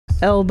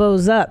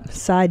Elbows up,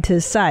 side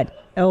to side.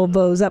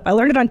 Elbows up. I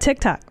learned it on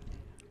TikTok.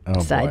 Oh,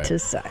 side boy. to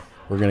side.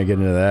 We're going to get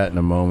into that in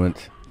a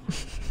moment.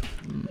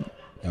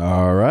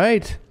 All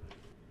right.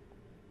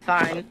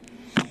 Fine.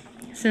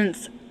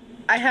 Since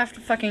I have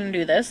to fucking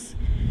do this.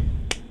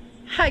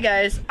 Hi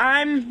guys,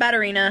 I'm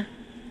Batterina.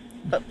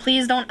 But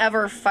please don't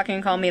ever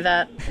fucking call me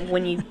that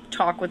when you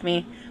talk with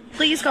me.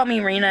 Please call me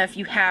Rena if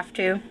you have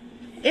to.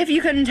 If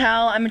you couldn't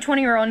tell, I'm a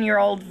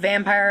 21-year-old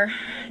vampire.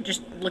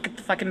 Just look at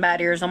the fucking bat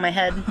ears on my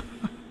head.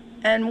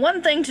 And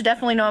one thing to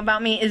definitely know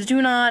about me is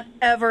do not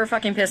ever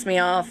fucking piss me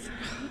off.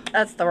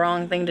 That's the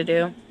wrong thing to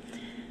do.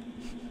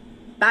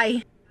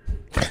 Bye.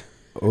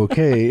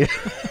 Okay.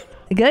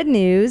 Good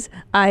news.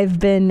 I've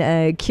been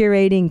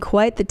curating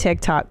quite the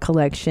TikTok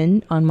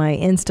collection on my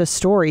Insta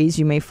stories.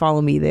 You may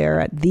follow me there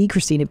at the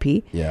Christina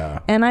P. Yeah.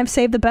 And I've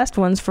saved the best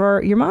ones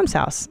for your mom's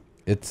house.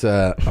 It's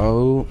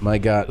oh my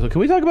god. So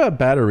can we talk about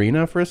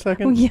Batterina for a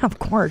second? Oh yeah, of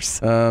course.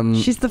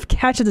 She's the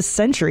catch of the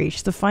century.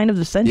 She's the find of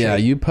the century. Yeah,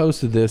 you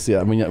posted this. Yeah,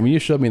 I mean, when you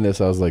showed me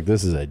this, I was like,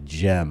 this is a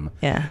gem.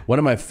 Yeah. One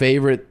of my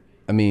favorite,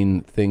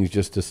 things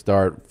just to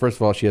start. First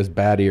of all, she has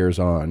bat ears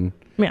on.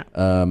 Yeah.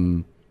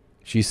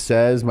 She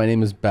says, my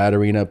name is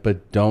Batterina,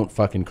 but don't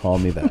fucking call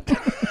me that.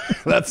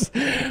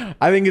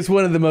 I think it's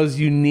one of the most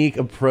unique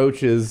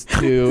approaches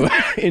to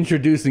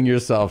introducing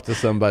yourself to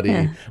somebody.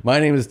 Yeah. My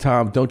name is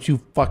Tom. Don't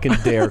you fucking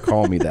dare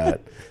call me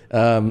that.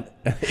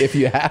 If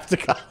you have to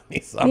call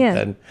me something.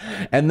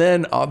 Yeah. And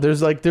then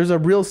there's a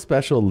real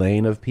special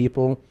lane of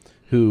people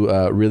who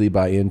really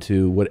buy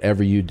into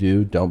whatever you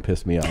do, don't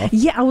piss me off.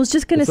 Yeah, I was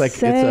just going to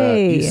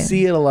say. You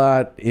see it a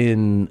lot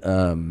in...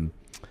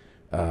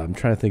 I'm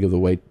trying to think of the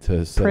way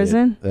to say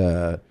prison.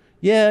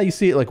 Yeah, you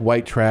see it like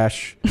white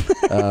trash.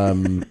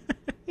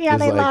 Yeah,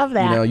 they love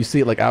that. You know, you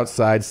see it like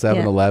outside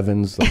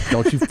 7-Elevens. Like,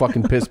 don't you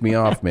fucking piss me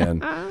off, man.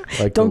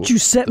 Like, don't you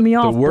set me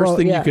off, the worst bro.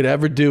 thing you could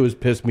ever do is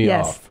piss me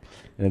off.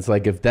 And it's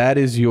like, if that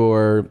is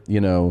your,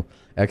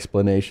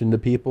 explanation to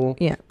people,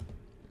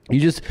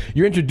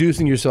 you're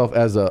introducing yourself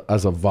as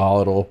a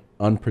volatile,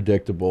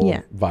 unpredictable,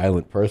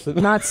 violent person.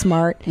 Not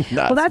smart.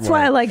 Well, that's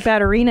why I like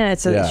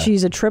Batterina.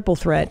 She's a triple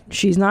threat.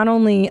 She's not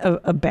only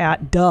a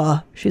bat,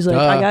 she's like,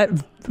 I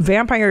got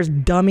vampires,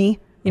 dummy.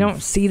 You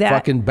don't see that.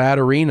 Fucking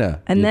Batterina,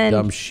 and then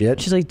dumb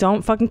shit. She's like,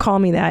 don't fucking call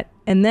me that.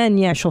 And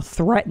then, she'll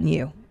threaten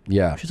you.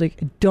 Yeah. She's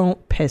like,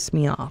 don't piss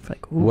me off.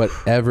 Like, oof.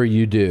 Whatever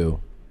you do,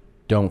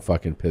 don't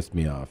fucking piss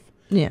me off.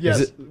 Yeah.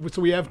 Yes.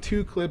 So we have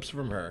 2 clips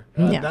from her.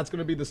 That's going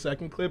to be the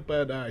second clip,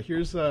 but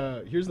here's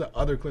the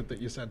other clip that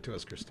you sent to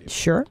us, Christine.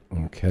 Sure.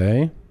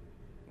 Okay.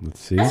 Let's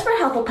see. As for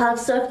Hufflepuff,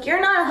 so if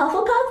you're not a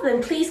Hufflepuff,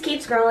 then please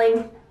keep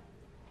scrolling.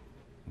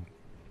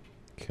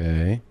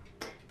 Okay.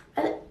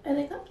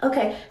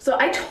 Okay, so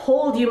I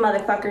told you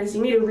motherfuckers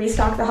you need to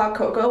restock the hot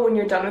cocoa when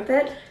you're done with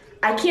it.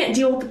 I can't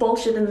deal with the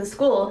bullshit in the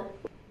school.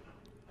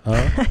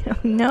 Huh? I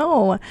don't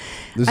know.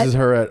 This is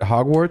her at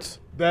Hogwarts?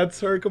 That's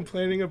her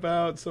complaining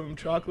about some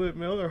chocolate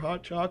milk or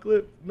hot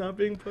chocolate not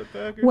being put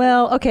back.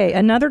 Well, okay,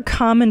 another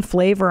common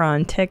flavor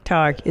on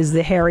TikTok is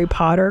the Harry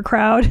Potter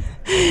crowd.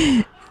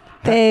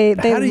 They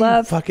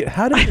love.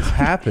 How did this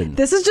happen?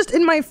 This is just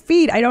in my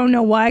feed. I don't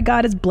know why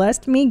God has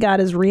blessed me.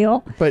 God is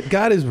real. But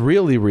God is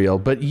really real.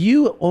 But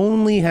you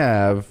only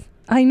have.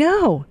 I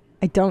know.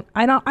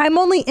 I'm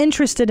only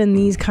interested in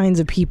these kinds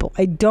of people.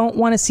 I don't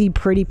want to see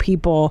pretty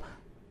people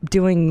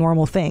doing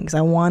normal things.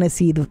 I want to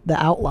see the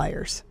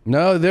outliers.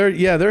 No, they're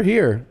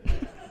here.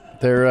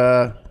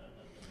 They're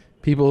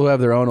people who have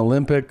their own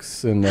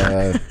Olympics and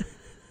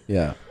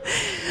yeah.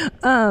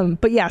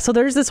 But yeah, so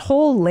there's this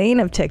whole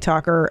lane of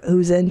TikToker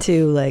who's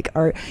into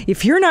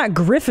if you're not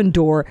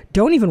Gryffindor,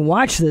 don't even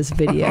watch this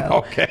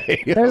video.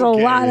 Okay. There's a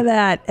lot of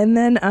that. And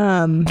then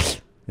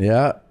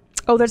yeah.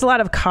 Oh, there's a lot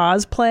of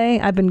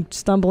cosplay. I've been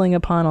stumbling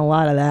upon a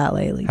lot of that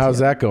lately. How's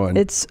that going?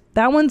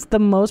 That one's the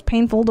most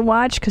painful to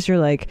watch because you're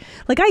like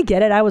I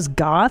get it. I was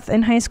goth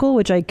in high school,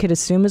 which I could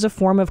assume is a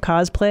form of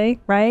cosplay,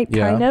 right?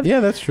 Yeah. Kind of. Yeah,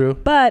 that's true.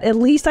 But at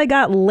least I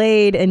got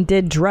laid and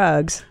did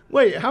drugs.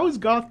 Wait, how is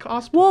goth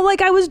cosplay? Well,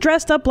 I was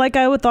dressed up like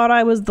I thought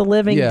I was the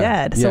living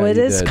dead. So it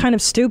is kind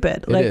of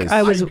stupid. It is.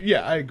 I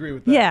agree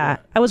with that. Yeah,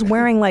 I was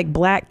wearing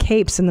black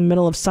capes in the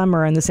middle of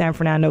summer in the San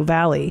Fernando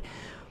Valley.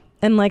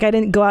 And I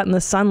didn't go out in the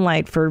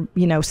sunlight for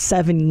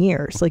 7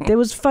 years. It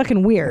was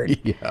fucking weird.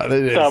 Yeah, that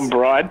is. Some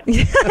broad.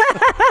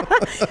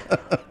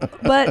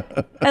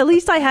 But at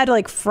least I had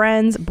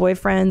friends,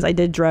 boyfriends. I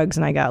did drugs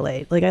and I got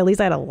laid. At least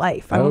I had a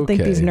life. I don't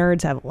think these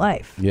nerds have a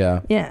life.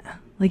 Yeah. Yeah.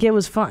 It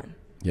was fun.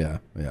 Yeah.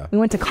 We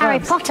went to clubs. Harry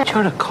Potter.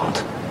 You're a cunt.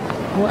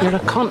 What? You're a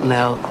cunt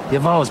now.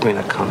 You've always been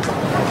a cunt.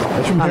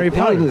 That's from Harry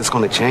Potter. The only thing that's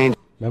going to change.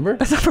 Remember?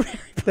 That's not from Harry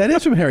Potter. That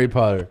is from Harry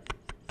Potter.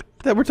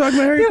 We're talking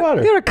about Harry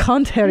Potter. You're a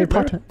cunt, Harry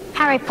Potter.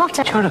 Harry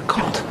Potter. You're a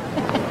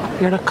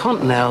cunt. You're a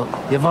cunt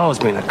now. You've always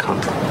been a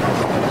cunt.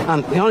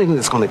 And the only thing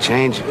that's going to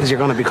change is you're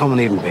going to become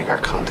an even bigger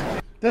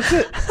cunt. That's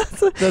it.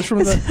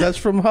 That's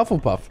from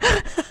Hufflepuff.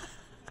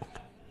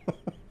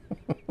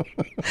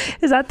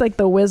 Is that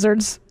the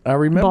wizard's I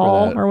remember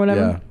ball that. or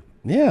whatever?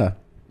 Yeah.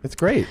 It's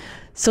great.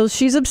 So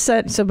she's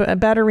upset. So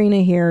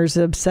Batterina here is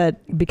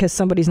upset because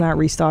somebody's not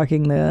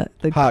restocking the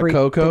hot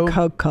cocoa, the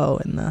cocoa,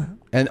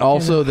 and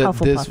also that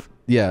Hufflepuff.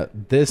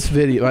 this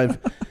video.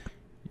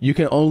 You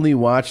can only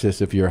watch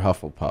this if you're a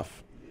Hufflepuff.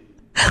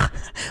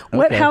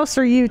 What house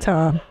are you,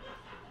 Tom?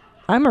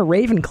 I'm a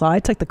Ravenclaw. I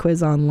took the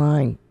quiz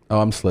online. Oh,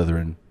 I'm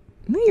Slytherin.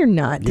 No, you're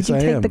not. Did you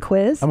take the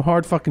quiz? I'm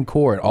hard fucking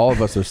core. All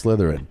of us are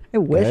Slytherin. I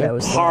wish I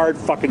was hard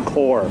fucking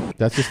core.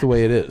 That's just the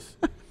way it is.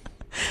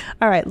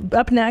 All right.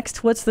 Up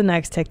next, what's the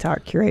next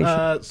TikTok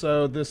curation?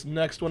 So this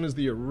next one is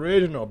the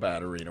original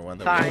Batterina one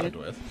that we went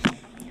with.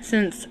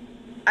 Since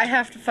I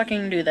have to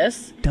fucking do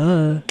this.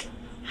 Duh.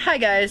 Hi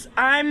guys,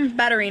 I'm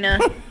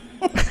Batterina.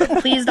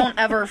 Please don't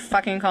ever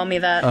fucking call me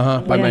that.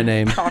 By my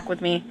name. Talk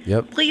with me.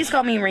 Yep. Please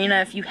call me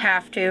Rena if you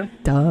have to.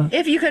 Duh.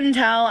 If you couldn't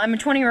tell, I'm a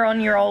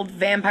 21-year-old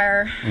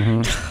vampire.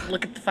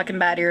 Look at the fucking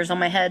bat ears on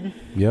my head.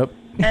 Yep.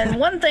 And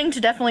one thing to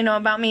definitely know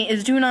about me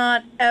is do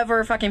not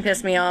ever fucking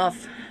piss me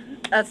off.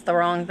 That's the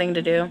wrong thing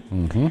to do.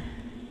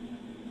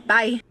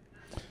 Bye.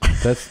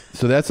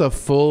 That's a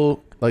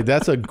full, like,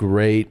 that's a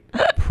great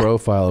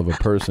profile of a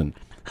person.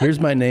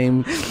 Here's my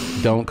name.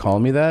 Don't call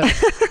me that.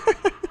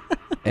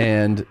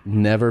 And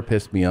never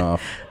pissed me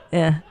off.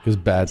 Yeah. Because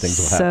bad things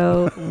will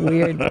happen. So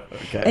weird.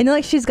 And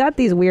like she's got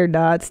these weird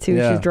dots too.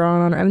 Yeah. She's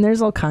drawing on her. I mean,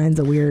 there's all kinds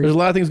of weird. There's a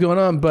lot of things going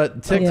on,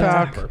 but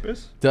TikTok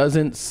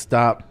doesn't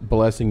stop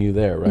blessing you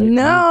there, right?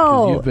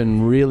 No. You've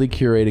been really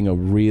curating a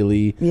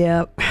really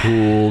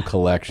cool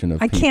collection of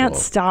people. I can't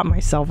stop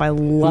myself. I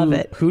love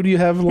it. Who do you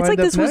have lined up It's like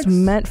this next? was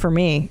meant for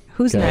me.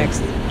 Who's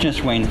next?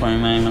 Just waiting for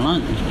my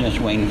lunch. Just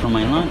waiting for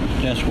my lunch.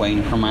 Just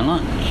waiting for my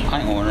lunch.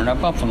 I ordered a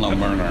buffalo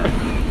burger.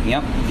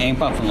 Yep, a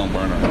buffalo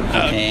burger.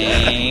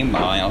 Okay,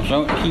 bye. I'll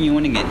show it to you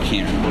when it gets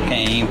here.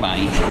 Okay, bye.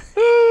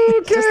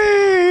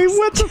 Okay,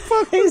 what the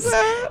fuck is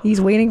that?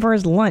 He's waiting for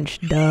his lunch.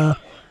 Duh.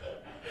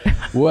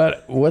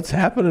 What's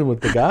happening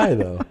with the guy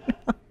though?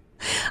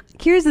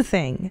 Here's the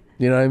thing.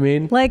 You know what I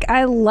mean? Like,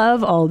 I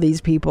love all these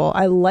people.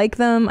 I like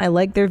them. I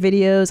like their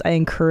videos. I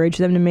encourage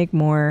them to make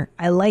more.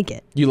 I like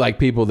it. You like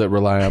people that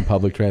rely on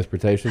public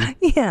transportation?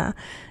 Yeah.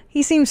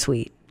 He seems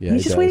sweet. Yeah,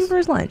 He's just waiting for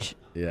his lunch.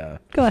 Yeah.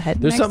 Go ahead.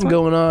 There's something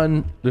going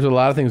on. There's a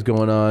lot of things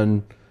going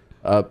on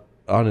up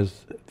on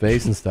his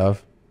face and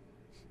stuff.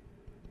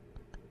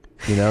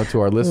 You know,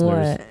 to our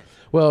listeners.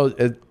 What?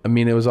 Well, I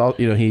mean, it was all,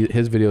 you know,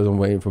 his videos, I'm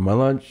waiting for my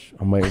lunch.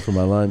 I'm waiting for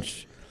my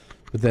lunch.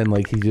 But then,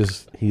 like,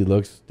 he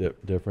looks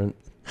different.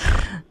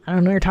 I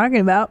don't know what you're talking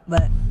about,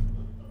 but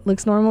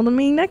looks normal to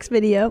me. Next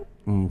video.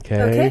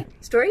 Okay,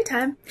 story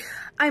time.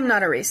 I'm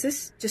not a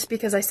racist. Just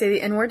because I say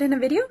the N-word in a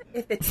video,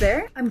 if it's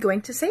there, I'm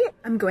going to say it.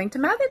 I'm going to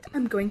mouth it.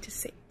 I'm going to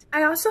say it.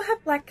 I also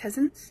have black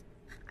cousins.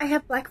 I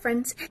have black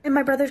friends, and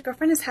my brother's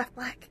girlfriend is half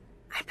black.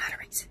 I'm not a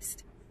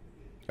racist.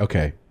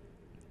 Okay.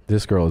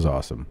 This girl is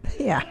awesome.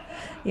 Yeah.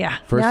 Yeah.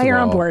 First now of you're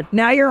on all, board.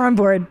 Now you're on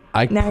board.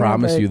 I Now you're on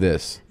promise board. you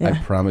this. Yeah. I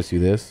promise you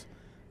this.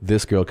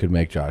 This girl could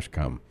make Josh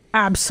come.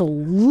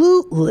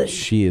 Absolutely.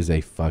 She is a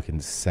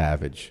fucking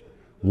savage.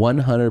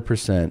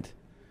 100%.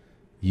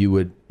 You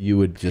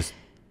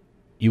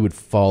would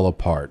fall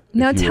apart.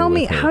 Now if you tell were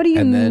me, with her. how do you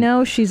And then,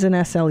 know she's an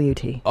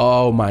SLUT?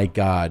 Oh my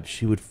God,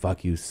 she would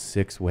fuck you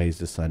 6 ways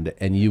to Sunday,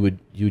 and you would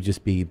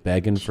just be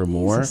begging for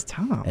more. Jesus,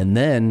 Tom. And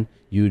then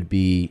you'd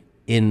be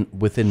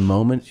within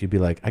moments. You'd be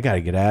like, I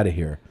gotta get out of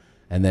here.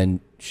 And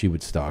then she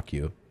would stalk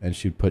you, and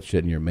she'd put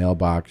shit in your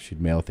mailbox. She'd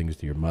mail things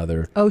to your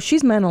mother. Oh,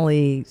 she's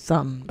mentally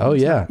something. Oh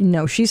yeah.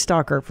 No, she's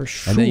stalker for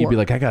sure. And then you'd be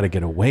like, I gotta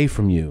get away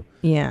from you.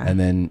 Yeah. And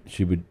then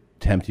she would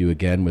tempt you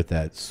again with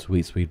that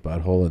sweet, sweet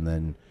butthole, and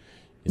then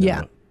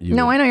yeah.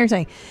 No, I know what you're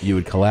saying. You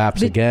would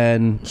collapse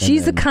again.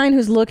 She's the kind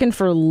who's looking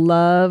for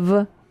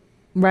love,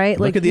 right?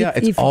 Look at the eye.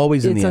 It's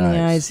always in the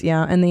eyes.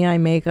 Yeah, and the eye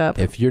makeup.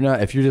 If you're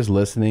just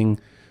listening,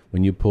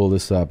 when you pull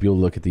this up, you'll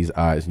look at these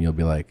eyes and you'll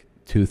be like,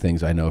 2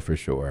 things I know for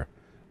sure.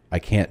 I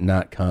can't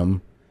not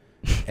come,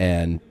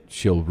 and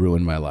she'll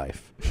ruin my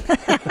life.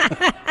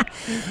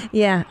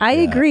 Yeah, I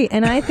agree.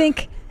 And I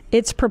think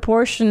it's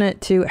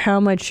proportionate to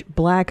how much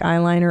black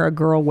eyeliner a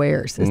girl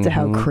wears as to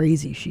how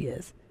crazy she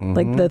is.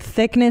 Like the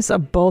thickness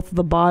of both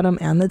the bottom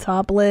and the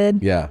top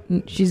lid. Yeah.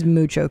 She's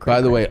mucho crazy.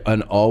 By the way,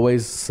 an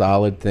always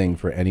solid thing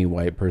for any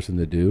white person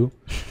to do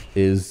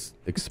is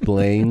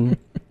explain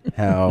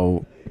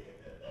how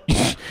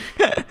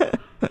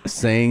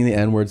saying the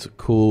N-word's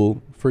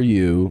cool for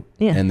you,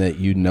 and that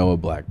you know a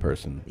black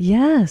person.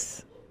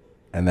 Yes.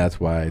 And that's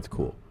why it's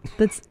cool.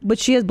 But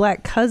she has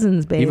black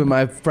cousins, baby. Even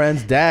my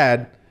friend's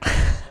dad,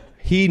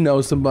 he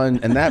knows someone,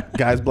 and that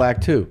guy's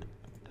black too.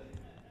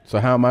 So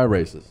how am I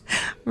racist?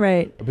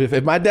 Right.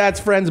 If my dad's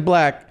friend's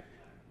black,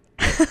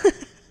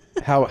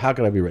 how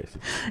could I be racist?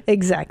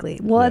 Exactly.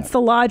 Well, it's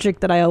the logic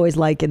that I always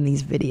like in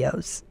these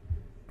videos.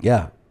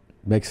 Yeah.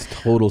 Makes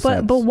total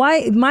sense. But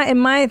why?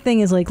 My thing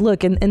is like,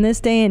 look, in this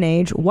day and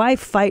age, why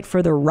fight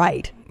for the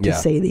right to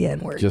say the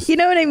N-word? You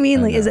know what I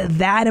mean? Like, is it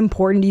that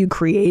important to you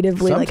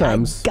creatively?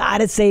 Sometimes. Like, I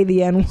gotta say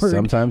the N-word.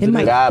 Sometimes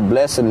God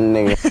bless a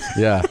nigga.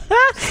 Yeah.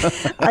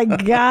 I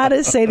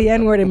gotta say the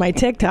N word in my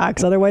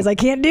TikToks, otherwise I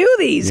can't do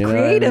these You know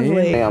what I creatively.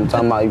 mean? Hey, I'm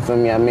talking about, you feel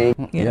me? I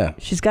mean, Yeah.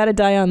 She's got to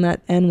die on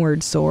that N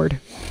word sword.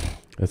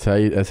 That's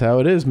how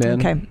it is, man.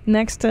 Okay,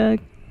 next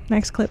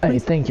clip, Hey,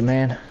 please. thank you,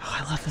 man. Oh,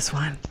 I love this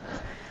one.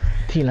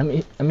 T, let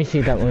me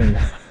see that wound.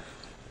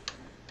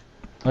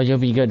 Oh, you'll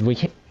be good.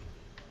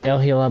 It'll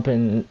heal up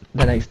in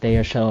the next day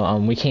or so.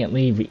 We can't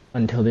leave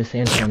until this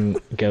sandstorm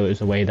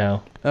goes away,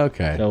 though.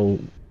 Okay. So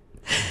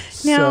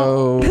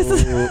Now,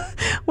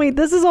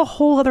 this is a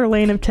whole other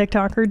lane of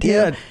TikToker too.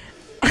 Yeah.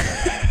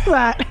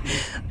 That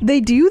they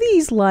do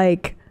these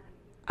like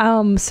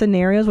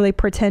scenarios where they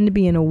pretend to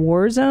be in a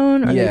war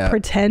zone or they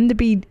pretend to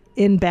be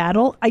in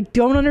battle. I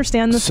don't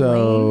understand this lane.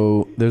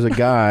 So there's a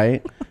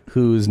guy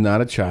who's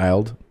not a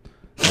child.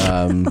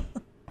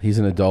 He's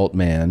an adult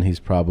man. He's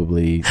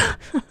probably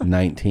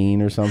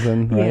 19 or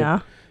something,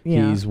 right?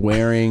 Yeah. He's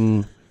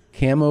wearing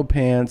camo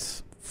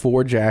pants,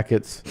 4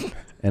 jackets,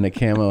 and a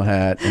camo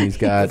hat, and he's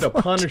got the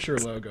Punisher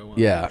logo on.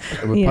 a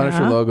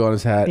Punisher logo on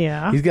his hat.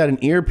 Yeah. He's got an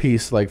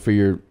earpiece like for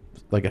your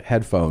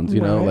headphones,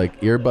 you know,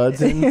 like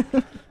earbuds in,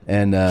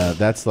 and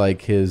that's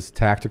like his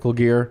tactical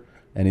gear.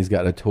 And he's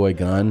got a toy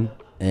gun,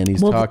 and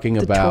he's talking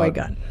about toy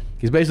gun.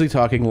 He's basically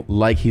talking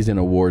like he's in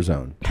a war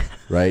zone,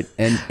 right?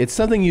 And it's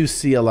something you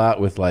see a lot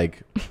with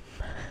like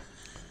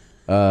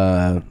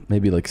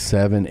maybe like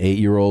 7,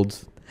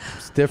 8-year-olds.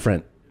 It's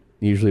different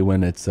usually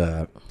when it's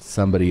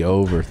somebody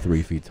over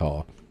 3 feet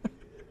tall.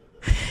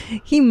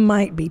 He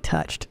might be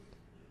touched.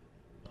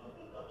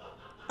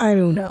 I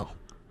don't know.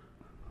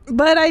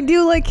 But I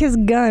do like his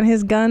gun.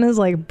 His gun is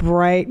like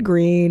bright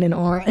green and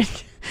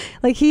orange.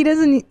 Like he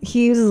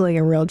uses like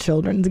a real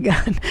children's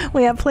gun.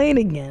 Well, yeah, play it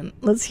again.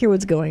 Let's hear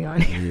what's going on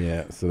here.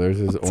 Yeah, so there's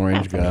his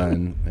orange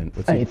gun. And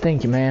hey,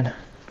 thank you, man.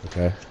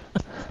 Okay.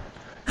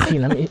 T,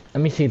 let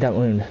me see that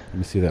wound. Let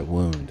me see that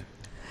wound.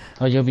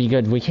 Oh, you'll be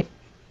good.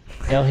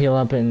 It'll heal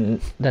up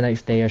in the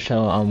next day or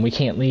so. We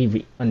can't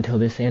leave until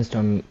this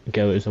sandstorm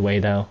goes away,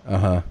 though.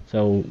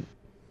 So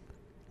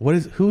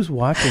who's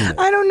watching this?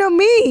 I don't know.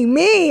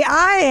 Me.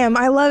 I am.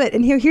 I love it.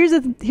 And here's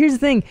the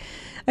thing.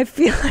 I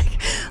feel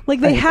like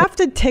they have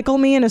to tickle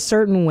me in a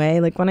certain way.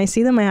 Like when I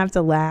see them, I have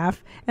to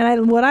laugh.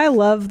 And what I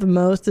love the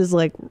most is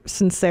like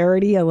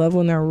sincerity. I love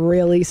when they're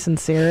really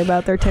sincere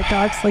about their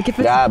TikToks. Like if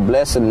it's, God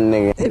bless him,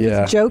 nigga. If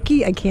it's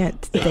jokey, I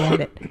can't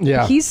stand it.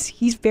 Yeah. He's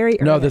very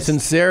earnest. No, the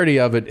sincerity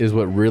of it is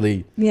what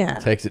really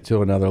takes it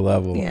to another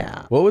level.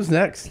 Yeah. What was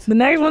next? The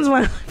next one's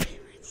one of my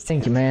favorites.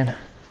 Thank you, man.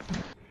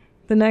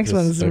 The next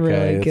one's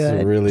really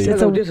good.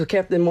 Hello, this is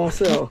Captain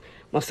Marcel.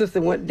 My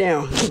sister went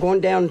down. I'm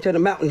going down to the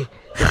mountain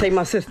to save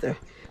my sister.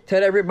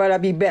 Tell everybody I'll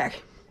be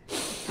back.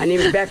 I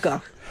need to back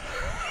up.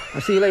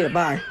 I'll see you later.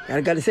 Bye.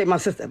 I got to save my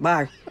sister.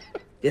 Bye.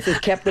 This is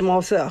Captain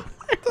Marcel.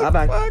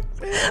 Bye-bye. I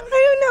don't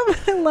know,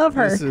 but I love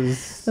her.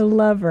 I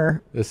love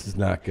her. This is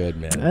not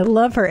good, man. I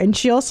love her. And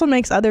she also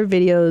makes other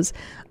videos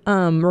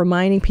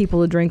reminding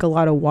people to drink a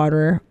lot of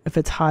water if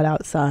it's hot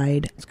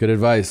outside. It's good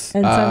advice.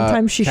 And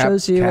sometimes she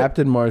shows you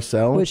Captain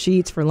Marcel. What she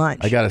eats for lunch.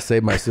 I got to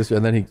save my sister.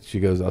 And then she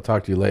goes, I'll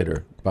talk to you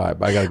later. Bye.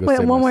 I got to go Wait,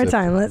 save one my more sister.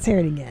 time. Let's hear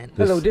it again.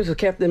 Hello, this is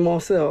Captain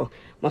Marcel.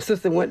 My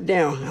sister went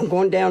down. I'm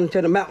going down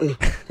to the mountain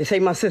to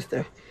save my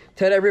sister.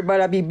 Tell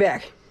everybody I'll be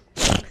back.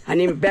 I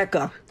need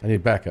backup.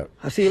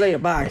 I'll see you later.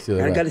 Bye.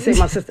 I got to save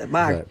my sister.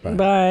 Bye.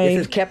 Bye.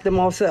 This is Captain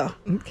Marcel.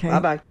 Okay.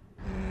 Bye-bye.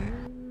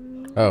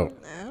 Oh,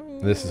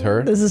 this is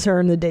her? This is her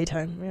in the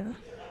daytime.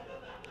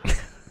 Yeah.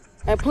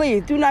 And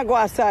please, do not go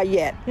outside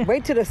yet.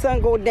 Wait till the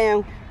sun go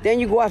down. Then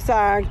you go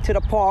outside to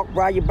the park,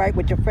 ride your bike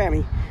with your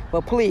family.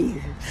 But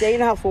please, stay in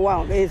the house for a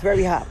while. It's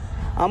very hot.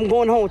 I'm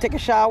going home, take a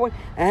shower,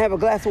 and have a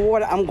glass of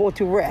water. I'm going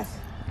to rest.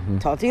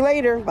 Talk to you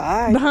later.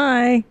 Bye.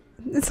 Bye.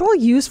 It's all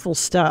useful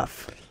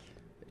stuff.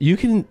 You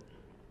can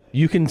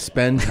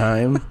spend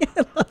time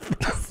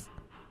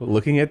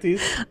looking at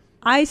these?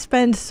 I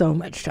spend so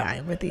much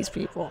time with these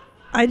people.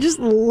 I just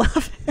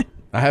love it.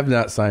 I have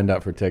not signed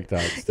up for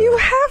TikTok. You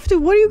have to.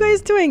 What are you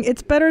guys doing?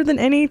 It's better than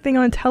anything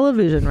on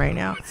television right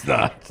now. It's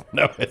not.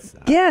 No, it's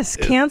not. Yes,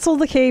 cancel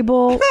the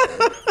cable.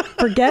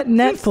 Forget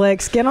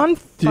Netflix. Get on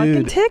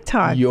fucking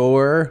TikTok.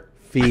 Your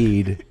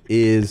feed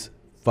is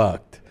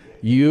fucked.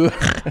 You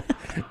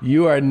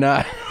are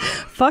not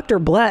fucked or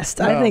blessed.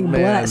 I think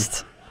man.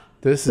 blessed.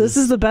 This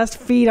is the best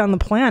feed on the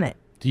planet.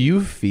 Do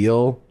you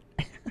feel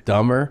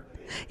dumber?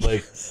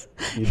 Like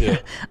you do.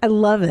 I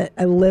love it.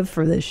 I live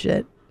for this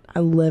shit. I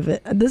live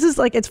it. This is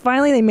like, it's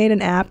finally they made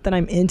an app that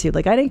I'm into.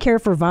 Like I didn't care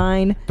for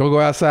Vine. Don't go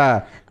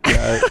outside.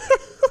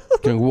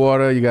 Drink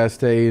water. You gotta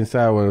stay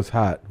inside when it's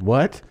hot.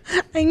 What?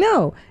 I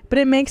know, but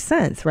it makes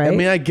sense, right? I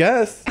mean, I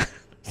guess.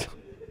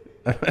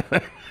 What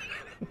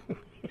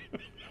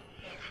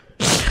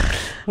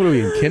are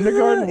we in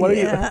kindergarten? What are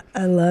you?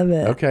 I love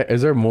it. Okay,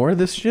 is there more of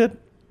this shit?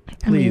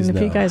 Please, if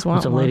you guys want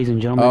What's up, ladies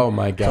and gentlemen? Oh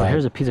my God. So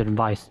here's a piece of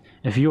advice.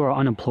 If you are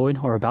unemployed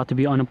or about to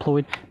be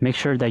unemployed, make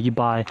sure that you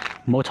buy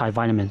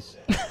multivitamins.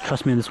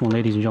 Trust me on this one,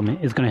 ladies and gentlemen.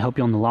 It's going to help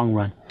you on the long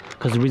run.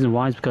 Because the reason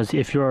why is because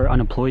if you're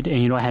unemployed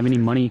and you don't have any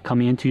money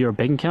coming into your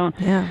bank account,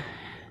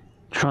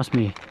 trust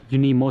me, you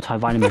need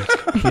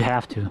multivitamins. You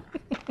have to.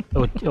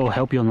 It'll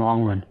help you in the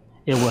long run.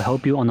 it will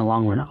help you on the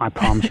long run. I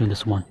promise you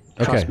this one.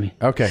 Trust me.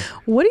 Okay.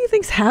 What do you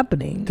think's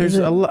happening? There's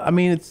a lot. I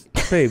mean, it's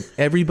babe.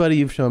 Everybody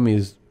you've shown me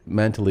is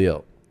mentally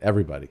ill.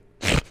 Everybody.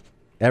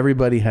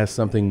 Everybody has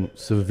something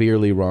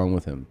severely wrong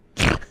with him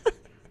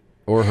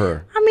or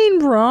her. I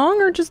mean,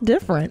 wrong or just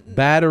different?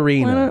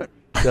 Batterina.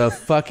 The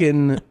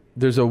fucking.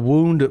 There's a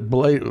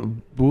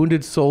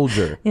wounded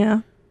soldier.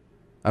 Yeah.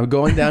 I'm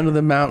going down to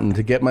the mountain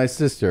to get my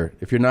sister.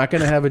 If you're not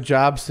going to have a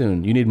job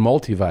soon, you need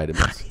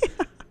multivitamins.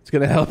 It's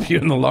going to help you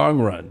in the long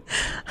run.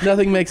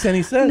 Nothing makes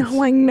any sense.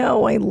 No, I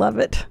know. I love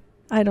it.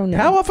 I don't know.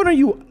 How often are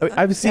you?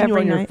 I've seen you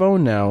on your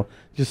phone now,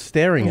 just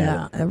staring at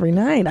it. Yeah, every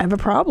night. I have a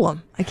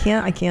problem. I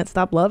can't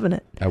stop loving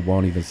it. I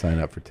won't even sign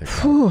up for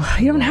TikTok. Ooh,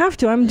 you don't have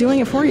to. I'm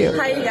doing it for you.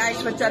 Hi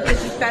guys, what's up?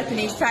 This is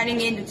Bethany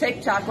signing in to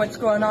TikTok. What's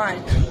going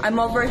on? I'm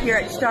over here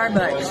at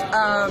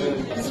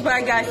Starbucks. This is what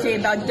I gotta say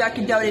about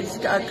Dunkin' Donuts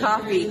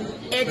coffee.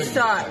 It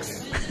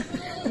sucks.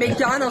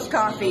 McDonald's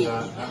coffee.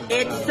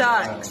 It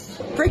sucks.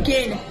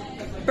 Freaking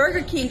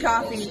Burger King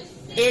coffee.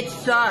 It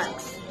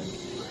sucks.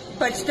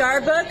 But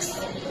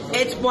Starbucks,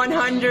 it's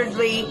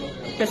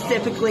 100ly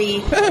specifically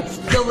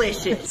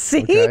delicious.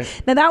 See? Okay.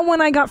 Now that one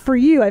I got for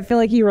you, I feel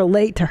like you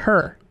relate to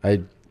her.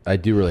 I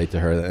do relate to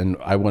her, and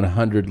I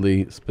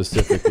 100ly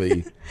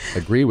specifically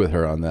agree with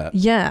her on that.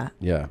 Yeah.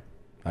 Yeah,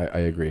 I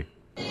agree.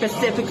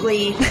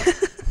 Specifically.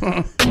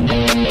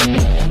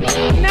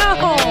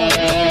 No.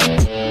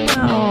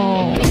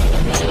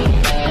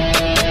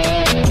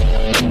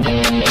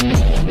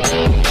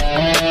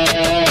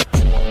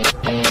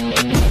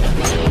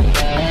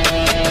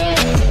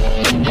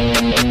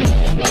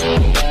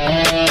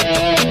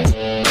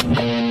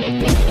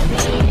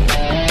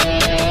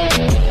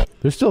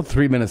 There's still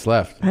 3 minutes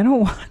left. I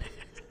don't want it.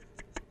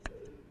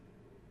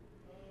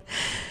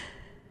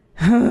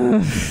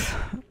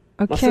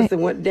 Okay. My sister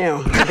went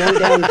down to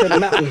the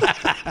mountain.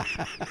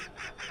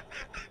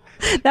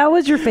 That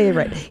was your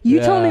favorite.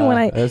 You told me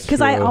when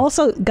because I true.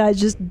 also, guys,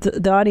 just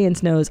the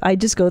audience knows, I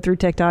just go through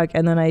TikTok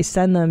and then I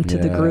send them to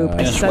the group.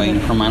 Just waiting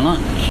for my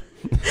lunch.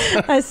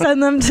 I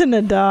send them to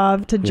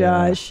Nadav, to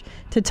Josh,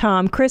 to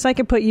Tom. Chris, I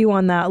could put you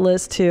on that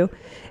list too.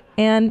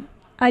 And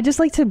I just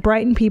like to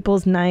brighten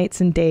people's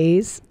nights and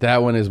days.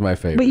 That one is my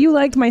favorite. But you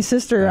liked my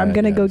sister. I'm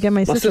going to go get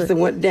my sister. My sister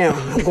went down.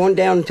 I'm going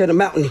down to the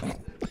mountain.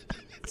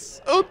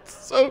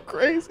 So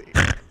crazy.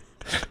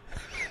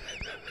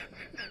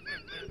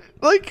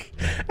 Like,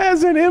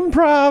 as an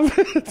improv,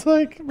 it's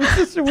like, my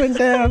sister went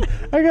down.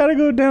 I gotta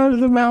go down to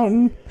the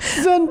mountain.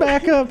 Then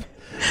back up.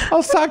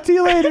 I'll talk to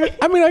you later.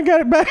 I mean, I got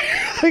it back.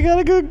 I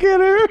gotta go get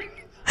her.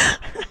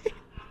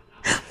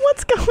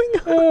 What's going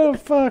on? Oh,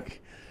 fuck.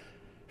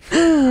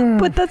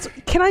 But that's,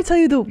 can I tell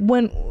you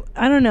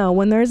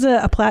when there's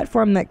a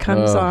platform that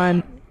comes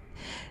on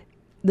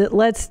that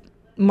lets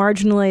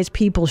marginalized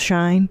people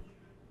shine,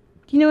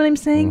 you know what I'm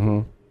saying?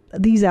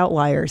 Mm-hmm. These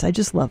outliers, I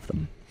just love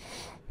them.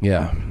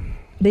 Yeah.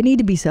 They need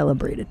to be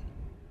celebrated.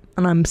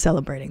 And I'm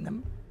celebrating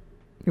them.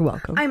 You're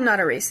welcome. I'm not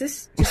a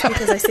racist just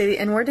because I say the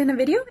N-word in a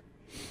video.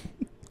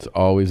 It's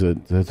always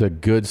that's a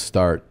good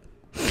start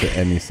to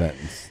any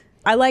sentence.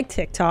 I like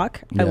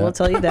TikTok. I will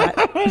tell you that.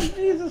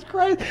 Jesus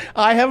Christ.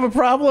 I have a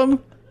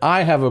problem.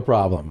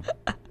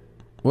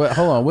 What?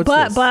 Hold on. What's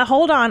this? But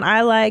hold on.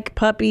 I like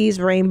puppies,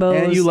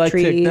 rainbows, And you like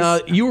trees. Now,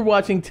 you were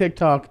watching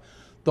TikTok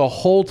the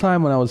whole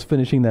time when I was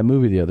finishing that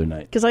movie the other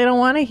night. Because I don't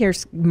want to hear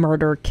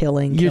murder,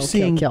 killing, You're kill,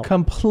 seeing kill.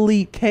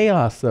 complete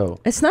chaos, though.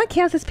 It's not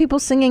chaos. It's people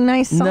singing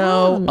nice songs.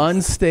 No,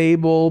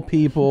 unstable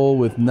people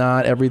with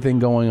not everything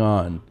going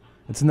on.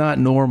 It's not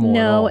normal at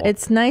No, all.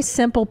 it's nice,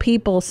 simple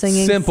people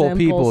singing simple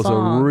people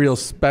songs. is a real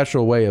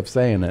special way of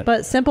saying it.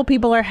 But simple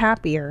people are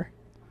happier.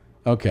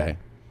 Okay.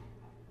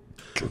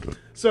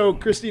 So,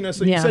 Christina,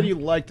 you Yeah. said you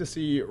like to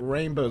see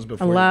rainbows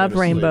before you love go to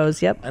sleep.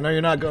 rainbows, yep. I know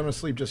you're not going to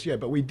sleep just yet,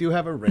 but we do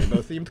have a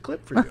rainbow-themed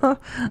clip for you.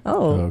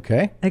 Oh.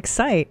 Okay.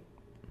 Excite.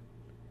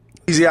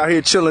 Easy out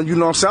here chilling, you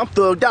know what I'm saying?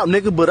 I'm thugged out,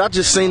 nigga, but I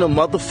just seen a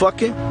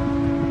motherfucking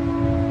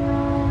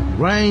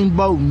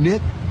rainbow,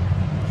 Nick.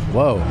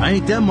 Whoa. I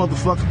ain't that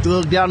motherfucking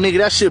thugged out, nigga.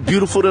 That shit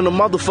beautiful than a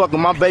motherfucker.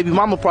 My baby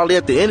mama probably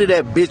at the end of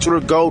that bitch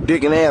with her gold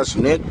digging ass,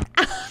 Nick.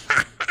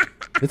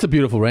 It's a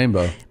beautiful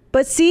rainbow.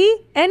 But see,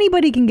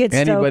 anybody can get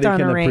stoked Anybody on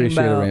can a appreciate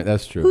a rainbow. rainbow.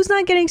 That's true. Who's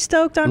not getting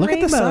stoked on Look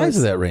rainbows? at the size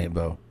of that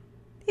rainbow.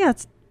 Yeah,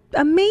 it's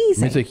I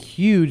amazing. mean, it's a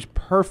huge,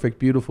 perfect,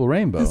 beautiful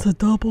rainbow. It's a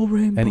double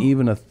rainbow. And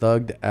even a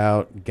thugged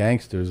out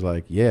gangster's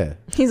like, yeah.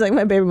 He's like,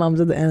 my baby mom's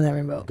at the end of that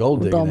rainbow. Gold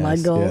With digging all my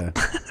ass, gold.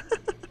 yeah.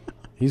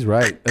 He's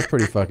right. That's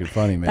pretty fucking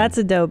funny, man. That's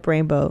a dope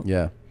rainbow.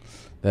 Yeah.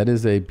 That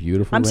is a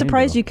beautiful I'm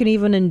surprised rainbow. you can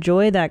even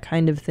enjoy that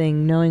kind of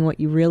thing, knowing what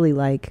you really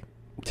like.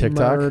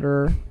 TikTok?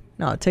 Murder.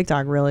 No,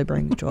 TikTok really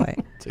brings joy.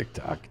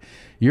 TikTok.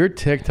 Your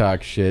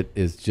TikTok shit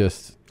is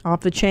just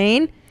Off the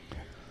chain.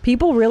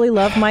 People really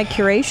love my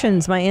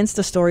curations. My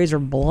Insta stories are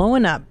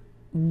blowing up.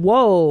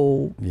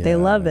 Whoa. They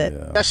love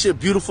it. That shit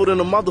beautiful than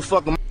a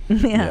motherfucker.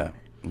 Yeah.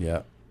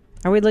 Yeah.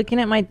 Are we looking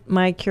at my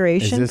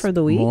curation for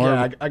the week?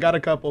 Yeah, I got a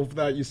couple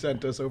that you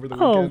sent us over the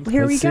Oh, weekend.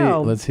 here we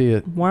go. Let's see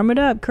it. Warm it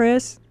up,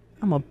 Chris.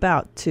 I'm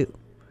about to.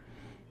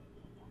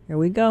 Here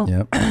we go.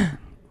 Yep.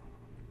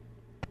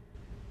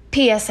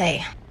 PSA.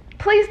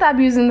 Please stop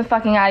using the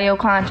fucking audio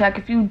contract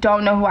if you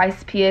don't know who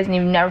ICP is and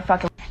you've never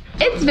fucking...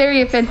 It's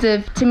very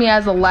offensive to me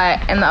as a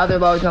let and the other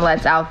lows and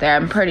lets out there.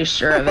 I'm pretty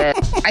sure of it.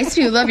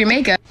 ICP love your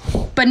makeup,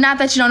 but not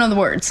that you don't know the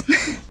words.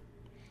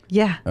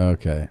 Yeah.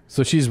 Okay.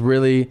 So she's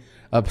really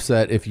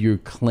upset if you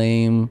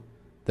claim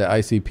that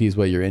ICP is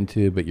what you're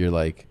into, but you're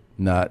like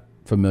not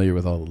familiar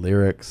with all the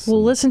lyrics.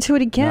 Well, listen to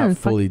it again. Not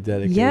fully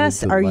dedicated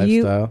yes, to the are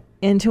lifestyle.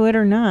 You into it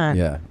or not?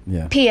 Yeah,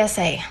 yeah.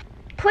 PSA.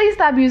 Please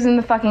stop using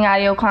the fucking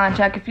audio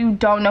contract if you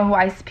don't know who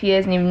ICP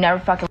is and you've never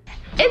fucking...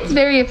 It's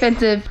very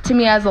offensive to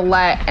me as a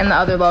let and the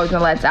other lows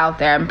and lets out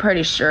there. I'm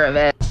pretty sure of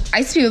it.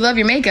 ICP love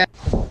your makeup,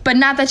 but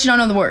not that you don't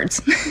know the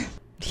words.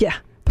 Yeah.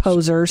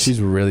 Posers. She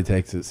really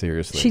takes it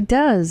seriously. She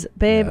does,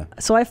 babe. Yeah.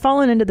 So I've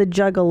fallen into the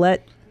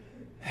juggalette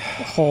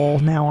hole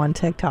now on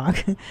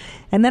TikTok.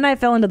 And then I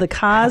fell into the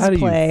cosplay How do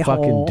you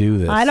fucking hole. do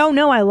this? I don't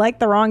know. I like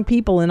the wrong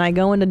people and I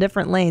go into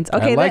different lanes.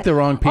 Okay, I like the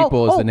wrong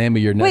people is the name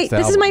of your next wait, album.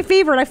 This is my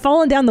favorite. I've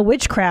fallen down the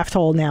witchcraft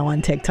hole now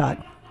on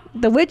TikTok.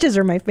 The witches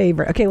are my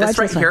favorite. Okay, watch this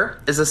right this one.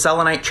 here is a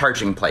selenite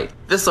charging plate.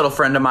 This little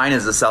friend of mine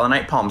is a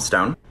selenite palm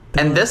stone.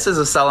 And this is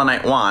a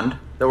selenite wand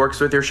that works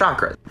with your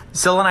chakras.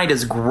 Selenite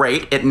is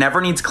great. It never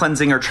needs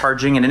cleansing or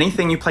charging, and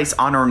anything you place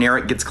on or near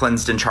it gets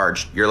cleansed and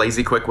charged. You're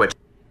lazy quick witch.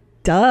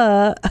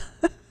 Duh.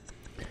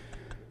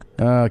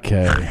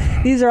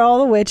 Okay. These are all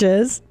the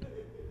witches.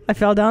 I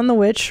fell down the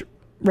witch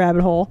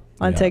rabbit hole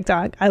on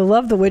TikTok. I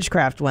love the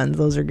witchcraft ones.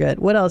 Those are good.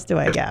 What else do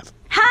I got?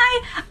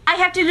 Hi! I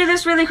have to do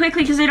this really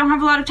quickly because I don't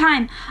have a lot of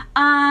time.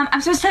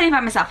 I'm supposed to tell you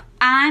about myself.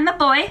 I'm a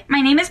boy.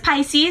 My name is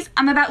Pisces.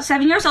 I'm about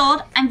 7 years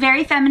old. I'm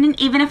very feminine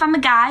even if I'm a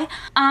guy.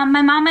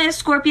 My mama is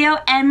Scorpio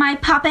and my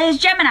papa is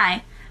Gemini.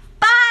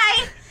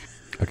 Bye!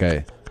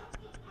 Okay.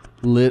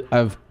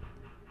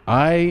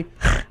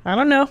 I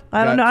don't know.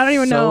 I don't know. I don't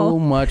even know. So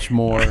much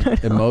more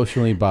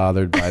emotionally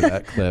bothered by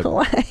that clip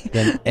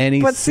than any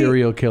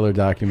serial killer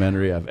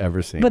documentary I've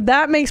ever seen. But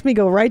that makes me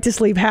go right to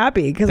sleep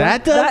happy because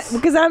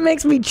that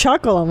makes me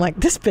chuckle. I'm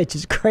like, this bitch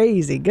is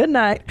crazy. Good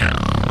night.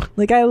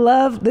 Like I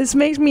love this.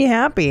 Makes me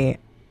happy.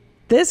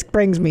 This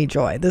brings me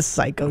joy. This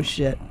psycho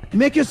shit.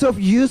 Make yourself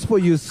useful,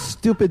 you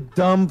stupid,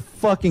 dumb,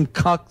 fucking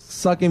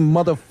cock-sucking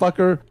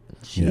motherfucker.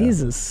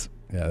 Jesus.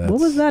 Yeah.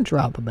 What was that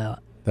drop about?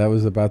 That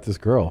was about this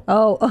girl.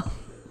 Oh,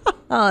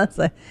 that's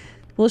like,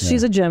 well,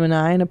 she's a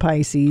Gemini and a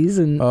Pisces,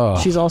 and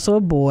she's also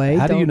a boy.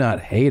 How do you not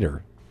hate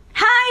her?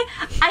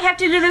 Hi! I have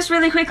to do this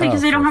really quickly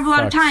because I don't have a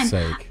lot of time.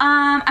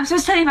 I'm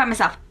supposed to tell you about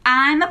myself.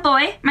 I'm a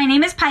boy. My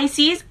name is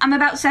Pisces. I'm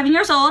about 7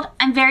 years old.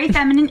 I'm very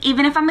feminine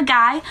even if I'm a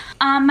guy.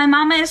 My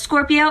mama is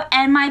Scorpio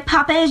and my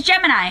papa is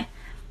Gemini.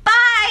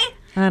 Bye!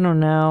 I don't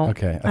know.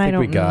 Okay, I think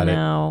we got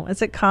it.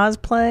 Is it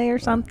cosplay or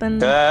something?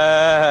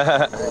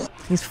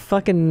 These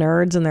fucking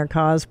nerds and their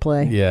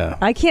cosplay. Yeah.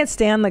 I can't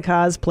stand the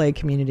cosplay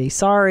community.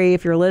 Sorry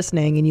if you're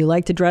listening and you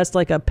like to dress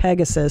like a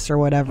Pegasus or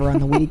whatever on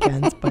the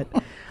weekends, but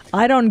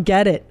I don't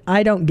get it.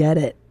 I don't get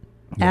it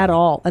at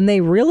all. And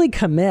they really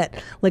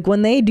commit. Like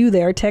when they do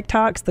their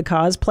TikToks, the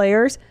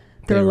cosplayers,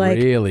 they're like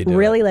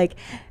really like,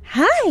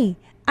 hi,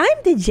 I'm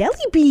the jelly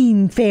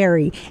bean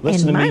fairy.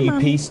 Listen and to my me, you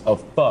mom... piece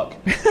of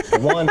fuck. For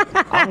one,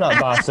 I'm not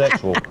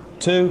bisexual.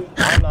 2,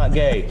 I'm not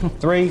gay.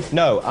 3,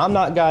 no, I'm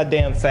not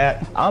goddamn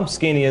fat. I'm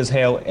skinny as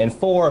hell. And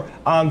 4,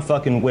 I'm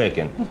fucking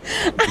Wiccan.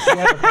 If you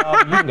have a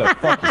problem, you can go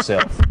fuck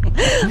yourself.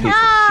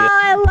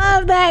 I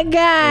love that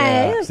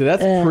guy. Yeah. See,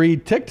 that's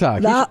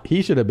pre-TikTok.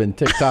 He should have been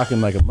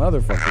TikToking like a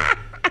motherfucker.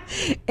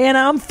 And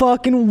I'm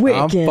fucking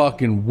Wiccan. I'm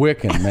fucking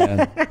Wiccan,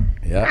 man.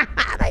 Yep.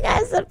 That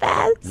guy's the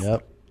best.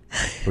 Yep.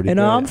 Pretty and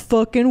good. I'm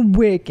fucking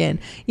Wiccan.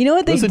 You know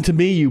what they Listen to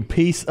me, you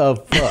piece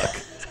of fuck.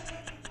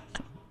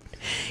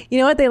 You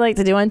know what they like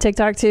to do on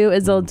TikTok too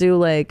is they'll do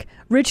like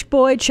rich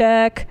boy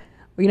check.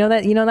 You know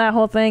that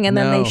whole thing, and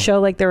then they show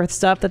like their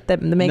stuff that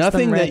makes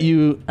Nothing them that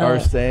you are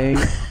saying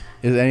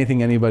is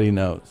anything anybody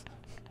knows.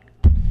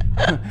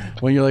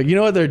 When you're like, you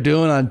know what they're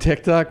doing on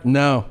TikTok?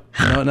 No,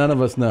 none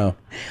of us know.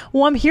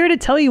 Well, I'm here to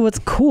tell you what's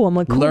cool. I'm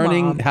a cool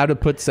learning mom. how to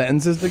put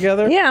sentences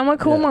together. Yeah, I'm a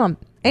cool mom.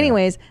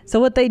 Anyways, so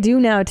what they do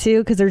now too,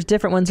 because there's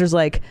different ones. There's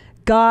like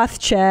goth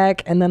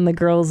check, and then the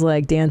girls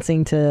like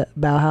dancing to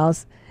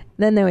Bauhaus.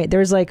 Then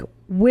there's like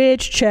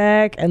witch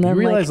check, and then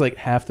you realize like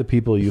half the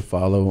people you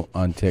follow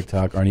on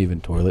TikTok aren't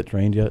even toilet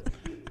trained yet.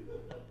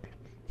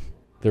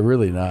 They're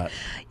really not.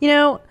 You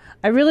know,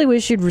 I really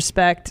wish you'd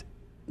respect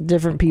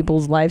different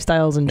people's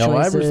lifestyles and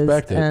choices. No, I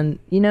respect it. And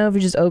you know, if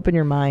you just open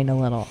your mind a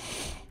little.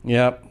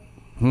 Yep.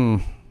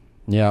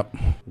 Yep.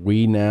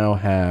 We now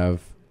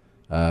have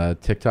a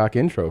TikTok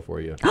intro for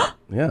you.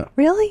 Yeah.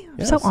 Really?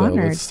 I'm so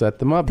honored. Let's set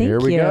them up. Thank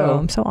Here we you. go.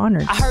 I'm so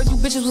honored. I heard you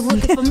bitches was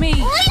looking for me.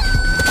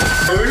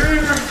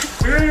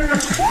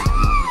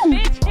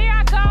 Bitch, here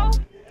I go.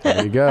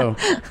 There you go.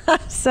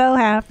 I'm so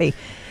happy.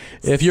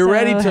 If you're So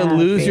ready to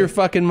lose happy. your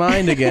fucking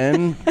mind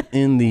again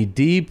in the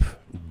deep,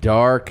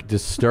 dark,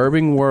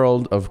 disturbing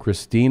world of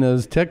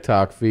Christina's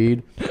TikTok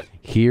feed,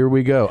 here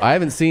we go. I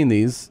haven't seen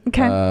these.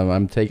 Okay.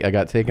 I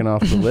got taken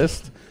off the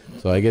list,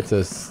 so I get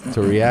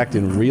to react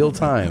in real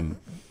time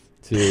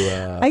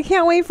I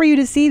can't wait for you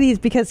to see these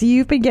because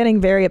you've been getting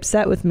very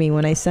upset with me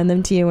when I send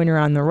them to you when you're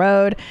on the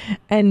road.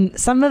 And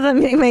some of them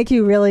make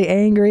you really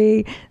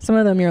angry. Some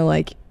of them you're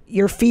like,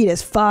 your feet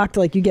is fucked.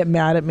 Like you get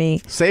mad at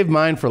me. Save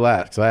mine for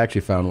last because I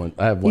actually found one.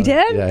 I have one. You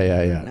did?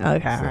 Yeah.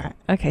 Okay, all right.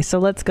 Okay, so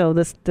let's go.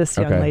 This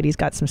young lady's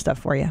got some stuff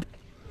for you.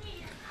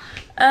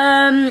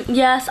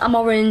 Yes, I'm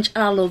orange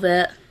and I love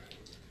it.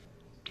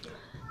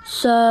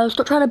 So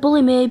stop trying to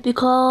bully me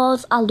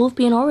because I love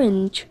being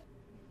orange.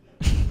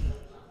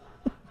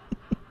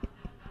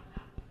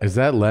 Is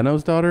that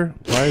Leno's daughter?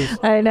 Why is...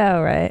 I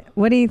know, right?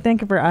 What do you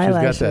think of her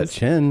eyelashes? She's got that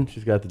chin.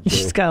 She's got the.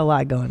 She's got a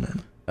lot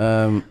going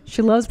on.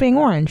 She loves being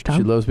orange, Tom.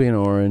 She loves being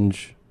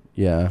orange.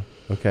 Yeah.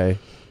 Okay.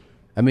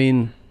 I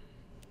mean,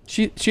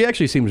 she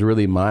actually seems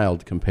really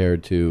mild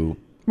compared to.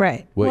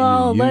 Right. What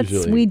well, you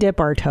usually... we dip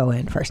our toe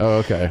in first. Oh,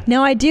 okay.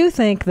 Now, I do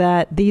think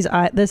that this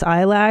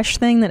eyelash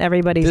thing that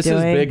everybody's doing.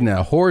 This is big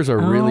now. Whores are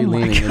really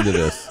leaning into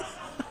this.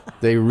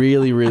 They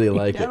really, really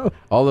like it.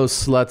 All those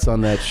sluts on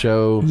that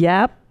show.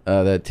 Yep.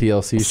 That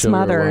TLC show.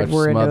 Smothered.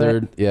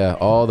 Smothered. Yeah.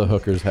 All the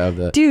hookers have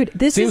that. Dude,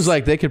 this seems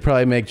like they could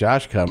probably make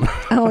Josh come.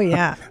 Oh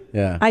yeah.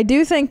 Yeah. I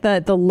do think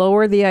that the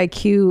lower the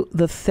IQ,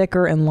 the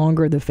thicker and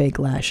longer the fake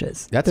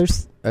lashes.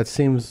 That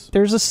seems.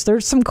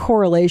 There's some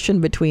correlation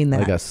between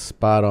that. Like a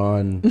spot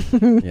on.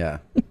 Yeah.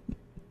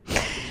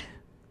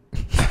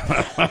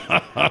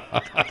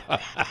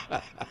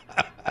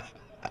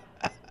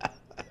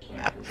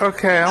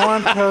 Okay, I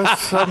want to tell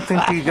something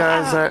to you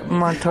guys. I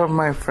want to tell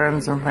my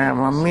friends and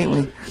family. Meet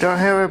me. Don't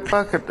have a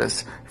bucket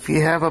list. If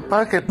you have a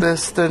bucket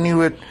list, then you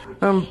would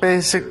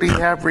basically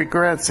have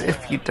regrets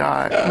if you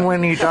die.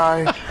 When you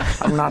die,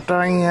 I'm not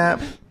dying yet.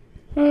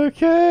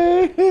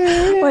 Okay.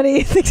 What do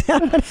you think's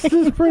happening? This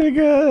is pretty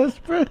good.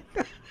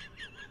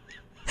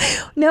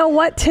 Now,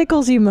 what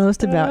tickles you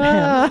most about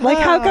him? Like,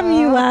 how come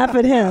you laugh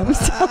at him?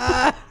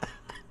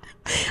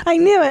 I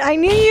knew it. I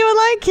knew you would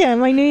like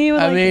him. I knew you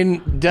would like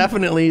him.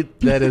 Definitely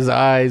that his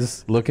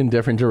eyes look in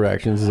different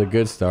directions is a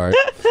good start.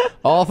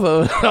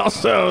 Also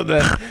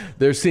that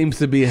there seems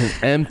to be an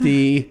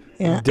empty,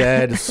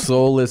 dead,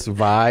 soulless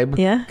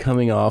vibe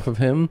coming off of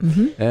him.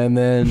 Mm-hmm. And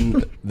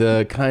then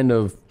the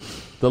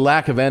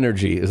lack of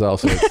energy is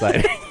also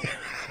exciting.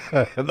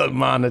 The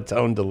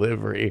monotone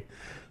delivery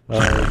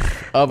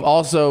of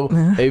also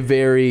a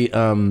very,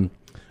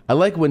 I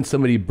like when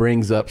somebody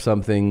brings up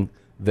something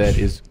that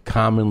is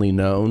commonly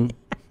known.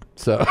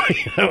 So,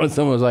 when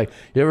someone was like,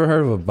 you ever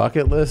heard of a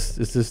bucket list?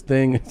 It's this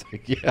thing. It's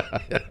like, yeah.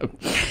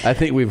 I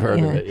think we've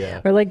heard of it,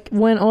 yeah. Or like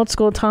when old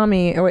school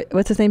Tommy, or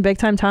what's his name? Big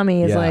time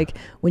Tommy is like,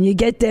 when you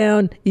get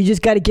down, you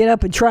just got to get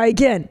up and try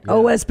again. Yeah.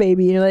 OS,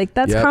 baby. And you're like,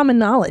 that's common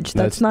knowledge.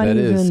 That's not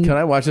even... Can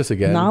I watch this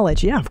again?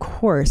 Knowledge. Yeah, of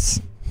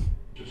course.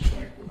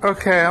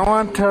 Okay, I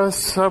want to tell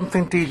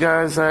something to you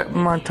guys. I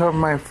want to tell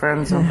my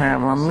friends and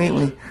family. Meet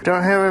me.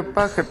 Don't have a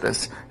bucket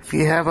list. If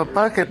you have a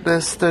bucket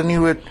list, then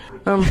you would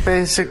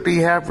basically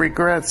have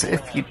regrets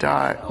if you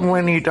die.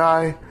 When you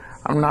die,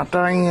 I'm not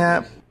dying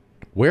yet.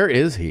 Where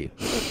is he?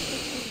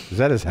 Is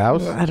that his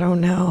house? I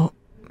don't know.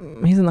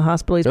 He's in the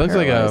hospital. He's looks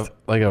paralyzed.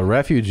 like a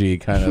refugee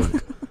kind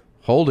of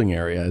holding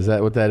area. Is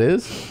that what that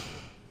is?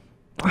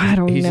 I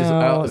don't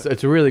know.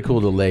 It's really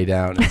cool to lay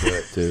down into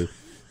it too.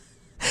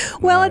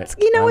 Well, right. It's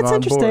it's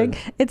interesting.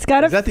 Board. It's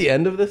got Is that the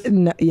end of this?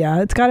 No,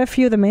 yeah, it's got a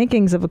few of the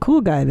makings of a cool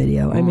guy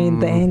video. I mean,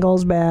 the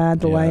angle's bad,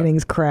 the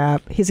lighting's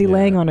crap. Is he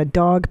laying on a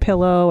dog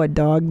pillow, a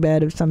dog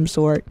bed of some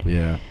sort?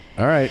 Yeah.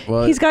 All right.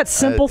 Well, he's got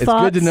simple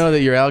thoughts. It's good to know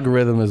that your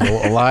algorithm is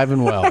alive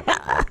and well.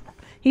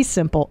 He's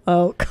simple.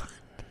 Oh, God.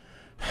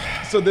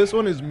 So this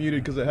one is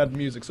muted because it had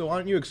music. So why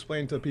don't you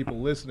explain to people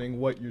listening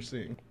what you're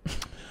seeing?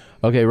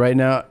 Okay, right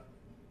now,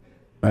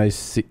 I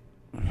see.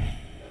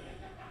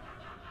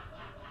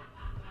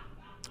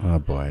 Oh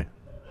boy.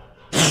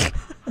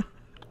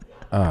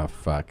 Oh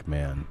fuck,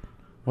 man.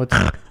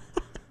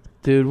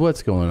 Dude,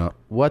 what's going on?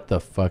 What the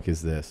fuck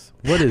is this?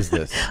 What is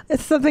this?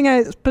 It's something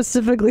I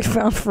specifically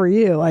found for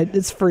you.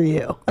 It's for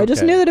you. Okay. I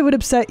just knew that it would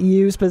upset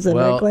you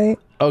specifically.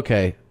 Well,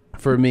 okay.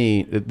 For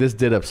me, this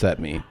did upset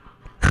me.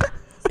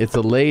 It's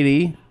a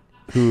lady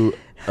who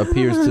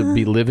appears to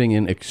be living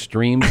in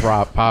extreme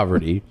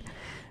poverty,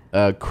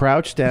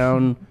 crouched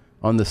down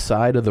on the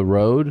side of the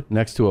road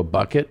next to a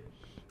bucket.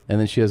 And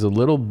then she has a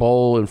little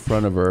bowl in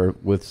front of her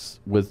with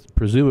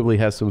presumably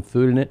has some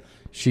food in it.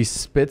 She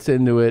spits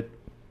into it,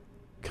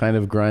 kind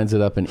of grinds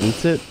it up and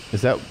eats it.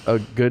 Is that a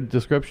good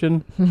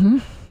description? Mm-hmm.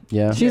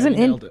 Yeah. She's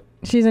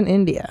in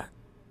India,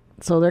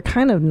 so they're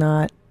kind of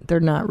not.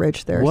 They're not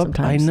rich there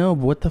sometimes. I know,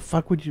 but what the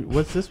fuck would you?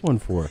 What's this one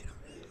for?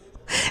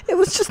 It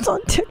was just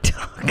on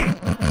TikTok.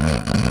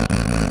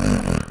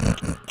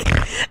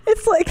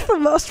 It's like the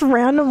most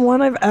random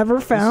one I've ever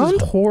found.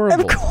 This is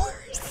horrible. Of course.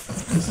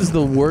 This is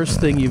the worst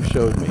thing you've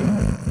showed me.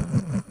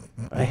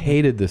 I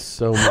hated this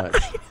so much.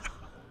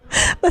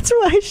 That's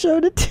why I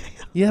showed it to you.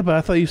 Yeah, but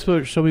I thought you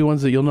would show me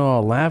ones that you'll know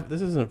I'll laugh.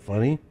 This isn't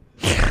funny.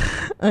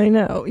 I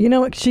know. You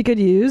know what she could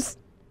use?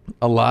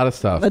 A lot of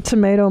stuff. A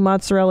tomato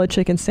mozzarella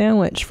chicken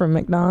sandwich from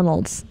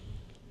McDonald's.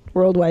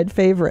 Worldwide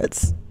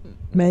favorites.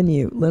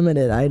 Menu.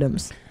 Limited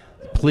items.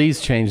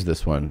 Please change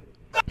this one.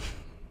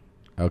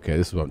 Okay,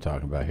 this is what I'm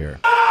talking about here.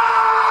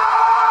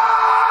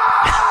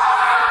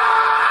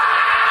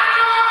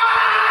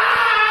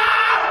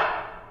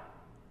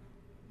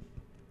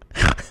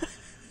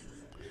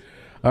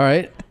 All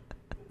right.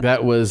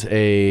 That was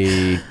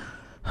a,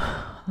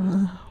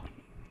 I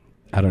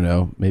don't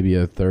know, maybe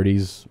a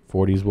 30s,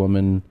 40s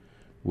woman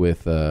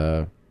with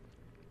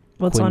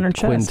what's on her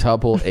chest?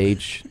 Quintuple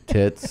H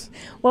tits.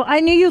 Well, I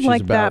knew you'd She's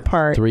like that about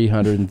part.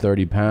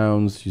 330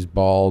 pounds. She's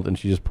bald, and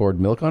she just poured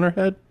milk on her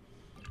head.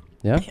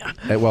 Yeah?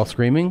 While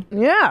screaming?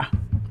 Yeah.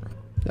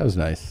 That was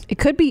nice. It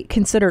could be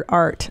considered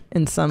art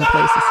in some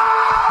places.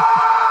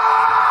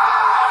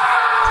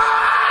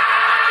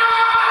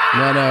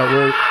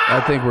 No,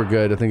 I think we're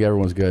good. I think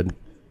everyone's good.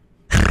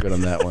 We're good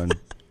on that one.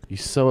 You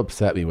so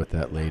upset me with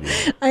that lady.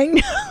 I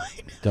know.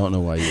 Don't know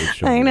why you would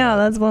show I me know.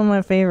 that. That's one of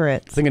my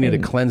favorites. I think I need to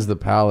cleanse the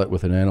palate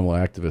with an animal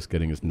activist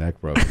getting his neck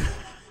broken.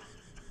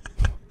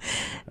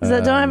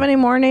 Don't have any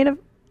more native?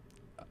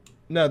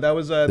 No, that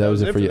was that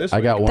was it for you. this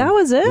I got week. one. That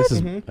was it? This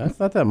is, That's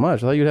not that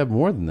much. I thought you'd have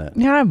more than that.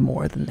 Yeah, I have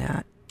more than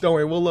that. Don't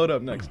worry, we'll load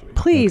up next week.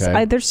 Please.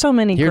 Okay. There's so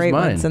many Here's great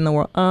mine. ones in the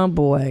world. Oh,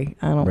 boy.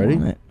 I don't Ready?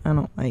 want it. I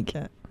don't like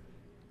it.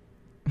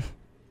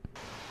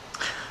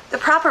 The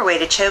proper way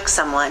to choke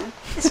someone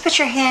is put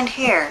your hand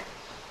here,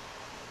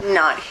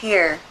 not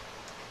here.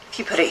 If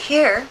you put it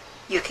here,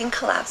 you can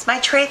collapse my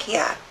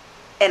trachea,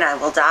 and I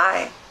will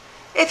die.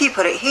 If you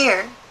put it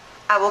here,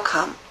 I will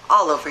come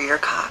all over your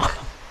cock.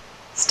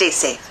 Stay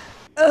safe.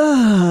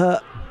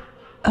 The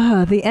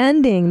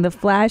ending, the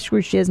flash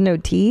where she has no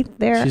teeth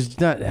there. She's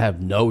not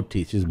have no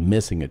teeth. She's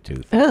missing a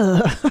tooth.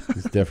 Ugh.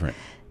 It's different.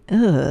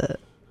 Ugh.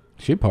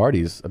 She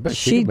parties. I bet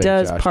She could make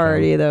does Josh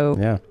party, come. though.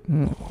 Yeah.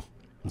 Mm.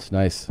 It's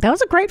nice. That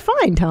was a great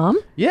find, Tom.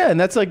 Yeah, and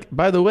that's like,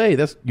 by the way,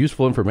 that's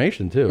useful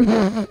information too.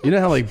 You know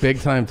how like big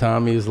time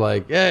Tommy's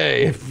like,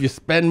 hey, if you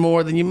spend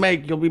more than you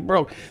make, you'll be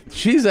broke.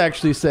 She's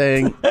actually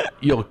saying,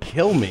 you'll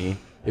kill me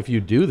if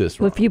you do this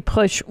wrong. If you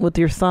push with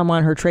your thumb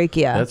on her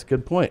trachea. That's a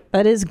good point.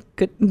 That is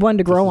good one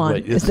to grow on,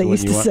 This as is they what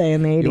used you to want. say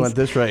in the 80s. You want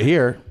this right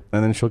here,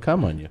 and then she'll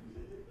come on you.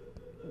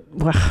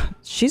 Well,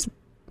 she's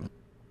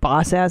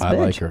boss ass bitch. I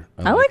like her.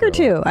 I like her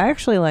too. I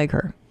actually like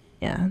her.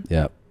 Yeah.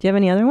 Yeah. Do you have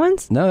any other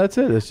ones? No, that's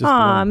it. It's just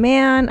Aw, one.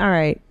 man. All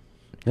right.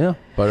 Yeah,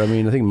 but I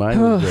mean, I think mine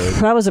was good.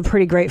 That was a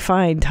pretty great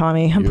find,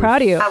 Tommy. I'm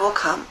proud of you. I will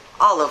come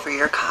all over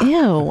your cock.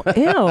 Ew.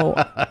 Ew.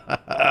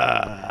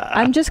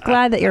 I'm just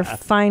glad that you're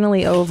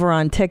finally over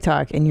on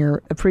TikTok and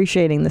you're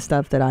appreciating the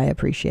stuff that I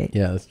appreciate.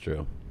 Yeah, that's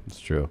true. It's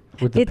true.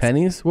 With the It's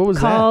pennies? What was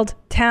called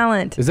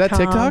talent. Is that Tom.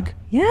 TikTok?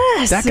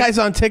 Yes. That guy's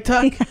on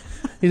TikTok?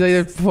 He's like,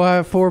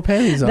 there's 4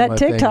 pennies on That my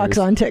TikTok's fingers.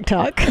 on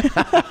TikTok.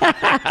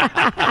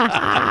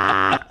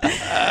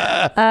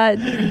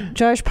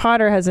 Josh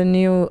Potter has a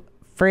new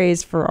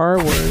phrase for R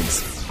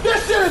words.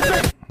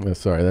 Oh,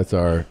 sorry, that's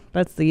our...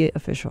 That's the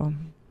official.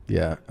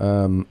 Yeah.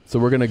 So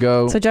we're going to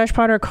go... So Josh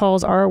Potter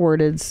calls R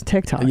wordeds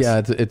TikToks.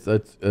 Yeah,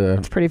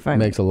 it's pretty funny.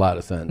 Makes a lot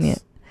of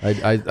sense.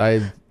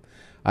 Yeah.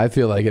 I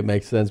feel like it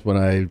makes sense when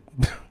I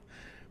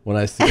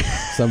see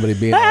somebody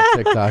being on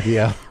TikTok.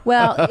 Yeah.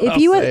 Well, if I'll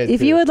you would, say it if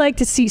too. you would like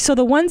to see, so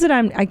the ones that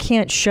I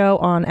can't show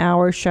on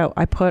our show,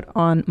 I put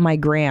on my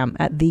gram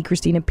at the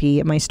Christina P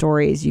at my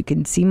stories. You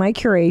can see my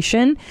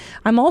curation.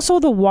 I'm also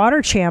the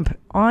water champ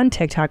on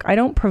TikTok. I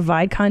don't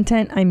provide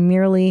content. I'm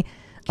merely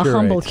a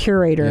humble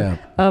curator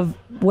of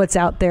what's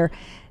out there.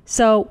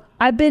 So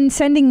I've been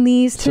sending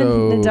these to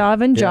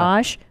Nadav and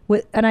Josh,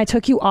 and I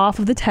took you off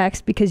of the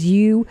text because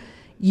you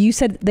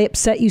said they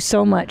upset you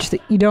so much that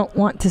you don't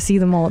want to see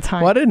them all the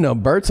time. Well, I didn't know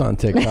Bert's on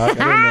TikTok. I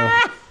didn't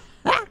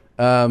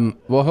know.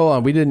 Well, hold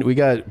on. We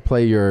got to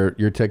play your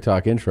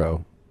TikTok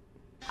intro.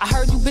 I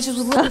heard you bitches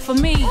was looking for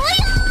me.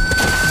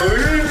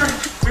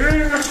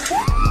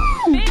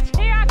 Bitch,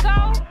 here I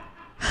go.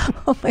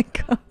 Oh my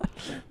god.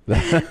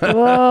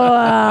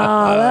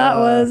 Wow, that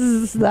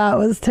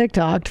was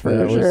TikTok for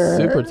That sure. was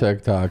super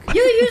TikTok.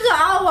 You use the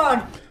R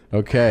word.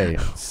 Okay,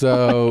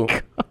 so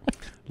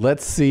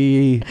let's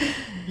see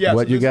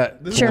what you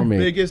got This for is the me.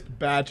 biggest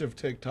batch of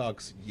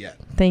TikToks yet.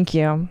 Thank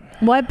you.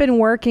 Well, I've been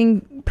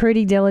working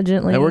pretty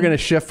diligently. And we're going to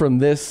shift from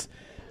this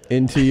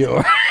into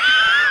your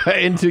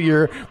into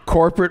your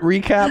corporate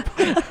recap.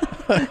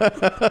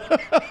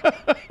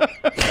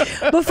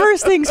 But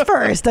first things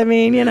first. I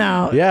mean, you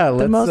know, Yeah,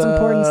 the most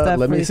important stuff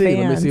Let for me the see. Let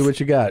me fans. see what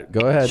you got.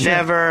 Go ahead.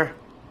 Never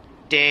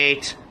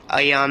date a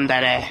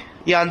yandere.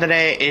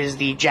 Yandere is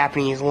the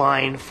Japanese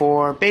line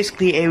for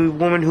basically a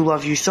woman who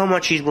loves you so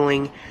much she's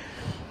willing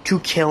to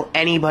kill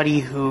anybody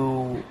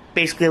who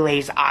basically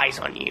lays eyes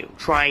on you,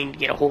 trying to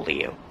get a hold of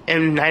you.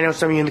 And I know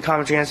some of you in the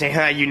comments are going to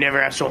say, you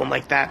never have someone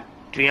like that.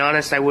 To be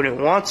honest, I wouldn't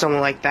want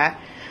someone like that,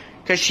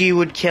 because she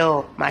would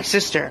kill my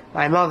sister,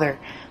 my mother,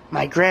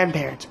 my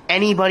grandparents,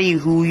 anybody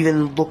who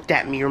even looked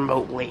at me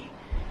remotely.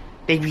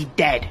 They'd be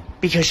dead,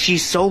 because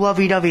she's so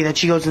lovey-dovey that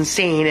she goes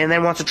insane and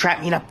then wants to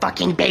trap me in a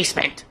fucking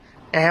basement.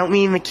 And I don't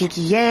mean the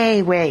kinky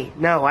yay way.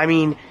 No, I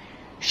mean,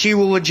 she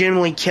will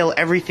legitimately kill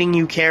everything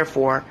you care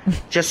for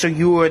just so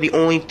you are the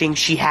only thing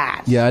she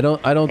has. Yeah, I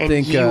don't And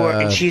think you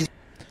are- and she's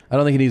I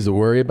don't think he needs to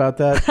worry about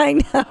that. I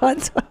know.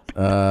 That's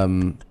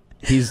why.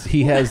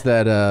 He has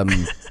that.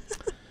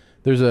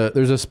 There's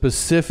a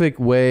specific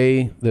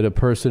way that a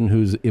person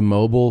who's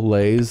immobile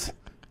lays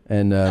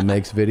and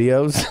makes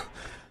videos.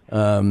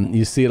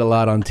 You see it a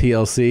lot on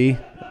TLC.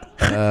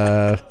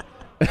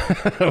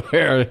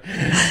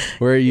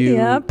 where you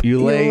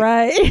lay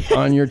right.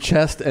 on your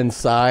chest and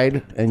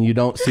side, and you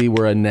don't see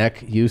where a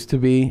neck used to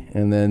be,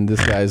 and then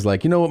this guy's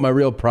like, you know what my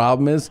real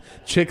problem is?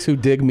 Chicks who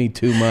dig me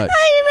too much.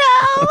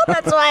 I know.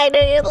 That's why I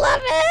knew you'd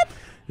love it.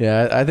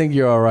 Yeah, I think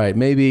you're all right.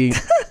 Maybe a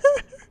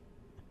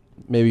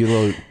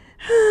little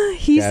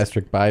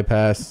gastric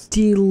bypass.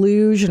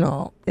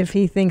 Delusional if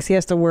he thinks he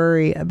has to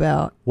worry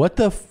about. What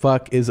the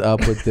fuck is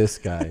up with this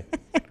guy?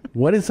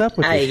 What is up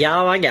with Hey, this?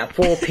 y'all, I got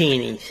 4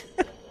 pennies.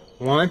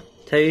 1,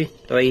 2,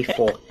 3,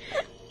 4.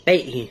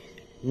 Bet you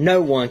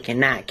no one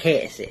cannot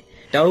catch it.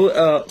 Throw it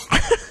up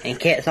and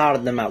catch all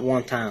of them at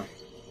one time.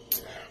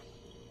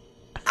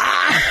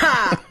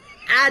 Ah,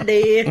 I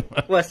did.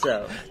 What's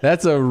up?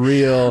 That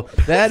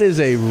is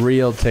a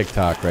real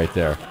TikTok right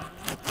there.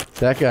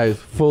 That guy's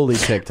fully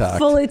TikTok.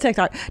 Fully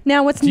TikTok.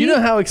 Now, what's Do you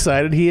know how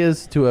excited he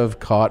is to have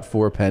caught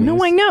 4 pennies?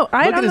 No, I know.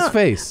 Look at his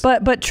face.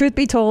 But truth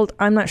be told,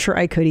 I'm not sure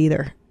I could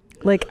either.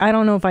 Like, I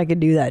don't know if I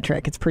could do that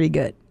trick. It's pretty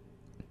good.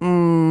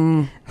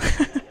 I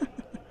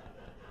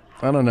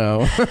don't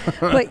know.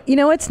 But you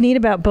know what's neat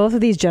about both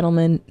of these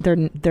gentlemen?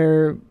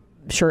 They're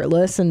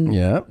shirtless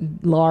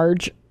and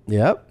large.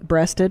 Yep.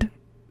 Breasted.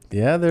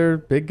 Yeah, they're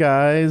big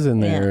guys,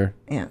 and they're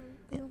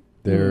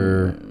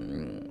they're.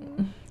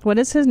 What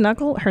does his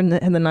knuckle?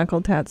 The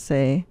knuckle tat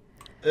say?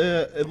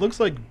 It looks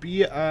like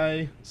BICH.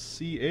 It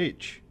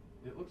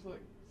looks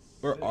like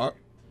or R.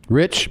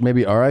 Rich,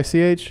 maybe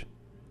RICH.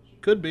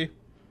 Could be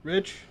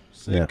rich,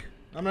 sick. Yeah.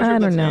 I'm not sure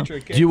if that's know. nature.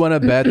 Do you want to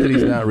bet that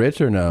he's not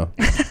rich or no?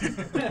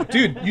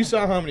 Dude, you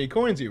saw how many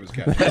coins he was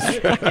catching.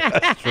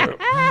 That's true.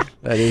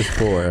 That is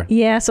 4.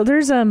 Yeah. So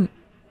there's a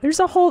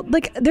whole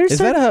there's Is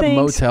certain that a things.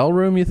 motel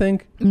room? You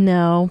think?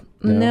 No.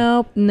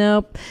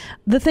 Nope.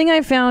 The thing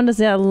I found is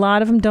that a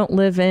lot of them don't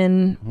live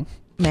in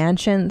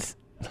mansions.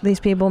 These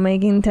people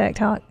making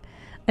TikTok.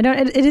 I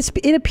don't.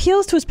 It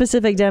appeals to a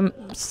specific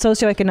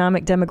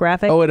socioeconomic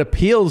demographic. Oh, it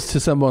appeals to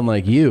someone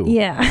like you.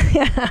 Yeah.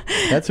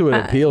 That's who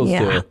it appeals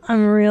to.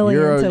 I'm really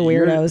into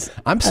weirdos.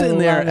 I'm sitting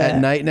there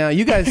at night now.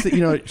 You guys,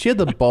 she had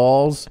the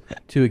balls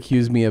to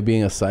accuse me of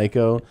being a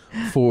psycho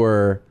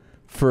for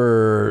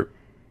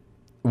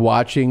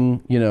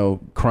watching,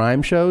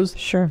 crime shows.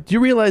 Sure. Do you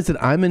realize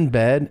that I'm in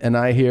bed and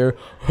I hear,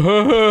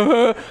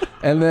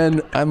 and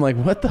then I'm like,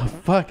 what the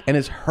fuck? And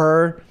it's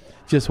her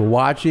just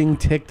watching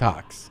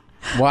TikToks.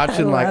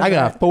 Watching I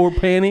got 4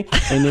 penny,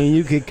 and then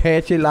you can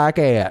catch it like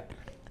that.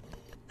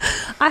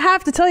 I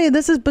have to tell you,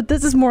 this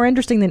is more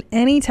interesting than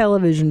any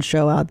television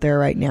show out there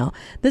right now.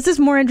 This is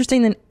more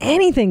interesting than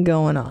anything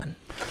going on.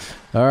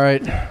 All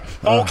right.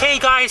 Okay,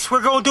 guys,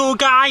 we're gonna do a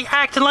guy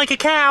acting like a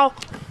cow.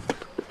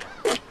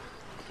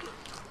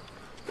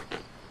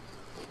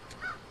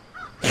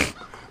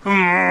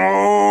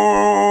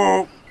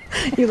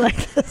 You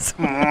like this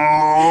one?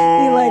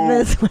 You like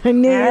this one? I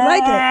knew you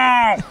like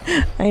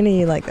it. I knew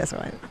you like this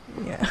one.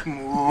 Yeah.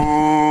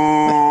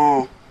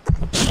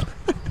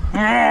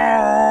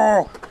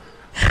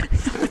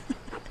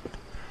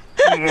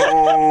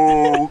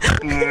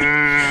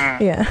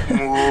 Yeah.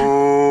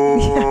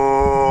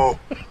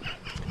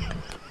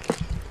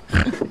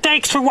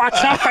 Thanks for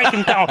watching our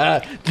freaking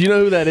dog. Do you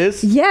know who that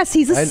is? Yes,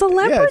 he's a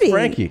celebrity. Yeah, it's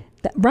Frankie.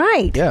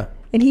 Right. Yeah.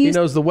 And he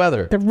knows the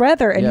weather.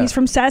 And he's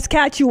from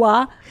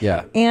Saskatchewan.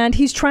 Yeah. And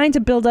he's trying to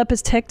build up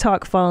his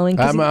TikTok following.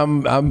 I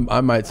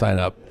might sign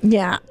up.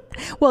 Yeah.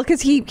 Well,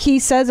 because he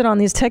says it on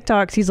these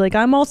TikToks. He's like,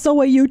 I'm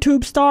also a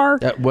YouTube star.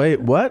 Wait,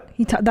 what?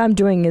 I'm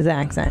doing his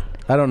accent.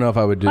 I don't know if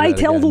I would do that I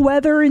tell again. the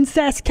weather in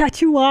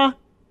Saskatchewan.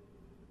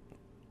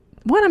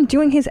 What? I'm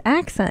doing his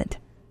accent.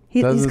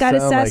 He's got a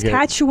sound like it.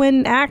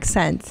 Saskatchewan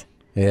accent.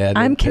 Yeah.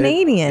 I'm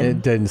Canadian.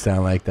 It didn't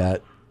sound like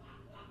that.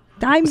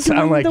 I'm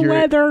doing like the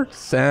weather.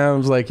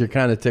 Sounds like you're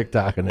kind of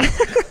TikToking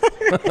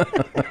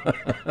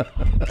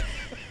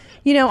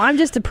it. I'm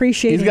just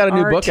appreciating He's got a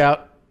new art. book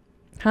out.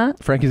 Huh?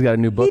 Frankie's got a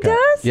new book out.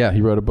 does? Yeah,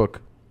 he wrote a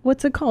book.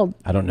 What's it called?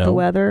 I don't know. The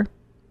weather.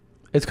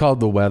 It's called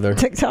The Weather.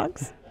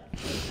 TikToks.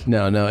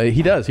 No,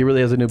 he does. He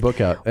really has a new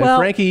book out. And Well,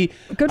 Frankie,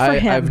 good for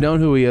him. I've known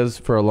who he is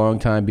for a long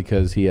time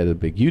because he had a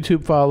big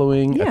YouTube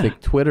following, Yeah. I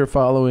think Twitter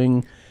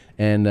following,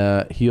 and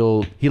he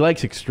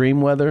likes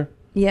extreme weather.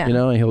 Yeah.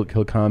 And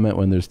he'll comment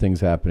when there's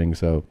things happening.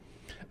 So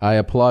I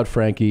applaud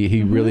Frankie.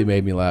 He really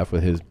made me laugh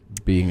with his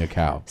being a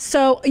cow.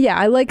 So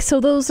yeah,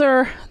 those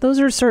are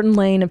certain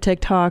lane of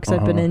TikToks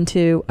I've been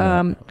into.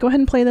 Go ahead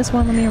and play this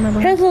one. Let me remember.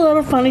 Here's a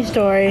little funny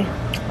story.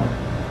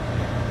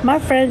 My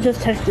friend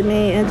just texted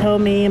me and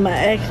told me my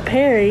ex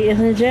Perry is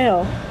in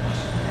jail.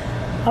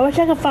 I wish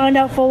I could find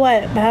out for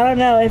what, but I don't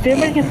know. If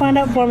anybody can find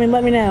out for me,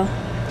 let me know.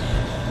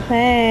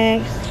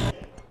 Thanks.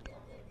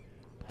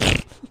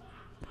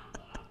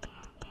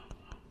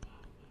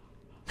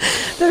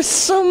 There's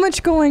so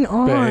much going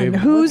on. Babe,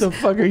 what the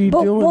fuck are you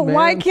doing, But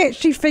why man? can't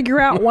she figure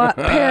out what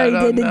Perry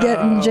did to get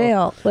in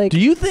jail? Like, do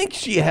you think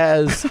she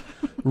has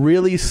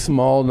really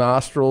small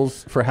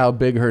nostrils for how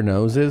big her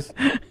nose is?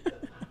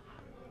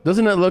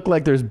 Doesn't it look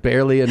like there's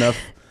barely enough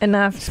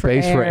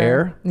space for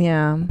air?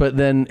 Yeah. But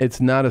then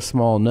it's not a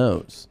small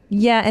nose.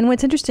 Yeah, and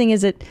what's interesting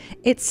is it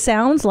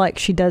sounds like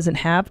she doesn't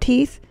have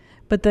teeth,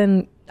 but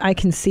then I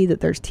can see that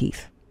there's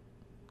teeth.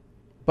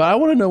 But I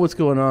want to know what's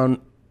going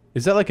on.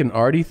 Is that like an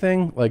arty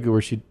thing? Like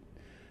where she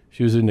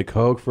was into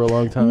coke for a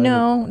long time?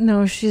 No,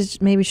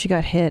 maybe she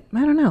got hit. I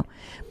don't know.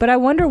 But I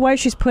wonder why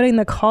she's putting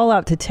the call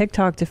out to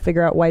TikTok to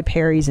figure out why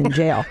Perry's in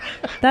jail.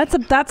 That's a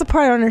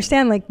part I don't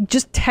understand. Like,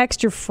 just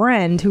text your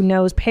friend who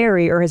knows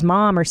Perry or his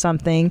mom or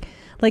something.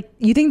 Like,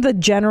 you think the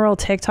general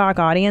TikTok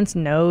audience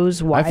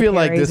knows why I feel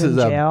like Perry's this is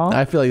in jail?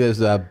 I feel like this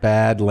is a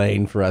bad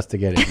lane for us to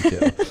get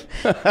into.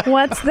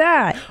 What's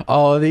that?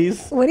 All of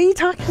these? What are you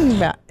talking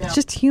about? It's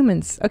just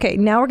humans. Okay,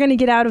 now we're going to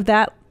get out of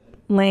that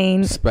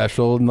lane.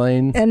 Special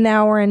lane. And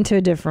now we're into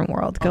a different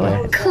world. Go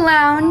ahead.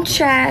 Clown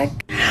check.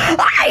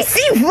 I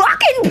see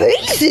rockin'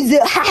 pieces.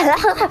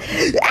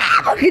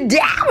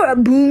 Abracadabra,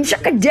 boom,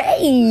 shaka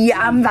day.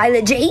 I'm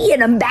Violet J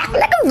and I'm back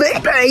like a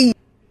vapor.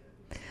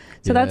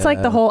 So that's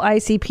like the whole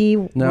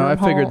ICP. No, I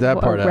figured that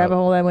part out. Rabbit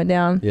hole that went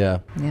down. Yeah.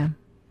 Yeah.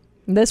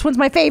 This one's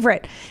my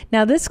favorite.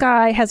 Now, this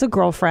guy has a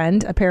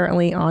girlfriend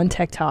apparently on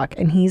TikTok,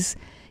 and he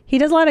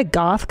does a lot of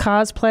goth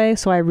cosplay,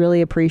 so I really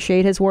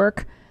appreciate his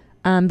work.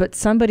 But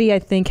somebody, I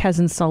think,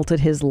 has insulted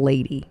his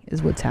lady,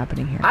 is what's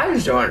happening here. I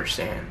just don't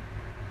understand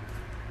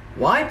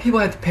why people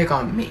have to pick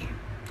on me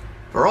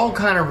for all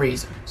kind of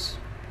reasons.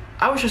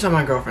 I was just on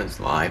my girlfriend's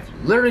live,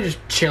 literally just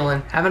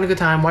chilling, having a good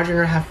time, watching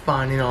her have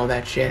fun and all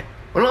that shit.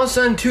 When all of a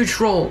sudden, two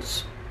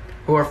trolls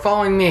who are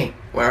following me,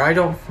 who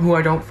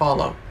I don't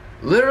follow,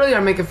 literally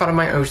are making fun of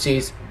my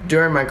OCs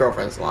during my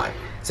girlfriend's live,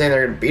 saying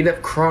they're gonna beat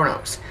up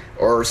Kronos,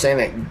 or saying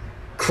that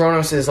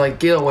Kronos is like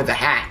Gil with a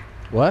hat.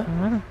 What?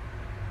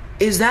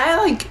 Is that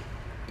like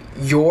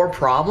your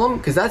problem?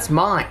 Because that's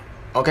mine.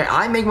 Okay,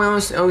 I make my own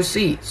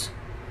OCs.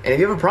 And if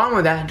you have a problem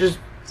with that, just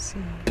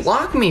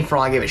block me for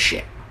all I give a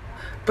shit.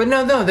 But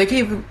no, they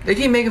keep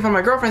making fun of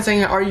my girlfriend,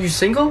 saying, "Are you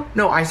single?"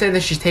 No, I say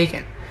that she's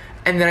taken.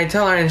 And then I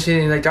tell her, and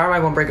she's like, "Darn, I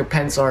won't break a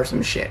pencil or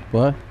some shit."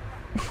 What?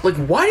 Like,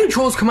 why do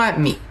trolls come at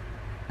me?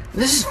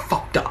 This is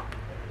fucked up.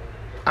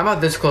 I'm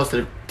about this close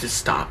to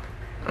stop.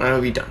 And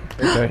I'll be done.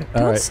 Okay.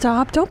 Don't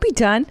stop. Don't be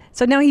done.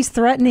 So now he's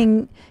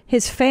threatening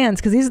his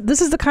fans because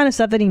this is the kind of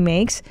stuff that he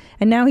makes.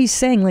 And now he's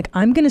saying, like,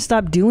 I'm going to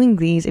stop doing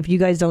these if you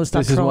guys don't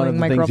stop trolling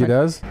my girlfriend. This is one of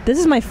the things he does? This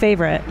is my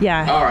favorite.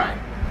 Yeah. All right.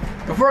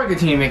 Before I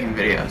continue making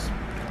videos,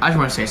 I just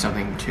want to say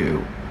something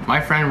to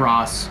my friend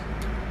Ross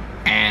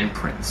and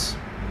Prince.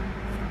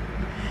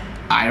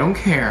 I don't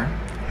care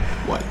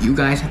what you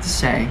guys have to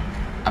say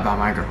about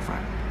my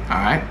girlfriend. All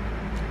right?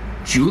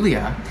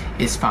 Julia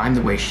is fine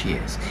the way she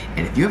is.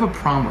 And if you have a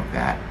problem with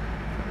that,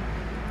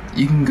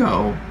 you can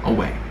go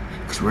away.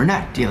 Because we're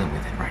not dealing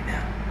with it right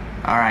now.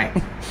 Alright?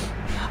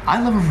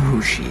 I love her for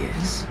who she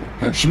is.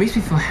 She makes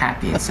me feel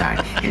happy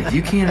inside. And if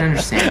you can't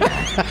understand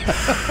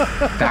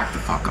that, back the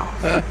fuck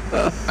off.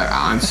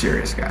 I'm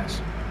serious, guys.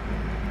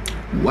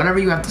 Whatever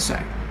you have to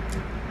say,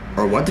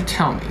 or what to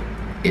tell me,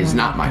 is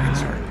not my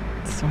concern.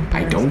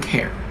 I don't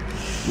care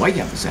what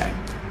you have to say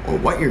or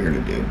what you're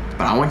gonna do,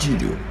 but I want you to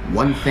do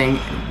one thing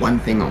and one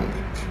thing only.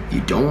 If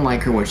you don't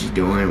like her, what she's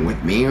doing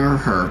with me or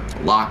her,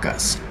 block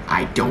us.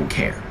 I don't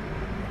care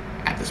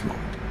at this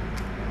moment.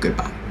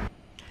 Goodbye.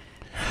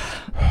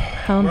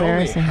 How We're only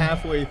embarrassing.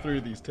 halfway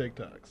through these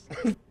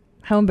TikToks.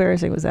 How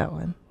embarrassing was that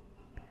one?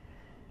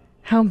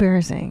 How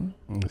embarrassing.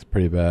 It's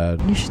pretty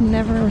bad. You should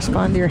never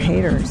respond to your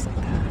haters like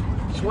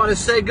that. Just want to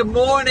say good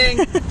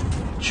morning,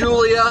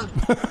 Julia.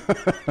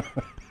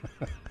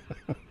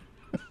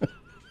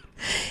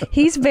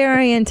 He's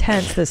very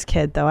intense, this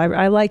kid, though.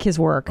 I like his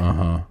work.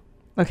 Uh-huh.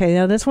 Okay,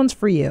 now this one's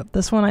for you.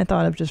 This one I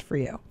thought of just for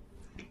you.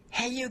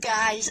 Hey, you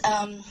guys.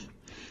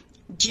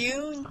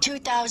 June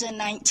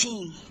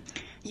 2019.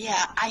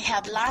 Yeah, I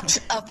have lots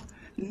of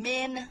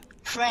men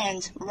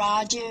friends.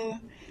 Roger,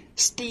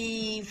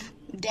 Steve,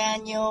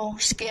 Daniel,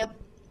 Skip,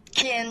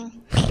 Ken.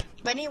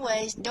 But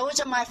anyways, those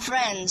are my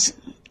friends.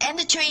 And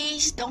the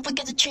trees. Don't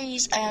forget the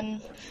trees.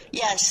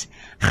 Yes,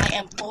 I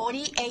am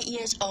 48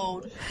 years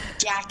old.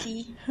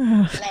 Jackie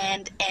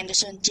Land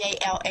Anderson,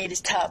 JLA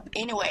this tub.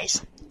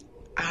 Anyways,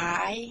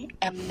 I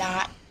am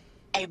not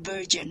a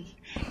virgin.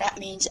 That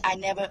means I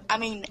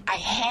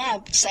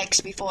have sex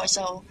before,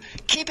 so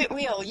keep it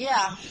real,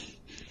 yeah.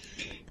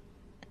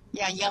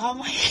 Yeah,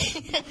 yum.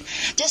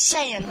 Just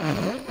saying.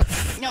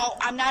 No,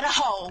 I'm not a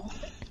hoe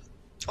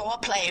or a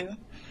player.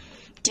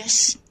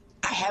 Just,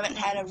 I haven't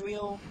had a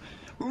real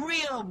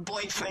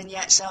boyfriend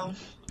yet, so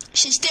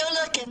she's still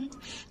looking.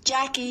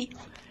 Jackie,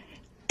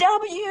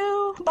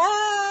 W,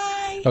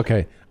 bye.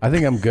 Okay, I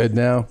think I'm good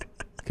now.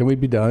 Can we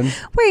be done?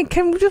 Wait,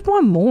 can we just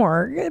one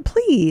more?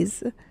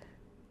 Please.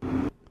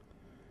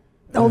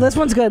 Oh, this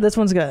one's good. This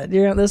one's good.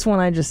 This one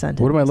I just sent.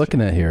 What am I looking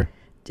at here?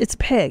 It's a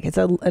pig. It's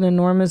an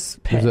enormous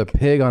pig. There's a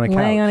pig on a couch.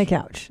 Laying on a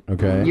couch.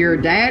 Okay. Your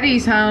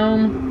daddy's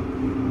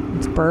home.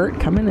 It's Bert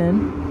coming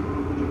in.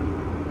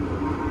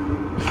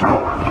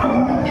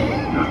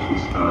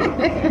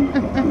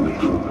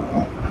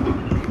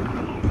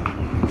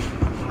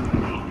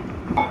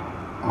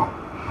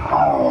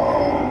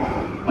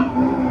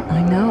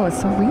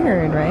 it's so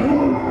weird, right?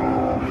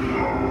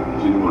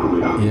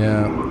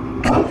 Yeah.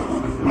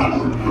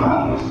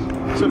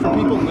 So for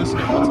people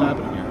listening, what's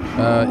happening here?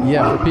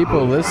 Yeah, for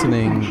people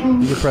listening, you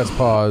can press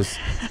pause.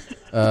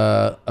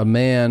 A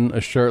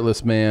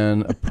shirtless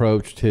man,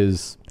 approached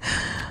his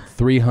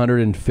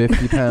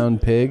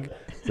 350-pound pig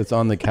that's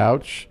on the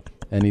couch,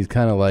 and he's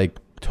kind of like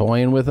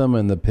toying with him,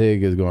 and the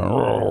pig is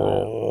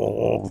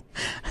going,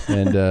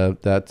 and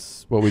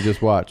that's what we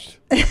just watched.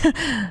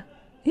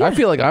 Yeah. I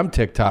feel like I'm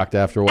TikToked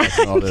after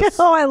watching all this.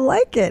 Oh, I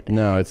like it.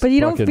 No, it's. But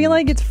you don't feel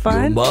like it's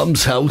fun? Your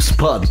Mom's House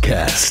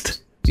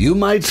Podcast. You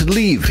might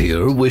leave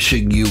here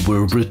wishing you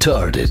were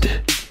retarded.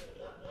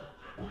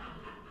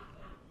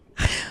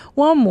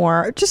 One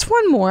more. Just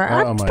one more. Oh,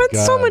 I've spent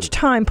so much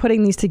time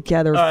putting these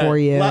together for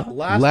you.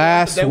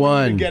 Last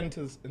one.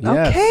 Yes.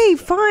 Okay,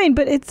 fine,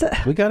 but it's...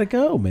 we gotta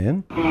go,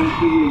 man.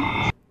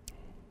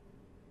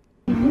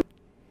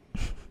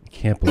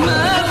 Can't believe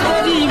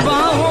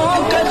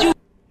it.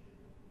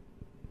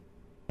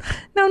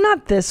 No,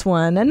 not this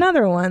one.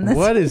 Another one.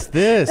 What is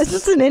this? It's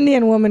just an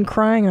Indian woman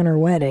crying on her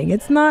wedding.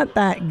 It's not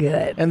that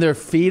good. And they're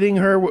feeding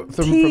her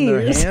from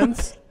their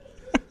hands?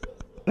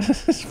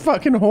 This is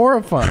fucking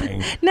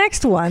horrifying.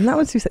 Next one. That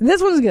one's too sad.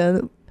 This one's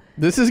good.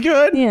 This is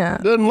good? Yeah.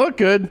 Doesn't look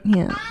good.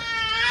 Yeah.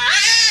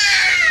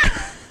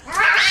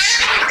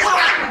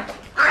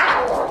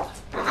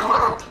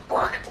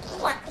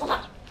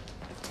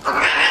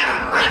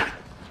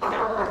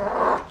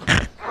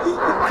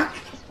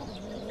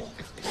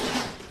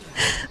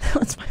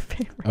 That's my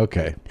favorite.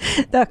 Okay.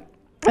 That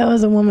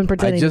was a woman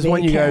pretending I just to be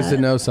want a you guys cat.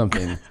 to know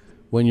something.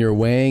 When you're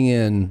weighing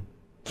in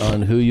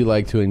on who you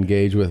like to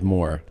engage with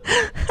more,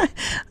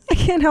 I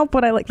can't help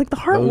what I like. Like the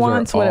heart those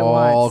wants are what it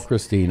wants. all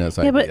Christina's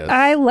Yeah, ideas. but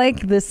I like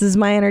this is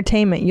my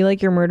entertainment. You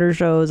like your murder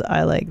shows.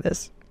 I like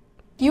this.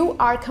 You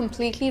are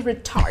completely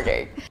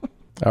retarded.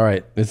 All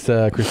right, it's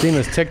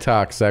Christina's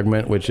TikTok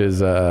segment, which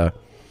is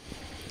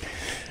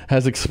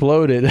has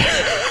exploded.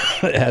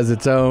 It has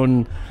its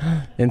own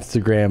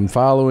Instagram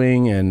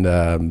following,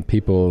 and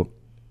people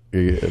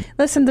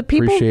Listen, the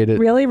people appreciate it.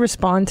 really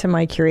respond to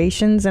my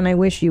curations, and I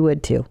wish you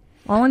would too.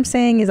 All I'm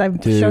saying is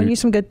I've shown you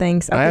some good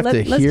things. I have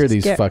to hear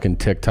these fucking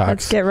TikToks.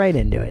 Let's get right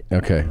into it.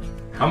 Okay.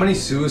 How many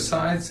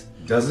suicides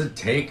does it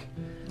take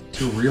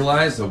to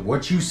realize that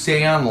what you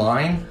say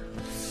online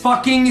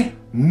fucking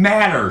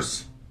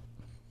matters?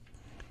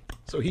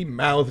 So he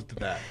mouthed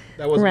that.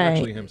 That wasn't Right.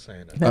 actually him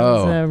saying it. That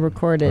was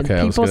recorded. Okay,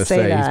 I was People gonna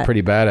say that. he's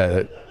pretty bad at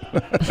it.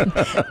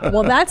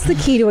 Well, that's the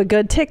key to a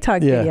good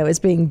TikTok video is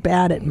being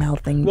bad at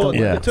mouthing. Well, the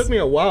it words. took me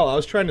a while. I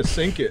was trying to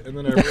sync it, and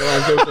then I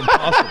realized it was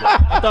impossible.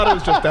 I thought it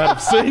was just out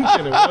of sync,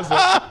 and it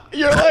wasn't.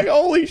 You're like,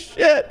 holy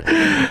shit,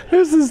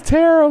 this is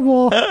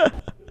terrible.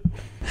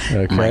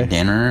 Okay. My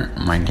dinner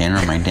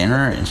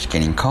is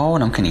getting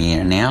cold. I'm gonna eat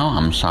it now.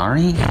 I'm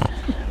sorry.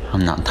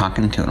 I'm not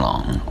talking too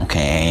long.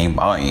 Okay,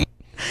 bye.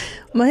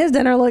 Well, his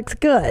dinner looks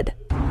good.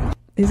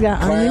 He's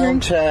got onion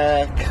rings.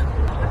 check.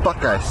 Fuck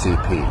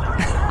ICP.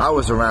 I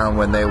was around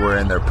when they were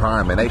in their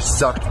prime, and they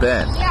sucked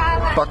then.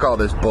 Fuck all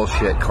this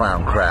bullshit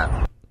clown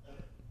crap.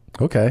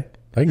 Okay,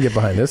 I can get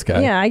behind this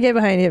guy. Yeah, I get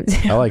behind him.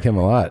 I like him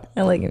a lot.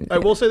 I like him. I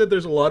will say that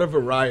there's a lot of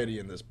variety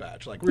in this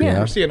batch. Like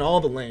we're seeing all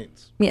the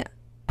lanes. Yeah.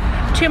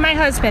 To my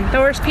husband,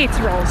 Thor's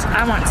Pizza Rolls.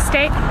 I want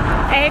steak,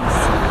 eggs,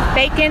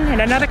 bacon,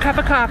 and another cup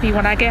of coffee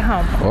when I get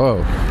home.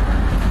 Whoa.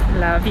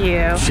 Love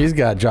you. She's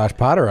got Josh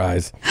Potter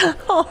eyes.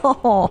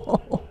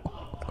 Oh.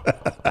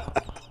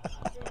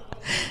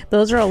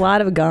 Those are a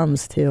lot of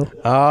gums, too.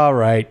 All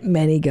right.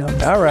 Many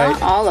gums. All right.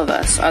 Not all of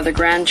us are the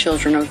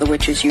grandchildren of the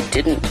witches you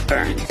didn't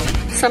burn.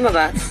 Some of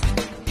us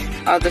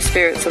are the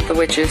spirits of the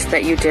witches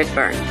that you did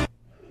burn.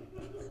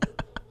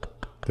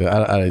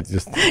 I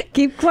just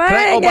keep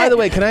quiet. Oh, by the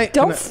way, can I?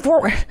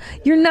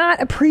 You're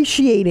not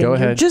appreciating. Go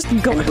ahead. You're just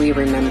going. And we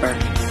remember.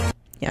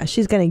 Yeah,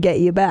 she's gonna get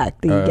you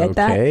back. Did you get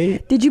Okay.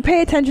 that? Did you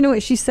pay attention to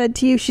what she said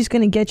to you? She's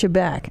gonna get you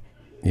back.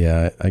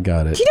 Yeah, I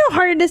got it. Do you know how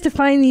hard it is to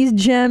find these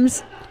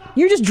gems?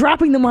 You're just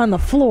dropping them on the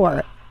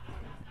floor.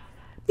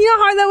 You know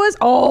how hard that was?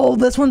 Oh,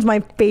 this one's my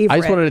favorite. I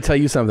just wanted to tell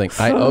you something.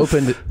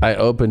 I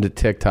opened a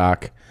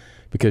TikTok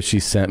because she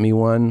sent me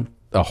one,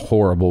 a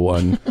horrible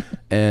one,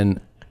 and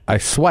I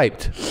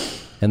swiped,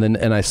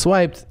 and I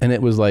swiped, and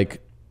it was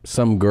like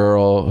some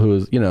girl who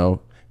was,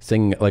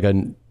 singing like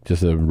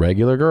just a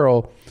regular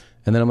girl,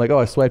 and then I'm like, oh,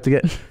 I swiped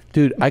again,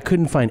 dude. I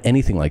couldn't find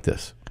anything like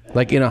this.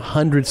 Like in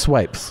 100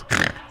 swipes,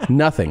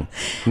 nothing,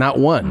 not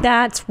one.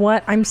 That's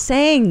what I'm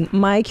saying.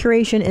 My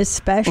curation is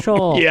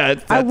special. Yeah,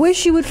 I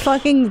wish you would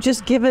fucking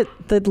just give it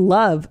the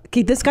love.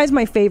 Okay, this guy's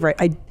my favorite.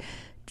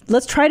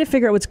 Let's try to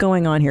figure out what's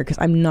going on here because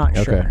I'm not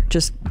sure.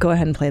 Just go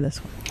ahead and play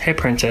this one. Hey,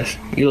 princess,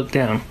 you look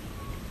down.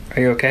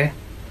 Are you okay?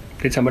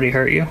 Did somebody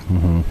hurt you?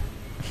 Mm-hmm.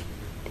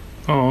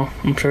 Oh,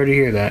 I'm sorry to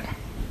hear that.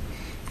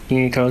 You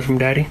need colors from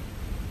Daddy?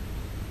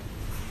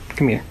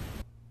 Come here.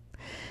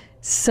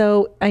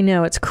 So I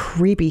know it's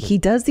creepy. He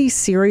does these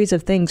series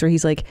of things where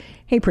he's like,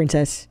 "Hey,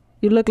 princess,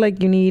 you look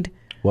like you need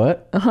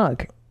what? A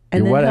hug."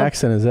 And what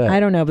accent is that? I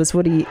don't know. That's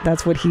what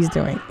he's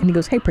doing. And he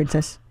goes, "Hey,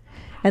 princess,"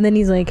 and then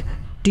he's like,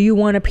 "Do you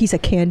want a piece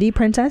of candy,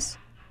 princess?"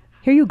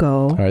 Here you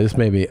go. All right, this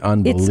may be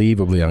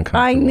unbelievably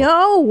uncomfortable. I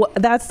know.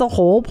 That's the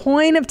whole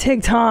point of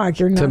TikTok.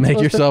 You're not To make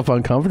supposed yourself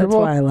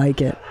uncomfortable? That's why I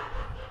like it.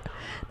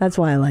 That's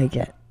why I like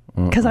it.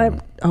 Because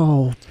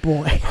oh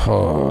boy.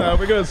 No,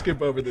 we're gonna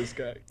skip over this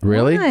guy.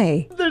 Really?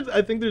 Why?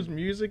 I think there's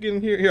music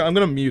in here. Here, I'm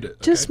gonna mute it.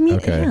 Just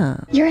mute. Yeah.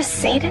 You're a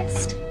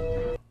sadist?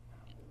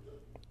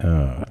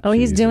 Oh,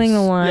 he's doing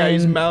the line. Yeah,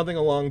 he's mouthing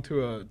along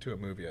to a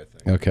movie, I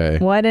think. Okay.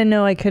 Well, I didn't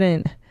know I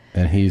couldn't.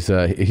 And he's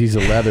a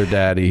leather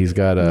daddy. He's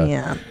got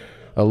a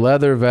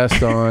leather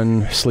vest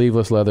on,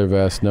 sleeveless leather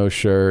vest, no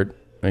shirt,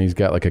 and he's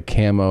got like a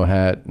camo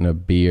hat and a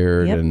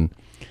beard, and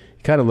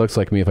he kind of looks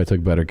like me if I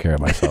took better care of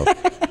myself.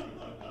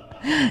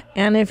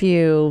 And if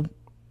you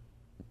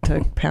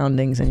took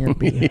poundings in your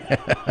beard.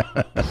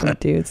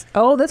 Dudes.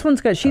 Oh, this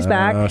one's good. She's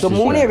back. Good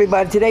morning,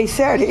 everybody. Today's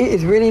Saturday. It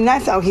is really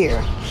nice out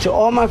here. To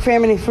all my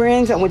family and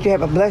friends, I want you to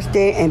have a blessed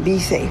day and be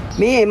safe.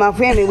 Me and my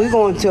family, we're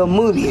going to a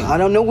movie. I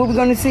don't know what we're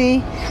going to see.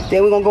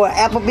 Then we're going to go to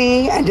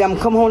Applebee, and then I'm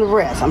coming home to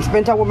rest. I'm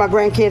spending time with my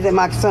grandkids and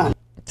my son.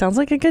 Sounds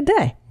like a good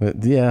day.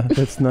 But yeah,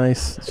 that's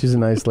nice. She's a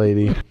nice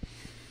lady.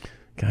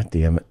 God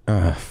damn it.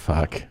 Ah,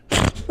 fuck.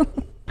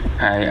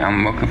 Hey,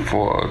 I'm looking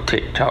for a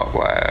TikTok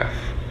wife.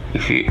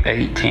 If you're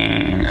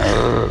 18,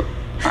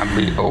 I'd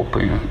be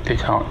open to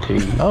talk to you.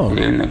 Leave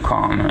in the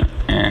comment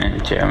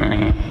and tell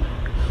me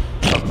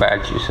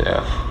about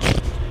yourself.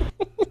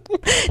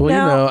 Well, you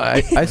know,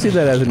 I see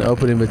that as an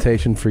open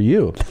invitation for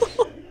you.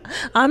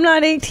 I'm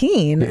not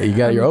 18.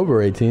 You're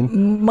over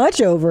 18.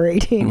 Much over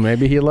 18.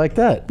 Maybe he'd like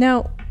that.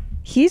 Now,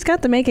 he's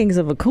got the makings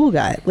of a cool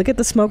guy. Look at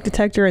the smoke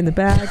detector in the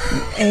back.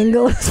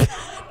 Angle is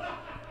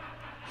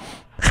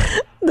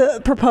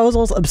the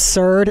proposal's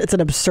absurd. It's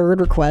an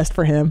absurd request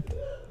for him.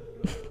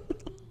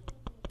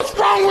 What's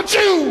wrong with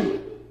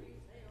you?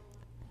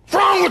 What's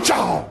wrong with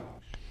y'all?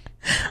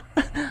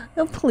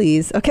 Oh,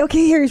 please. Okay,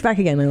 here he's back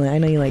again. I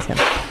know you like him.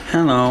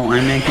 Hello,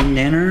 I'm making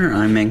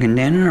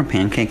dinner,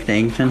 pancakes,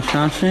 eggs, and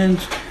sausage.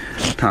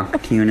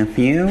 Talk to you in a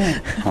few.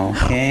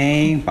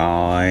 Okay,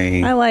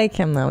 bye. I like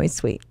him, though. He's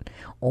sweet.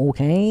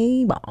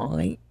 Okay,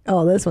 bye.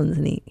 Oh, this one's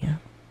neat. Yeah.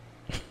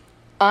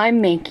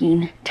 I'm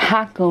making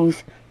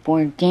tacos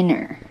for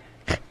dinner.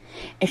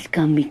 It's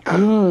gonna be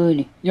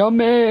good.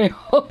 Yummy.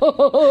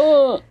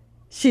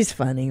 She's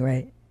funny,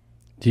 right?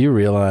 Do you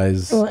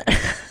realize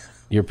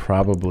you're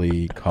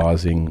probably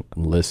causing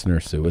listener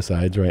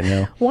suicides right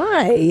now?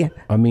 Why?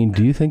 I mean,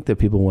 do you think that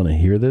people want to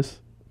hear this?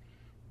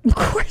 Of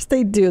course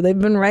they do. They've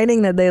been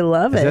writing that they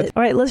love Is it. it?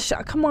 All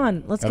right, come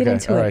on. Let's get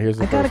into it. All right, here's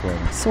the first got a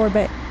one.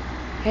 sorbet.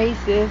 Hey,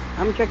 sis,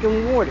 I'm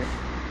drinking water.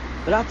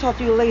 But I'll talk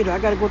to you later. I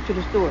got to go to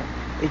the store.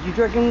 Is you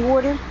drinking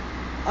water?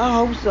 I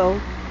hope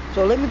so.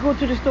 So let me go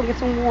to the store and get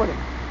some water.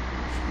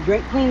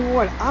 Drink clean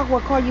water.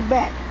 I'll call you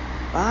back.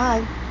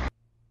 Bye.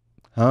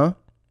 Huh?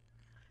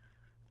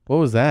 What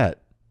was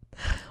that?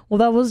 Well,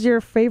 that was your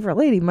favorite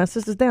lady. My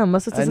sister's down. My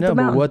sister's I at know, the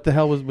but mountain. what the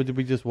hell did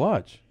we just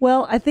watch?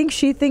 Well, I think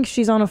she thinks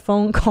she's on a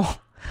phone call.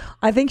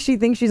 I think she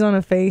thinks she's on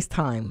a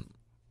FaceTime.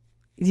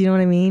 Do you know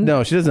what I mean?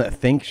 No, she doesn't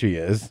think she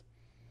is.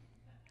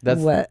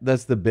 That's What?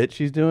 That's the bit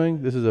she's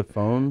doing. This is a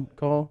phone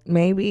call.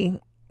 Maybe.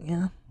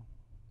 Yeah.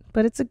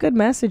 But it's a good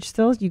message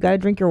still. You got to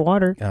drink your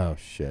water. Oh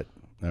shit!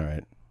 All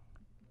right.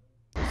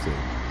 Let's see.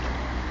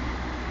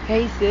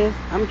 Hey, sis,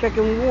 I'm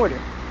drinking water.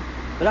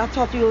 But I'll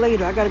talk to you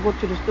later. I got to go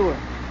to the store.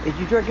 Is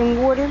you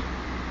drinking water?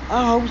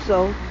 I hope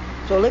so.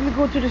 So let me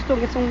go to the store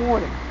and get some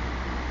water.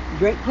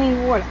 Drink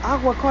clean water.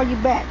 I'll call you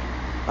back.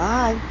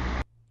 Bye.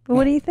 But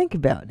what do you think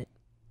about it?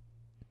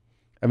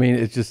 I mean,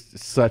 it's just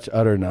such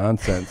utter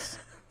nonsense.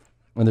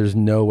 And there's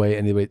no way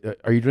anybody.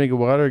 Are you drinking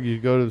water? You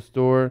go to the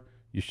store.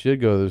 You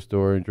should go to the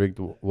store and drink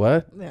the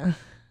what? Yeah.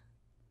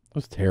 That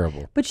was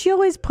terrible. But she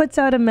always puts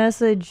out a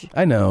message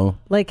I know.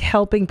 like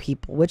helping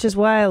people, which is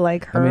why I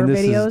like her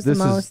videos this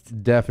the most. is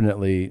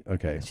definitely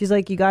okay. She's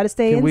like, you got to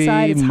stay Can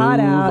inside. we It's hot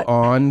move out.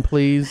 on,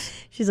 please?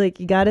 She's like,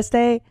 you got to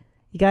stay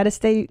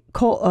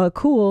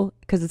cool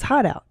because it's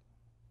hot out.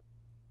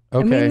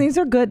 Okay. I mean, these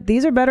are good.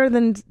 These are better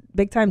than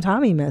Big Time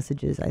Tommy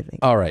messages, I think.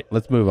 All right,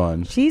 let's move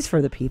on. She's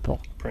for the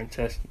people.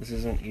 Princess, this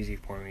isn't easy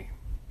for me,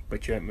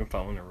 but you haven't been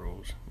following the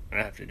rules, and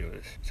I have to do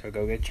this. So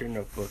go get your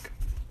notebook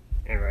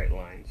and write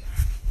lines.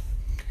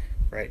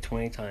 Write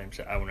 20 times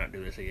that I will not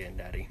do this again,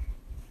 Daddy.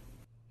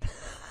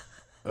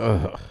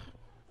 Ugh.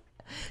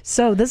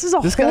 So this is a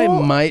This guy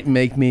might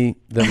make me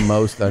the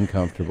most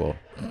uncomfortable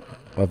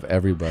of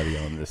everybody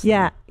on this.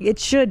 Yeah, it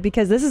should,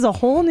 because this is a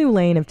whole new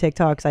lane of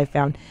TikToks I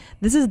found.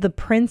 This is the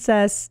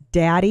princess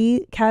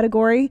daddy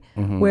category,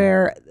 Mhm.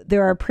 where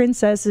there are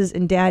princesses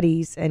and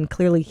daddies, and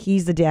clearly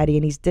he's the daddy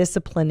and he's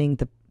disciplining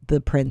the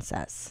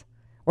princess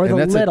or And the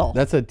that's little.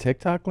 that's a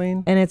TikTok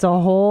lane? And it's a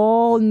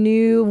whole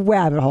new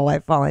rabbit hole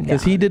I've fallen down.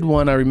 Because he did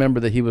one, I remember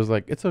that he was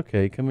like, it's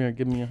okay, come here,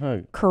 give me a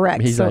hug.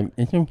 Correct. He's So- like,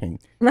 it's okay.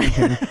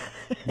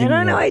 I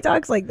don't know why he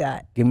talks like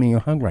that. Give me a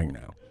hug right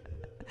now.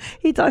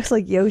 He talks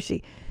like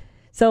Yoshi.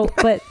 So,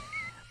 but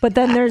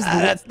then there's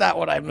That's not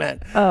what I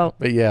meant. Oh,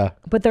 But yeah.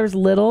 but there's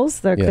littles.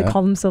 They Yeah.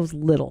 call themselves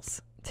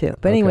littles too.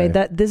 But anyway,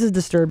 Okay. this is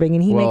disturbing,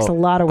 and he makes a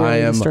Well, lot of I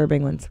really am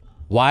disturbing ones.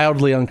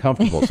 Wildly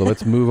uncomfortable, so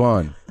let's move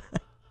on.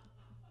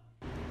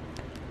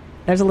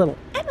 There's a little.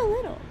 I'm a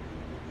little.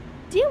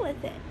 Deal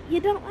with it. You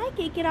don't like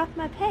it, get off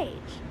my page.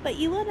 But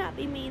you will not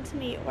be mean to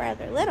me or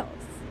other littles.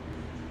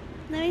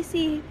 Let me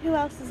see who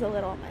else is a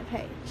little on my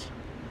page.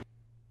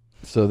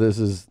 So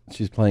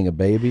she's playing a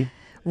baby?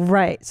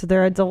 Right. So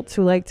they're adults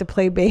who like to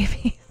play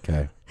babies.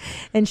 Okay.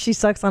 And she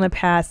sucks on a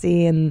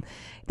passy, and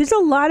there's a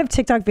lot of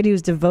TikTok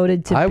videos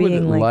devoted to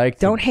being like,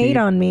 don't hate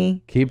on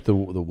me. Keep the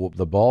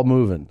ball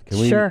moving. Can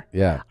we? Sure.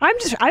 Yeah.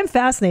 I'm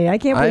fascinated. I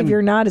can't believe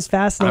you're not as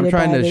fascinated I'm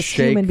trying by to this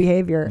shake human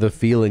behavior. the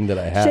feeling that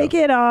I have. Shake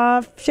it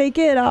off. Shake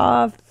it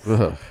off.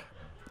 Ugh.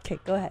 Okay,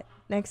 go ahead.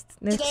 Next.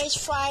 Today's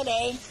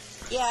Friday.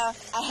 Yeah,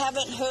 I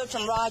haven't heard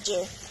from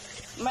Roger.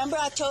 Remember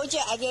I told you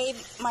I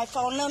gave my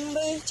phone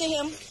number to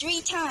him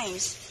 3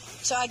 times.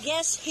 So I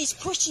guess he's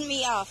pushing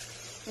me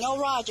off. No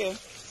Roger.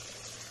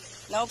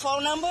 No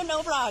phone number,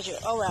 no Roger.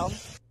 Oh well.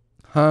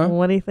 Huh?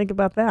 What do you think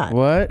about that?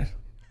 What?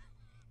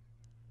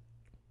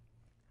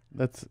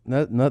 That's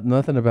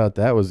nothing about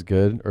that was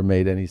good or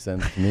made any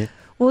sense to me.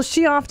 Well,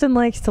 she often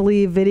likes to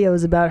leave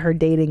videos about her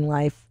dating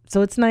life,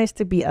 so it's nice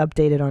to be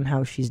updated on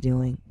how she's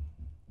doing.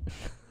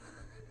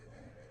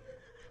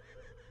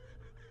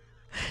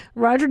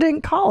 Roger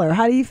didn't call her.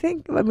 How do you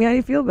think? I mean, how do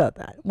you feel about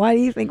that? Why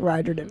do you think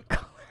Roger didn't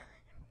call her?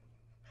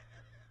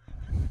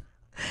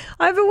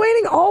 I've been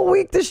waiting all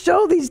week to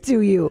show these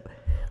to you.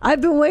 I've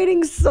been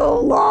waiting so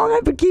long.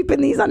 I've been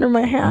keeping these under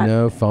my hat.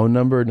 No phone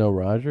number, no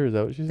Roger. Is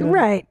that what she said?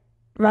 Right.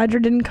 Roger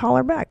didn't call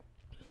her back.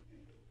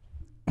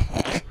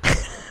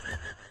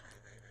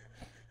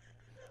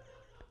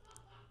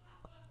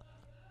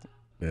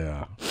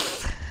 Yeah.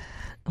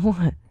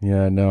 What?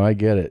 Yeah, no, I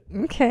get it.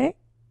 Okay.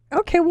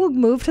 Okay, we'll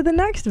move to the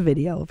next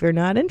video if you're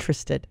not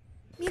interested.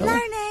 Hello.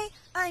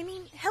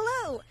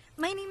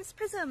 My name's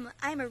Prism.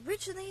 I'm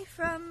originally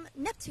from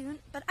Neptune,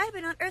 but I've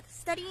been on Earth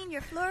studying your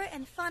flora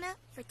and fauna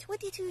for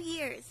 22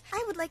 years.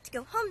 I would like to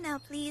go home now,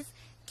 please.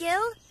 Gil,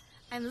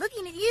 I'm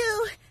looking at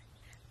you.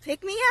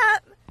 Pick me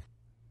up.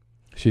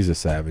 She's a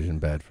savage in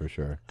bed for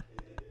sure.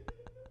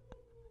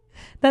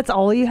 That's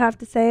all you have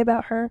to say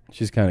about her?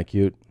 She's kind of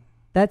cute.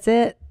 That's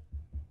it?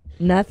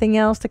 Nothing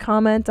else to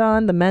comment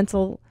on? The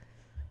mental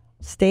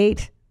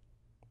state?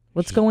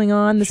 What's going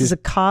on? This is a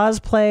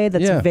cosplay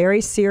that's very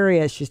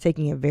serious. She's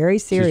taking it very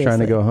seriously. She's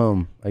trying to go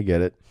home. I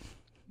get it.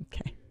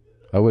 Okay.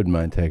 I wouldn't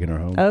mind taking her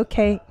home.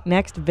 Okay,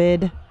 next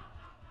vid.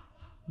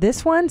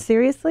 This one?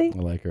 Seriously? I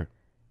like her.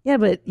 Yeah,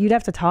 but you'd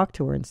have to talk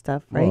to her and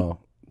stuff, right?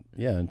 Well,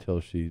 yeah, until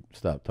she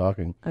stopped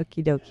talking.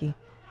 Okie dokie.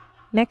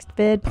 Next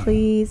vid,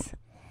 please.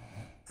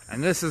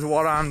 And this is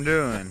what I'm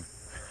doing.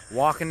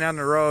 Walking down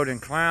the road in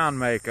clown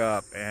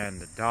makeup and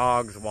the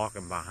dog's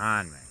walking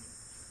behind me.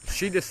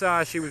 She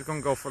decided she was going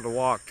to go for the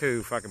walk too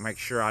if I could make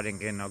sure I didn't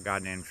get in no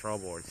goddamn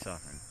trouble or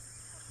something.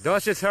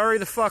 Duchess, hurry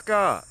the fuck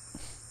up.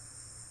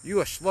 You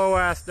a slow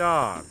ass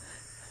dog.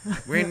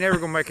 We ain't never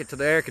going to make it to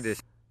the air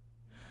conditioner.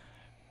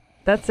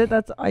 That's it?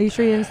 Are you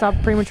sure you didn't stop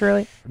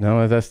prematurely?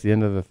 No, that's the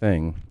end of the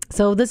thing.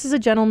 So this is a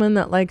gentleman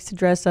that likes to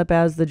dress up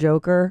as the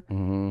Joker,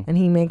 Mm-hmm. and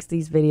he makes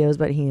these videos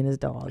about he and his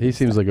dog. He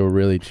seems like a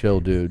really chill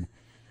dude.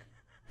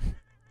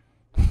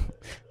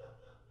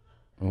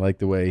 I like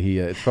the way he,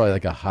 it's probably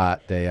like a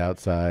hot day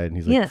outside, and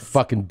he's like, Yes.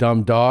 fucking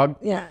dumb dog.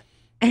 Yeah.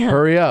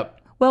 Hurry up.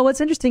 Well,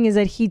 what's interesting is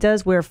that he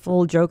does wear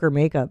full Joker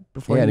makeup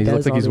before Yeah, he and he does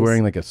looks like all he's these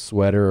wearing like a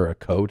sweater or a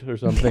coat or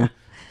something.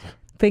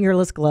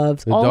 fingerless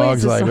gloves. The Always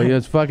dog's a like, sign. well,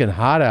 it's fucking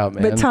hot out,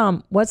 man. But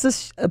Tom, what's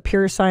this a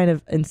pure sign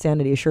of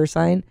insanity? A sure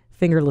sign?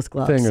 Fingerless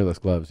gloves. Fingerless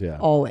gloves, yeah.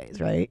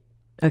 Always, right?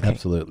 Okay.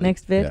 Absolutely.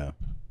 Next vid. Yeah.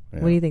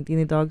 What do you think? Do you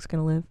think the dog's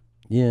gonna live?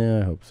 Yeah,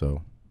 I hope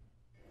so.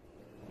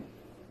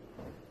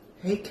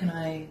 Hey, can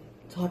I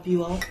top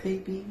you off,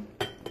 baby?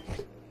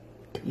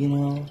 You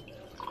know,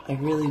 I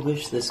really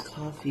wish this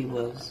coffee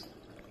was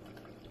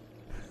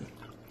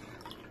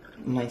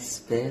my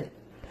spit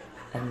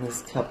and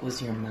this cup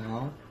was your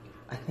mouth.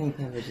 I think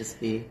that would just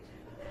be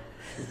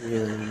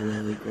really,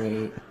 really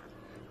great.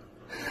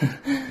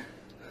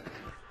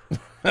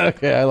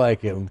 Okay, I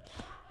like him.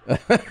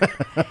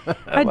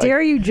 How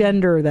dare you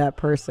gender that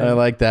person? I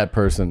like that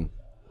person.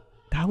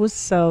 That was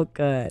so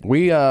good.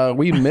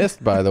 We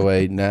missed, by the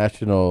way,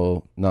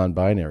 National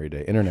Non-Binary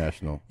Day,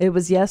 International. It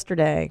was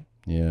yesterday.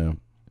 Yeah.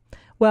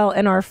 Well,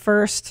 and our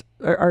first,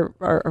 our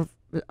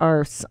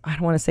I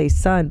don't want to say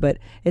son, but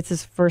it's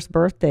his first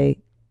birthday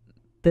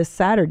this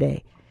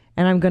Saturday,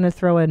 and I'm going to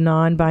throw a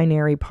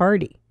non-binary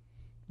party.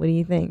 What do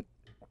you think?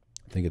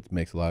 I think it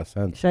makes a lot of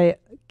sense. Should I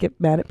get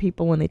mad at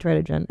people when they try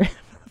to gender?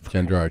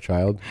 Gender our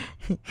child.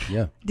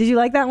 Yeah. Did you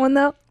like that one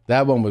though?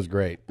 That one was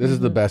great. This is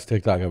the best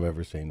TikTok I've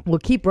ever seen. Well,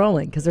 keep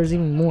rolling because there's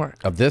even more.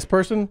 Of this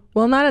person?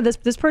 Well, not of this.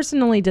 This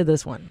person only did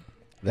this one.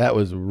 That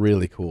was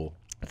really cool.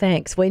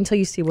 Thanks. Wait until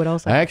you see what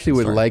else I actually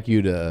would like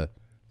you to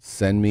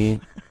send me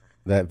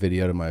that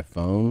video to my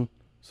phone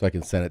so I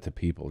can send it to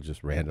people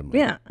just randomly.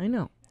 Yeah, I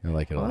know. I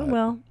like it a lot. Oh,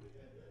 well.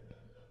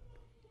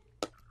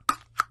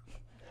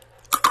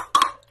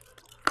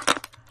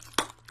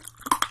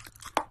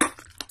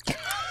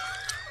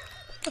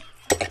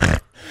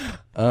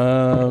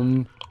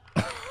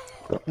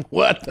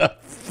 What the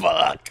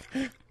fuck?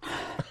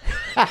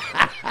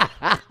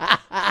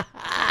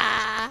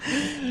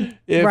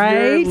 if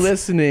right? you're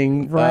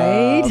listening,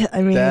 Right?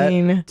 I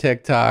mean, that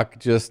TikTok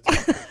just,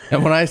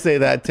 and when I say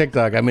that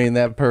TikTok, I mean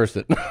that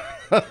person.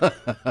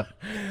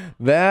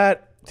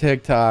 That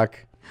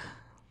TikTok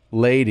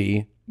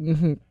lady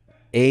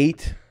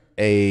ate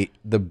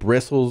the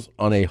bristles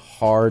on a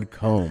hard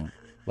comb,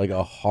 like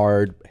a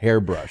hard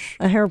hairbrush.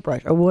 A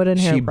hairbrush, a wooden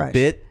hairbrush. She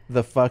bit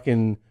the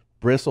fucking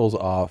bristles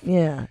off.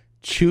 Yeah.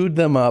 Chewed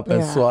them up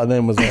and Yeah. swallowed, and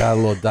then was like, "I had a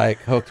little Diet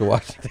Coke to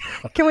wash it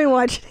down." Can we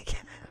watch it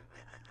again?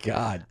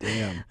 God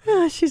damn.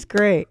 Oh, she's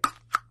great.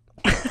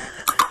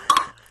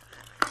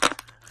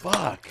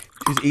 Fuck.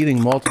 She's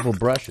eating multiple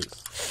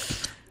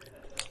brushes.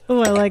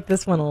 Oh, I like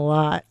this one a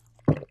lot.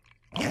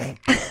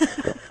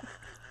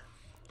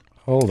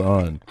 Hold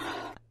on.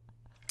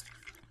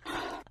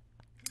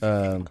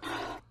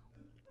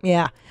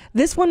 Yeah.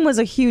 This one was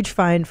a huge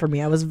find for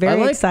me. I was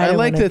very excited. I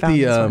like when that I found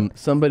this one.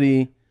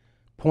 somebody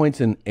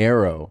points an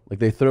arrow, like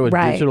they throw a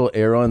Right. digital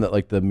arrow and that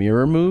like the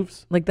mirror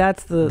moves. Like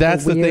that's the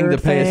thing to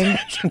weird pay thing.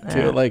 attention to.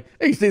 Yeah. Like,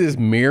 hey, you see this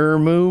mirror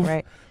move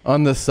Right.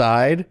 on the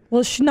side?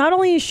 Well, not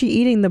only is she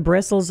eating the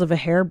bristles of a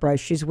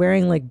hairbrush, she's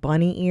wearing like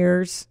bunny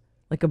ears,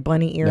 like a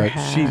bunny ear No,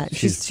 hat.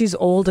 She's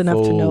old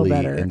enough to know fully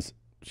better.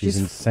 She's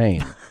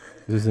insane.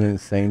 This is an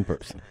insane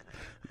person.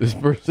 This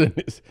person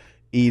is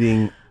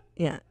eating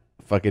Yeah.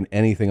 fucking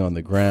anything on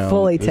the ground.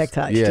 Fully This-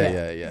 TikTok.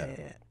 Yeah.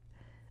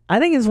 I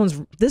think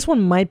this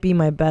one might be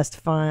my best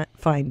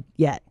find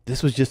yet.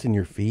 This was just in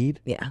your feed?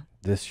 Yeah.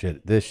 This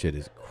shit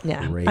is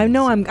Yeah. crazy. I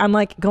know I'm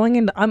like going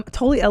into, I'm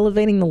totally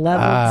elevating the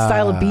level. The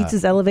style of beats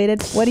is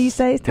elevated. What do you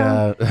say,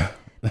 Tom?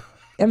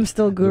 I'm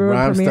still The Guru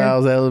rhyme and Premier.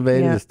 style's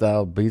elevated, Yeah. the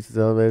style of beats is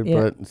elevated,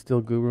 Yeah. but it's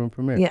still Guru and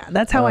Premier. Yeah,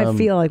 that's how I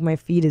feel like my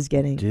feed is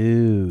getting.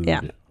 Dude.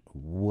 Yeah.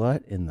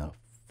 What in the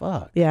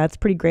fuck? Yeah, it's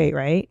pretty great,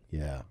 right?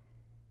 Yeah.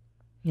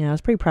 Yeah, I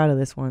was pretty proud of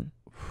this one.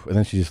 And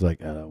then she's just like,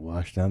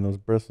 wash down those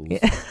bristles.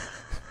 Yeah.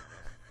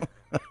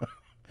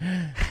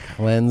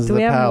 Cleanse Do the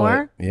we have palate.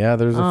 more? Yeah,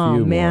 there's a Oh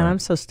few man, more. I'm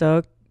so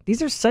stoked.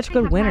 These are such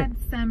good I've winners.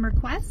 had some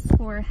requests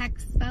for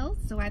hex spells,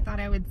 so I thought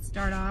I would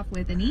start off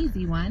with an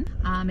easy one.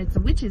 It's a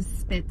witch's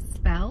spit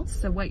spell.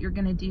 So what you're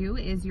going to do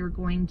is you're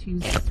going to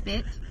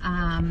spit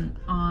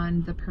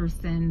on the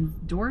person's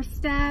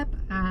doorstep,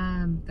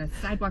 the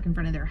sidewalk in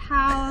front of their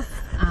house,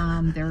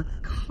 their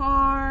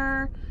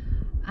car,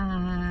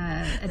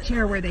 a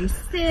chair where they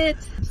sit,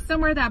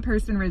 somewhere that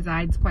person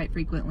resides quite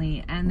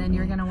frequently. And then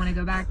you're going to want to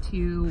go back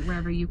to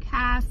wherever you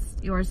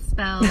cast your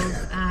spells.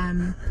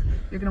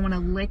 You're going to want to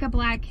lick a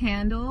black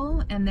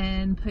candle and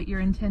then put your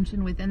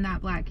intention within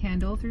that black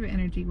candle through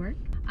energy work.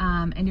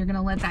 And you're going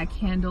to let that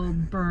candle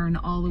burn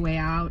all the way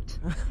out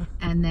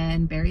and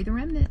then bury the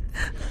remnants.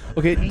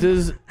 Okay,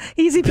 does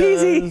Easy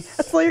peasy.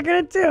 That's what you're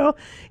gonna do.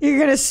 You're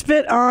gonna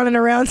spit on and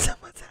around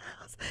someone's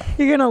house.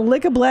 You're gonna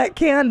lick a black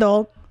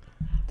candle.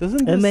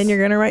 And then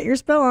you're gonna write your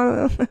spell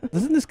on it.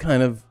 Doesn't this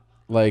kind of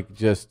like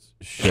just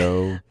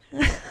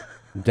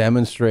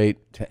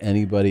demonstrate to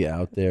anybody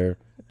out there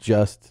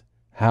just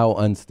how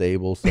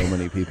unstable so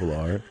many people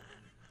are?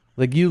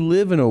 Like, you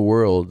live in a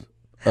world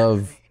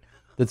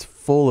that's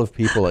full of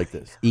people like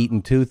this,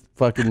 eating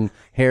fucking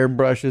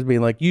hairbrushes,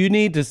 being like, you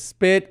need to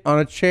spit on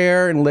a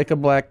chair and lick a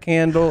black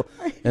candle,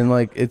 and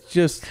like, it's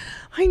just,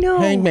 I know.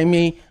 Hey,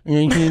 baby,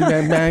 you're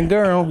a bad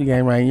girl. You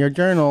gotta write in your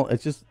journal.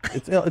 It's just,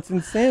 it's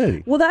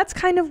insanity. Well, that's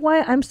kind of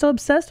why I'm so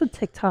obsessed with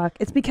TikTok.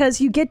 It's because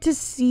you get to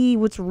see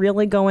what's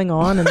really going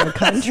on in the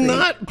country.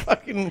 That's not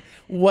fucking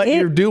what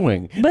you're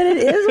doing. But it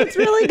is what's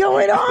really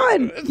going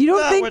on. You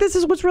don't think this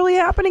is what's really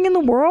happening in the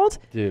world?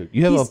 Dude,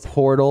 you have a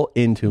portal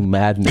into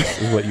madness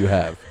is what you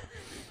have.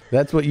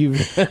 That's what you've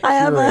I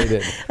have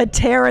curated. a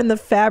tear in the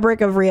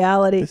fabric of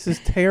reality. This is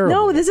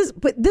terrible. No,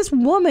 but this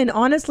woman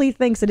honestly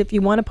thinks that if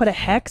you want to put a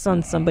hex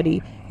on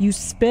somebody, you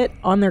spit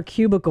on their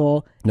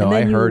cubicle No, and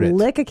then I heard you it.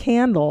 lick a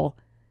candle.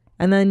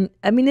 And then,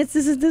 I mean, this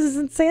is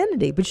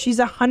insanity, but she's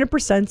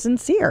 100%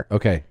 sincere.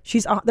 Okay.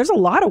 There's a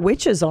lot of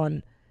witches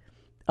on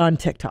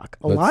TikTok,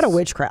 a lot of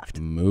witchcraft.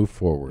 Move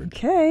forward.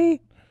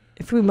 Okay,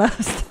 if we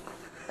must.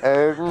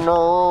 There's an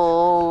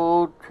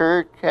old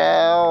church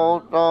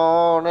house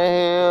on a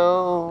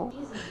hill.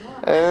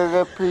 There's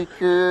a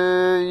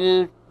preacher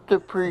used to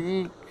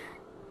preach,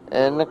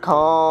 and the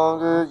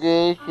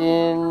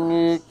congregation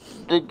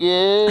used to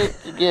get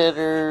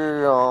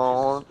together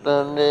on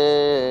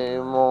Sunday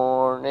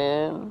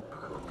morning.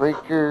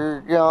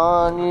 Preacher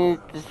John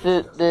used to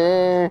sit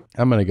there.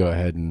 I'm gonna go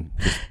ahead and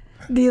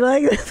Do you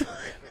like this?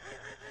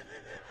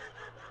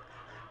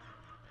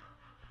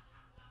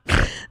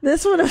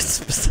 This one was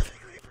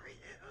specifically for you.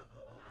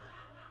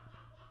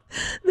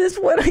 This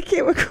one I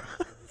came across.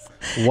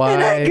 why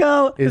And I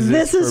go,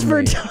 this is for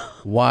me? Tom.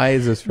 Why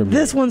is this for me?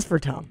 This one's for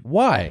Tom.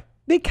 Why?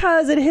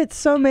 Because it hits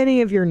so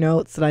many of your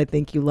notes that I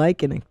think you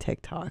like in a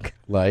TikTok.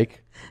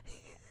 Like?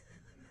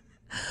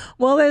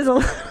 Well,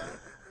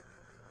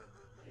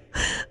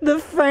 the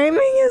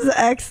framing is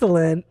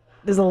excellent.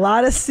 There's a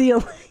lot of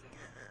ceiling.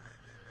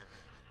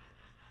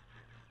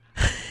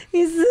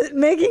 He's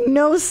making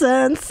no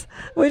sense,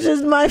 which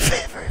is my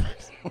favorite.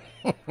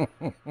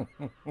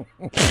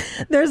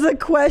 There's a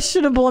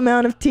questionable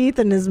amount of teeth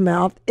in his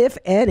mouth, if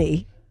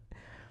any.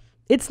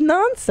 It's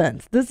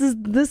nonsense. This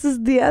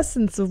is the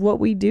essence of what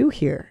we do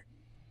here.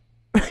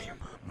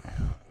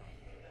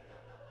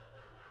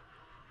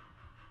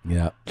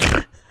 Yeah.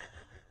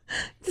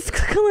 Just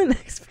click on the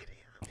next video.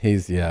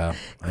 He's I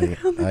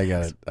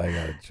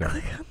gotta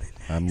jump.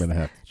 I'm gonna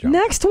have to jump.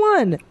 Next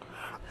one.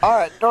 All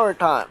right, story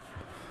time.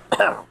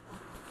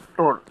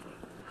 Story.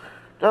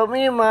 So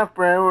me and my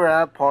friend were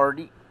at a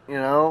party, you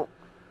know,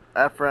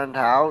 at a friend's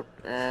house,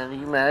 and he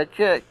met a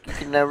chick. You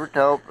can never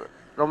tell,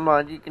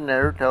 sometimes you can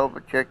never tell if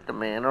a chick's a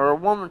man or a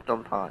woman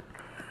sometimes.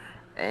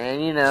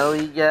 And, you know,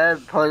 he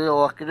got play the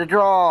luck of the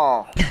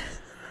draw.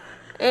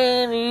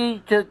 And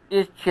he took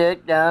this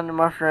chick down to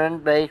my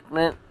friend's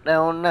basement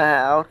down in the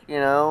house, you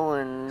know,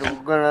 and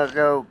we're gonna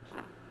go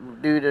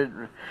do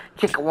the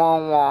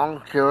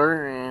chicka-wong-wong to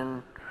her,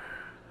 and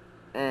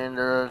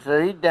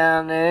so he's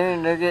down there,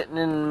 and they're getting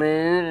in the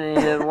mood, and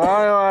he said,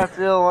 why do I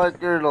feel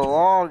like there's a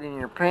log in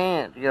your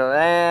pants? He goes,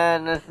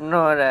 that's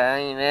not that,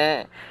 ain't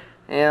that.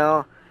 You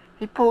know,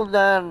 he pulled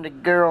down the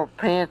girl's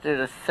pants,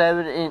 there's a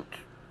 7-inch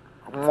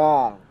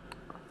long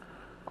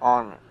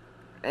on it.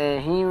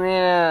 And he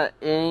ran out of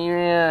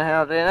the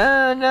house saying,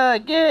 I'm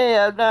not gay,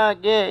 I'm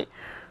not gay.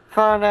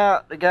 Found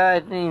out the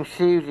guy's named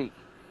Susie.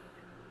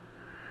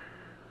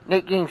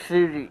 Nicknamed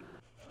Susie.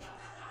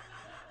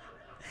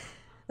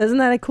 Isn't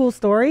that a cool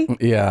story?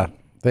 Yeah.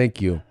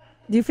 Thank you.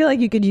 Do you feel like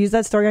you could use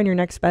that story on your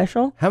next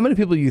special? How many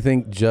people do you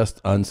think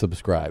just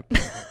unsubscribed?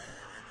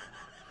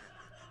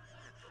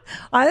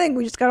 I think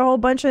we just got a whole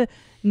bunch of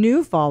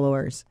new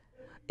followers.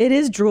 It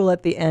is drool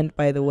at the end,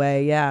 by the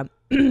way. Yeah.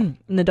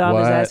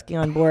 Nadav is asking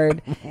on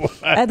board.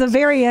 At the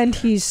very end,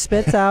 he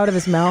spits out of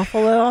his mouth a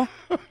little.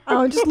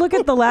 Oh, just look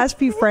at the last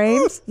few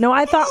frames. No,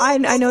 I thought I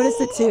noticed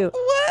it too.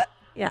 What?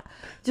 Yeah.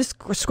 Just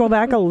scroll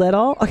back a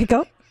little. Okay,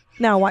 go.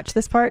 Now watch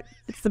this part.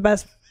 It's the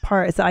best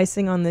part. It's the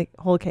icing on the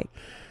whole cake.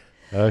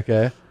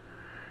 Okay.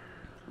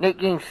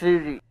 Nicknamed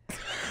Susie.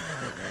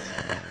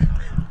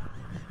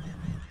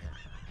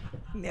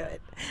 Knew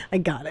it. I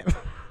got him.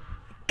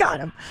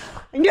 Got him.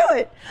 I knew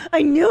it.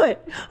 I knew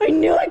it. I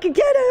knew I could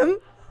get him.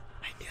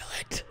 I knew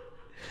it.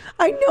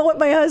 I know what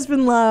my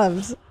husband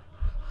loves.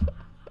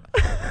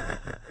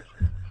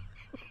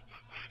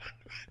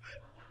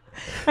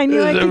 I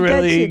knew I could It's a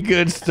really get you.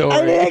 good story.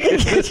 I knew I could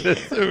get you.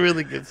 It's a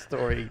really good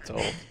story he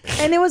told.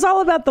 And it was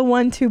all about the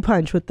 1-2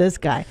 punch with this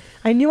guy.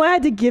 I knew I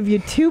had to give you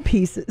two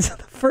pieces.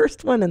 The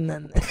first one and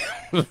then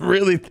this.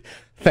 Really,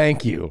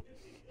 thank you.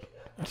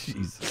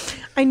 Jesus.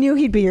 I knew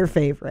he'd be your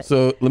favorite.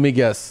 So let me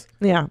guess.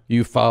 Yeah.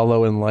 You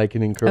follow and like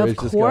and encourage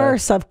this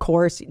guy? Of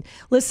course.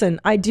 Listen,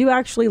 I do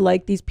actually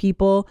like these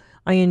people.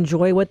 I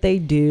enjoy what they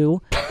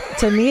do.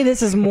 To me,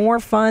 this is more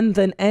fun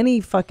than any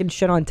fucking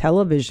shit on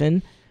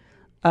television.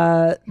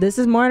 This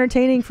is more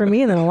entertaining for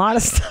me than a lot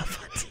of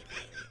stuff on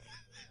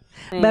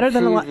TV. Better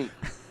than a lot.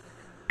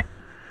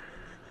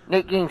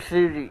 Nicknamed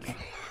Susie.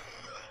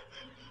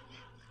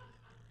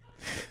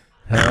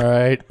 All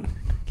right.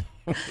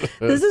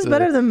 This is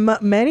better than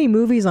many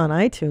movies on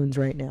iTunes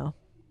right now.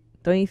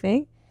 Don't you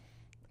think?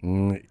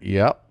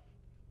 Yep.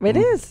 It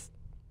is.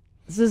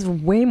 This is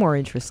way more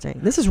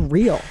interesting. This is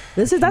real.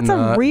 That's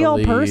a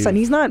real person.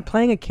 He's not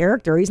playing a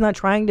character. He's not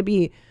trying to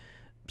be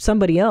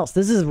somebody else.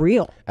 This is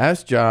real.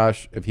 Ask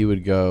Josh if he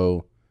would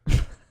go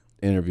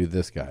interview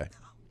this guy.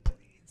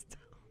 Please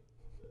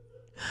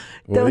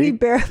don't. Don't he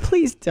bear?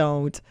 Please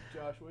don't.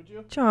 Josh, would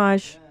you?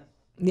 Josh.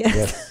 Yes.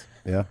 Yes.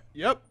 Yeah.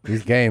 Yep.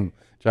 He's game.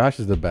 Josh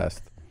is the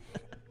best.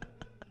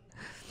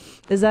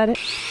 Is that it?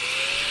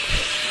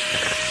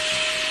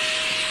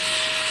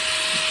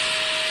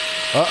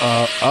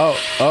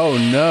 Oh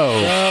no.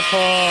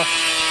 Grandpa.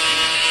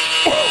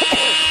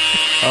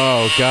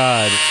 Oh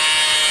God.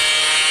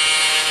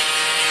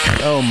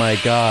 Oh my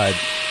God.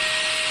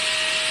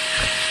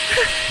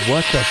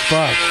 What the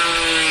fuck?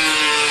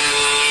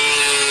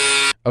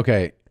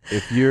 Okay,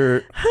 if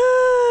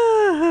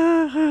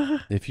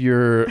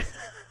you're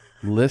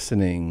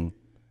listening,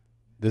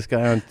 this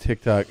guy on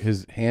TikTok,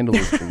 his handle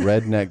is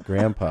Redneck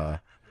Grandpa.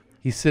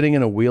 He's sitting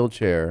in a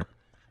wheelchair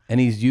and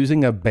he's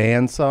using a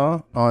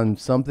bandsaw on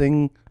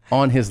something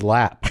on his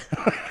lap.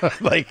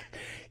 Like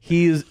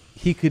he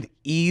could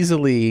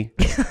easily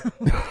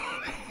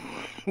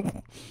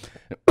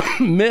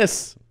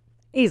miss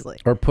easily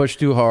or push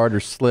too hard or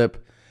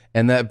slip,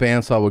 and that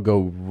bandsaw would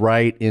go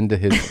right into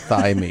his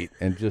thigh meat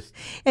and just.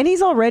 And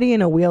he's already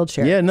in a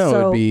wheelchair. Yeah, no, so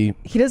it'd be.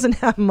 He doesn't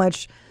have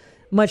much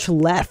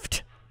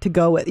left to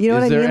go with. You know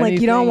what I mean? Like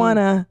you don't want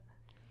to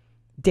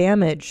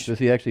damage. Does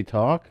he actually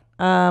talk?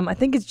 I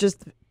think it's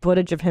just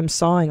footage of him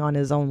sawing on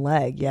his own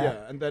leg.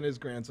 Yeah. And then his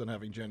grandson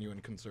having genuine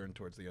concern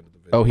towards the end of the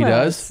video. Oh, he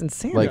does? it's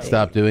insanity. Like,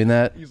 stop doing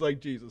that? He's like,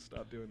 Jesus,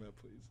 stop doing that,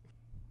 please.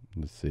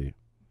 Let's see.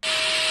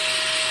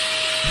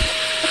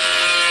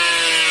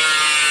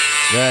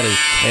 That is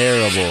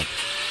terrible.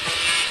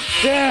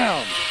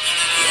 Damn!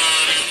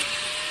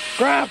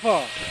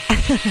 Grandpa!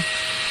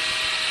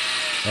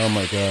 Oh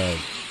my God.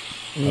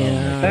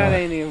 Yeah. That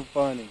ain't even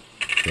funny.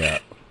 Yeah.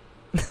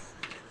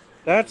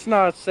 That's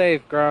not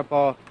safe,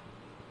 Grandpa.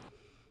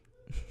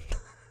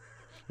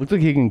 Looks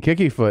like he can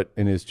kicky foot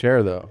in his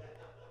chair, though.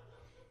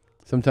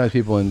 Sometimes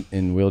people in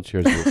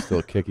wheelchairs will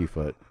still kicky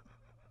foot.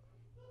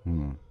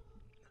 Really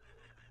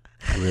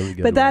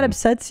good. But that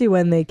upsets you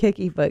when they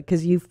kicky foot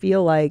because you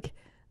feel like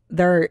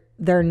they're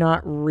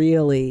not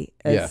really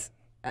as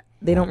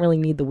they don't really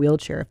need the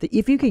wheelchair.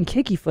 If you can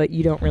kicky foot,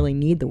 you don't really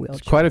need the wheelchair.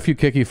 There's quite a few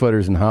kicky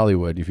footers in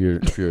Hollywood. If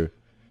you're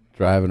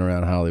driving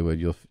around Hollywood,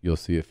 you'll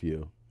see a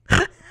few.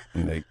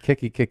 And they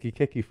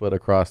kicky foot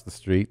across the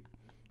street,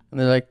 and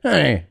they're like,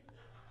 "Hey,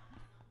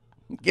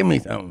 give me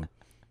something."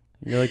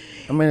 You're like,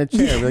 "I'm in a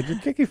chair." They're like, "You're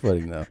kicky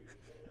footing though."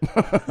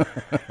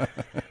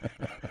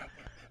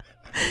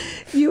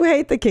 You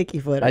hate the kicky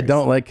footers. I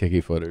don't like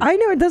kicky footers. I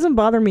know it doesn't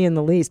bother me in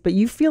the least, but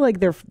you feel like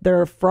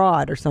they're a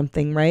fraud or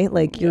something, right?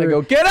 Like I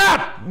go, "Get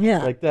up!" Yeah,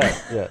 like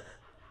that. Yeah,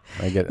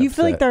 I get. You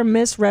feel like upset. they're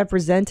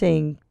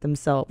misrepresenting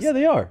themselves. Yeah,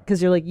 they are.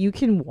 Because you're like, you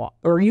can walk,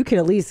 or you can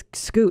at least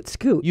scoot.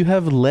 You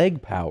have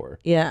leg power.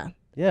 Yeah.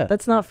 Yeah.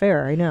 That's not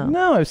fair. I know.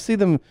 No, I see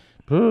them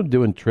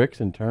doing tricks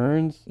and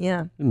turns.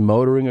 Yeah. And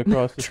motoring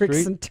across the Tricks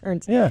street. and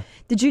turns. Yeah.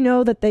 Did you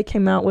know that they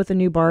came out with a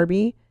new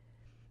Barbie?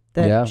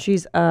 That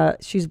Yeah.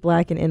 she's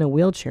black and in a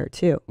wheelchair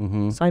too.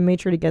 Mhm. So I made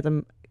sure to get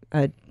them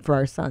for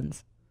our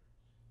sons.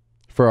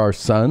 For our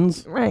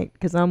sons? Right,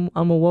 because I'm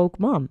a woke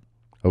mom.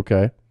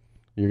 Okay.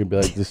 You're gonna be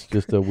like, this is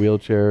just a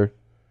wheelchair.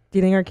 Do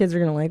you think our kids are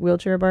gonna like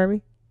wheelchair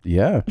Barbie?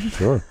 Yeah,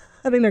 sure.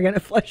 I think they're gonna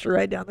flush her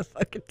right down the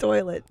fucking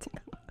toilet.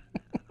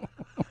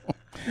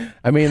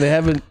 I mean, they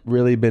haven't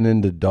really been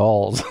into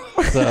dolls,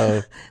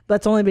 so.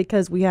 That's only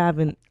because we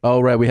haven't. Oh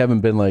right, we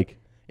haven't been like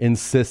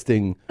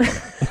insisting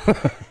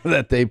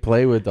that they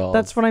play with dolls.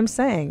 That's what I'm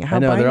saying. How I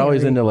know they're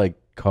always binary. into like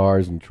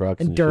cars and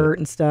trucks and dirt shit.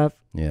 and stuff.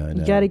 Yeah, I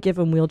know. You got to give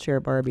them wheelchair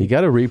Barbie. You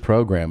got to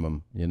reprogram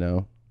them, you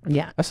know?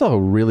 Yeah. I saw a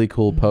really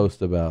cool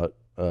post about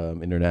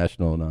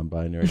international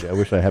non-binary. I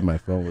wish I had my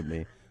phone with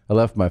me. I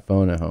left my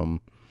phone at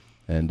home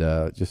and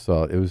just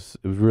saw it. It was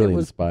really It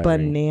was inspiring.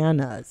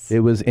 bananas. It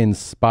was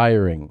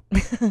inspiring.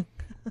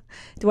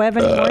 Do I have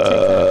any more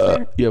TikToks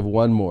there? You have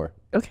one more.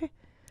 Okay.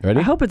 Ready?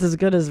 I hope it's as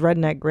good as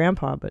Redneck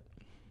Grandpa, but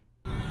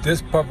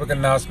This public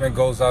announcement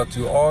goes out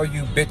to all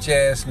you bitch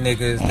ass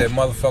niggas that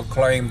motherfucker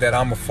claim that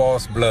I'm a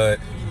false blood.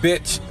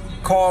 Bitch,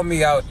 call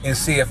me out and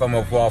see if I'm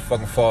a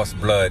motherfucking false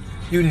blood.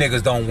 You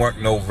niggas don't work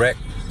no wreck.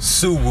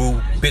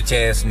 Suwoo, bitch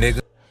ass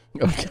nigga.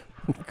 Okay.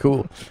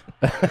 Cool.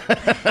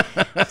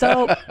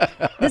 So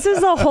this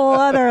is a whole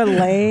other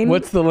lane.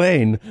 What's the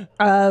lane?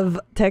 Of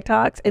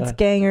TikToks? It's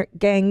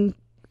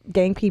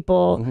gang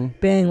people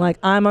being like,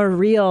 I'm a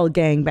real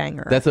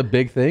gangbanger. That's a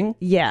big thing?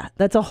 Yeah,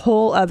 that's a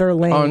whole other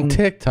lane. On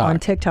TikTok. On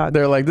TikTok.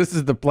 They're like, this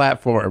is the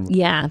platform.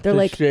 Yeah, they're to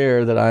like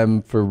share that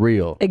I'm for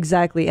real.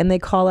 Exactly. And they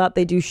call out,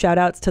 they do shout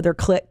outs to their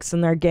cliques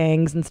and their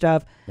gangs and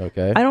stuff.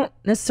 Okay. I don't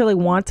necessarily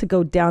want to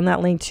go down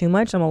that lane too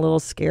much. I'm a little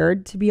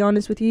scared, to be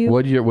honest with you.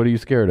 What are you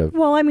scared of?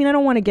 Well, I mean, I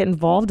don't want to get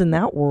involved in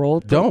that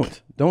world.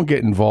 Don't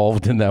get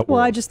involved in that Well,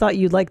 world. I just thought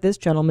you'd like this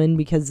gentleman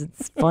because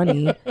it's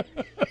funny.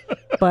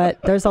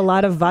 But there's a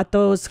lot of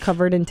vatos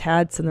covered in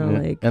tats, and they're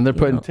like, and they're you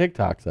putting know,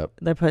 TikToks up.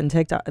 They're putting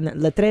TikTok and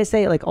then Le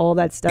Trece, like all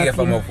that stuff. If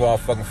you I'm know? a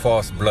motherfucking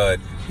false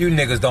blood. You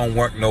niggas don't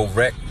work no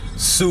wreck.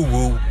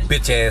 Suwoo,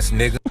 bitch ass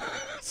nigga.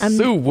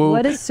 Suwoo.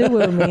 What does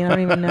Suwoo mean? I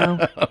don't even know.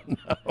 I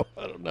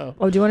don't know.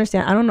 Oh, do you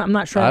understand? I don't know. I'm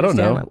not sure. I don't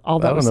understand know. what all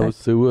that I don't was know.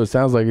 said. Sue, it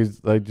sounds like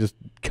he's like, just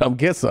come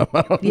get some.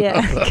 I don't Yeah,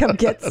 know. come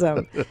get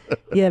some.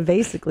 Yeah,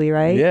 basically,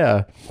 right?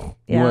 Yeah. You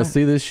Yeah. want to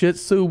see this shit?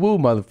 Sue Woo,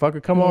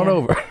 motherfucker. Come on Yeah.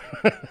 over.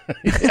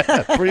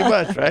 Yeah, pretty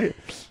much, right?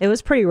 It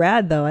was pretty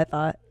rad, though, I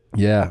thought.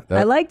 Yeah.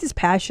 I liked his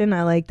passion.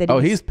 I liked that. Oh,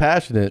 he's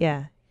passionate.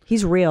 Yeah.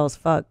 He's real as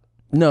fuck.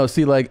 No,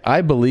 see, like,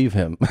 I believe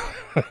him.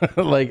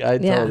 Like, I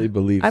Yeah. totally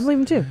believe. I believe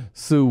him too.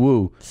 Sue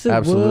Woo. Sue Woo?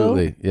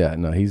 Absolutely. Yeah,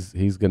 no, he's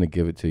going to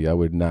give it to you. I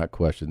would not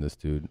question this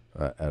dude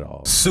at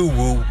all.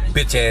 Suwoo,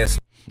 bitch ass.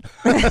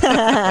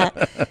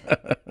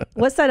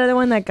 What's that other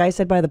one that guy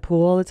said by the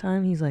pool all the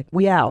time? He's like,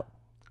 we out.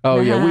 Oh,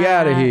 yeah, we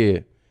out of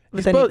here.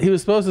 But then He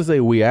was supposed to say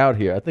we out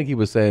here. I think he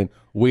was saying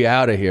we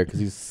out of here because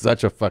he's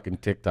such a fucking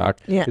TikTok.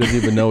 Yeah. He doesn't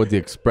even know what the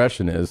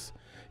expression is.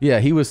 Yeah,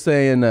 he was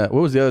saying, what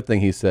was the other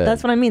thing he said?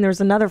 That's what I mean. There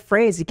was another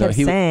phrase he No, kept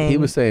saying. He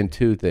was saying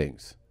two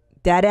things.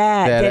 Dead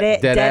ass. Get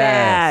it? Dead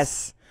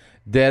ass.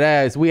 Dead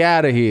ass. We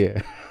out of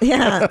here.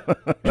 Yeah.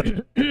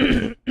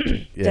 Yeah.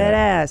 Dead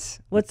ass.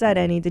 What's that,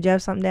 Annie? Did you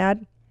have something to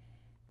add?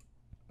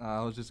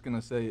 I was just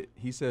gonna say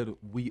he said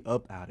we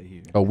up out of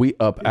here. Oh, we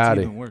up It's out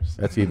of even worse.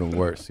 That's even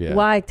worse. Yeah.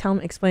 Why? Tell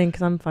me, explain,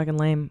 because I'm fucking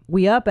lame.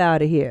 We up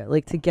out of here.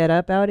 Like to get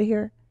up out of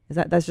here?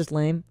 That's just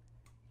lame?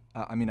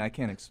 I mean, I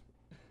can't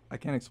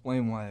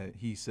explain why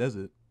he says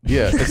it.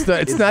 Yeah,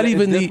 it's not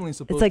even the. definitely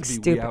supposed It's like to be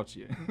stupid. We out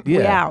here. Yeah.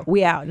 We out.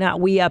 We out.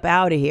 Not we up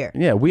out of here.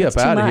 Yeah, we That's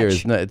up too out of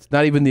here. much. It's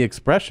not even the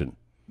expression.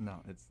 No,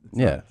 it's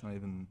Yeah. Not, it's not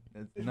even.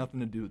 It's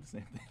nothing to do with the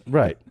same thing.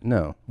 Right.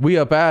 No. We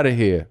up out of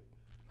here.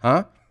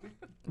 Huh?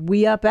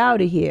 We up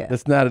out of here.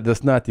 That's not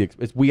the.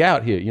 It's we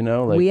out here. You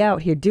know, like We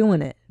out here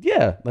doing it.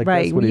 yeah, like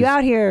right. That's what We he's,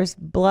 out here,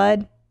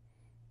 blood.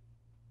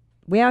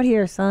 We out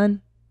here,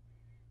 son.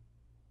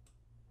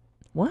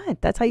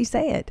 What? That's how you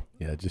say it.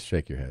 Yeah, just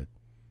shake your head.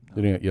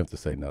 You don't have to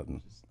say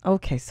nothing.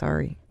 Okay,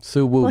 sorry.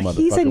 Sue Woo, Well, motherfucker.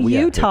 he's in we out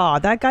here. Utah.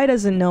 That guy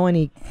doesn't know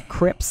any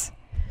Crips.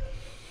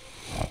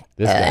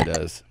 This guy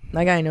does.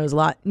 That guy knows a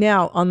lot.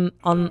 Now,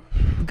 on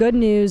good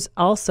news,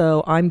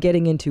 also, I'm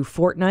getting into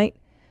Fortnite,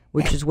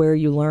 which is where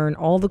you learn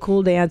all the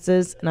cool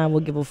dances, and I will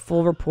give a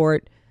full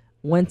report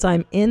once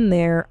I'm in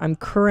there. I'm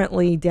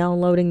currently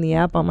downloading the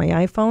app on my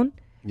iPhone.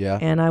 Yeah.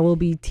 And I will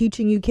be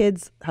teaching you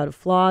kids how to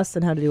floss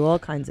and how to do all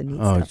kinds of neat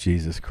stuff. Oh,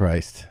 Jesus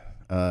Christ.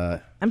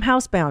 I'm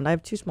housebound. I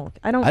have two small.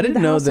 I I didn't leave the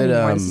know house that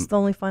anymore. This is the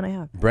only fun I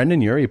have.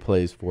 Brendan Urie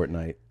plays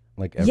Fortnite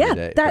like every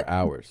day for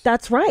hours.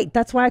 That's right.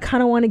 That's why I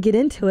kind of want to get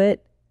into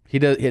it. He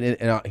does.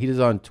 He does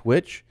on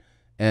Twitch,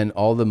 and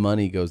all the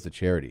money goes to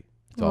charity.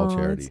 It's all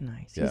charity. That's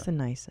nice. Yeah. He's the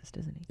nicest,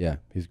 isn't he? Yeah,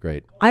 he's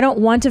great. I don't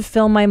want to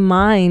fill my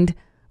mind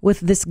with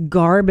this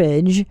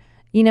garbage.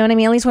 You know what I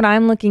mean? At least what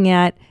I'm looking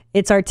at,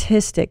 it's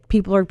artistic.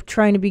 People are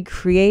trying to be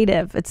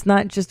creative. It's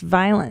not just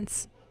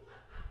violence.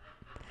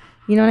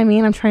 You know what I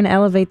mean? I'm trying to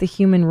elevate the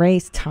human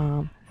race,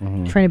 Tom.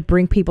 Mm-hmm. Trying to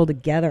bring people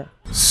together.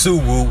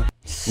 Suwoo.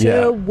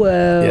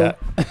 Suwoo.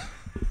 Yeah.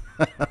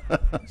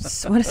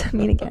 So what does that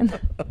mean again?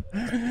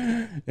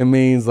 It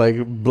means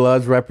like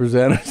bloods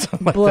represent or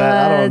something like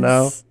that. I don't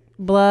know.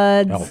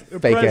 Bloods. Oh,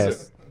 fake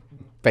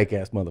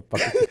ass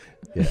motherfucker.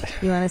 Yeah.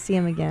 You want to see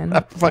him again? I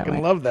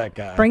fucking love that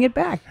guy. Bring it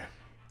back.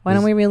 Why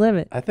don't we relive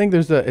it? I think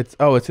there's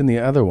it's in the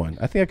other one.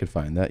 I think I could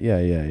find that.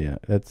 Yeah.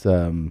 That's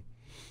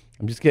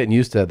I'm just getting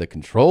used to the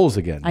controls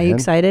again. Are you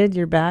excited?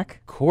 You're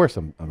back? Of course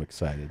I'm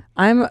excited.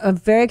 I'm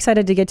very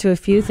excited to get to a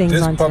few things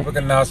This on public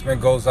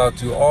announcement goes out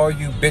to all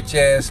you bitch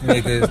ass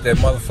niggas that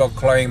motherfucker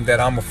claim that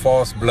I'm a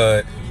false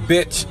blood.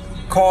 Bitch,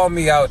 call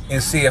me out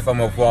and see if I'm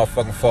a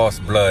motherfucking false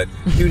blood.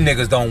 You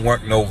niggas don't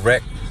work no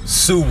wreck.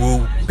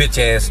 Suwoo, bitch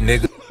ass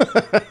nigga.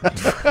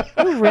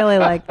 You really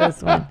like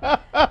this one.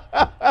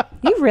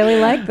 You really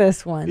like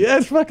this one. Yeah,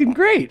 it's fucking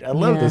great. I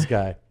love this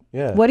guy.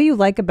 Yeah. What do you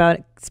like about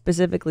it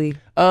specifically?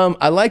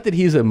 I like that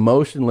he's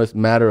emotionless,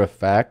 matter of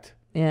fact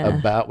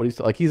about what he's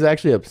like. He's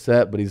actually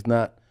upset, but he's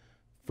not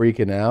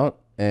freaking out.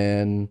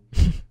 And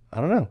I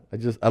don't know.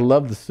 I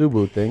love the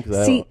Subu thing because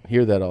I don't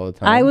hear that all the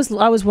time. I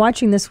was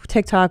watching this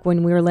TikTok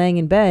when we were laying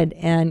in bed,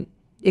 and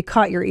it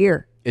caught your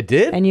ear. It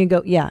did? And you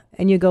go, yeah.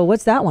 And you go,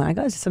 what's that one? I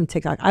go, it's some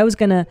TikTok. I was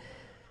gonna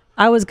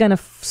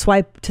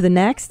swipe to the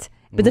next,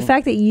 but the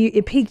fact that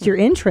it piqued your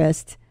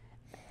interest,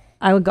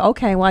 I would go,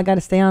 okay, well, I got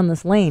to stay on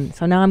this lane.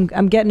 So now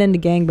I'm getting into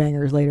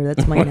gangbangers later.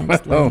 That's my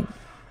next lane.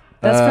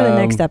 That's for the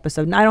next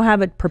episode. I don't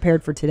have it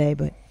prepared for today,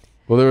 but.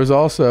 Well, there was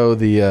also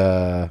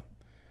the,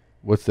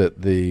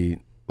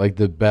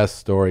 the best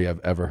story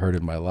I've ever heard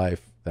in my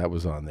life. That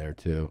was on there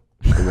too.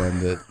 The one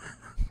that.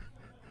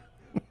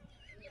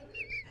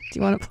 Do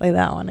you want to play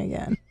that one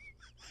again?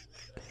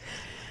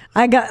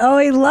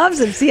 He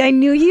loves it. See, I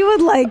knew you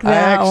would like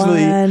that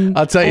one.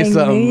 I'll tell you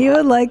something. I knew you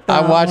would like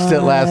that I watched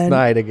it last one.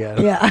 night again.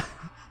 Yeah.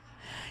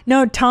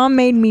 No, Tom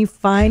made me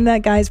find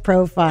that guy's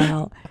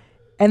profile,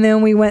 and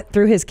then we went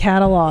through his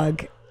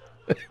catalog,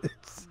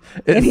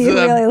 and he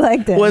really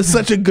liked it. Well, it's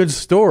such a good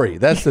story.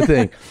 That's the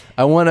thing.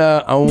 I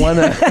wanna.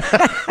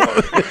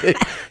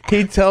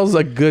 He tells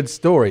a good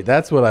story.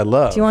 That's what I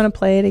love. Do you want to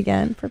play it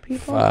again for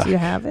people? Do you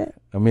have it?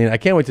 I mean, I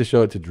can't wait to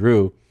show it to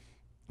Drew.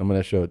 I'm going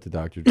to show it to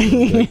Dr.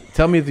 Drew.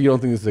 Tell me if you don't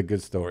think this is a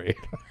good story.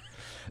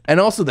 And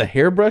also the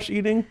hairbrush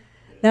eating.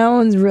 That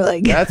one's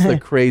really good. That's the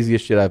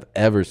craziest shit I've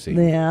ever seen.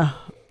 Yeah.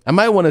 I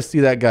might want to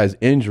see that guy's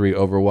injury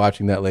over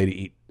watching that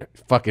lady eat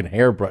fucking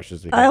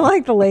hairbrushes again. I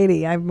like the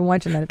lady. I've been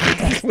watching that a few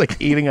times.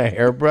 Like eating a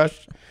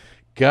hairbrush?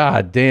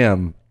 God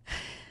damn.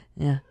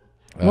 Yeah.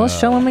 We'll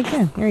show him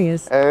again. Here he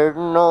is. There's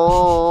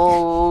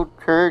no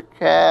church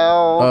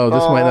house. Oh,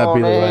 this might not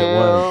be the right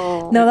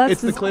one. No, that's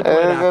It's the clip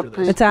right after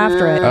this. It's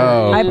after it.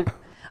 Oh.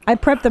 I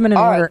prepped them in an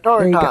order.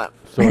 There you go.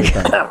 Story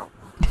time.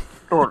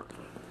 Story.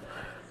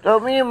 So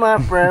me and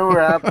my friend were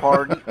at a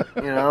party,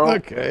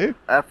 Okay.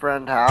 at a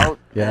friend's house,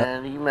 Yeah.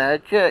 and he met a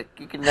chick.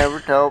 You can never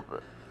tell,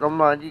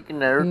 sometimes you can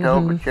never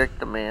tell if a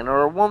chick's a man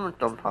or a woman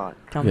sometimes.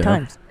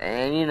 Sometimes.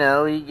 And, he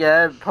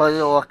got to play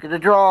the luck of the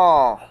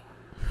draw.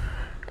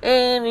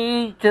 And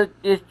he took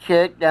this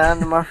chick down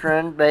to my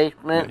friend's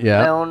basement,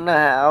 Yeah. down the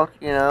house,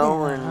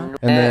 And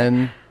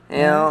then.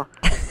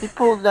 he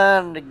pulled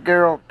down the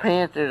girl's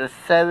pants. There's a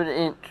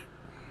 7-inch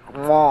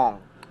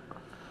long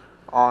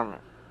on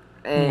it.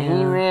 And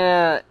he ran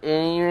out of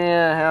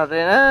the house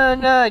saying,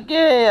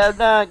 I'm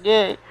not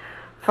gay.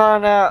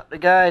 Found out the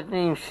guy's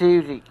named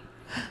Susie.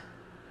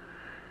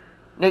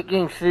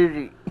 Nicknamed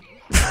Susie.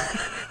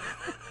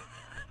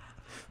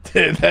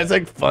 Dude, that's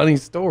like a funny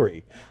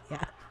story.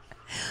 Yeah.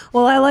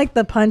 Well, I like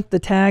the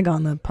tag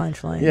on the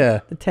punchline. Yeah.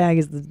 The tag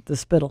is the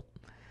spittle.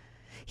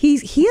 He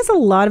has a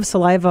lot of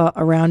saliva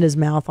around his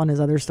mouth on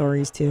his other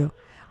stories too.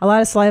 A lot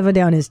of saliva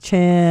down his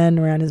chin,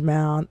 around his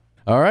mouth.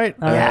 All right.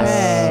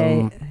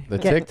 Okay. The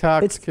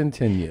TikToks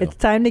continue. It's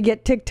time to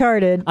get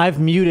TikTarded. I've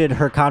muted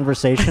her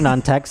conversation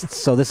on texts,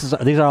 so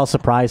these are all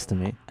surprise to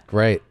me.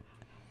 Great.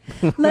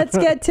 Let's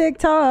get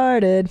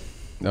TikTarded.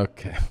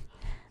 Okay.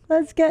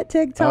 Let's get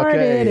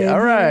TikTarded. Okay.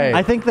 All right.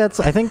 I think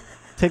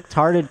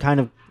TikTarded kind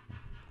of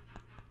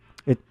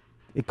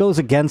it goes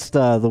against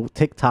the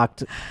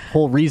TikTok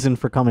whole reason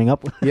for coming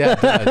up with. Yeah,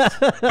 it does.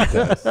 It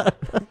does.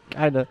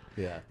 Kind of.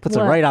 Yeah. Puts it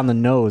What? right on the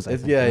nose. I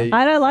think, yeah.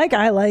 I like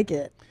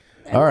it.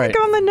 All right. Like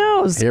on the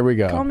nose. Here we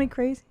go. Call me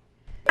crazy.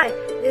 Hi,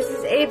 this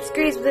is Abe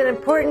Screes with an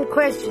important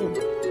question.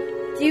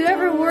 Do you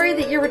ever worry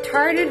that you're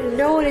retarded and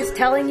no one is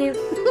telling you?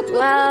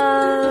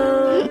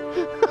 Well,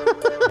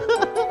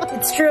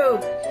 it's true.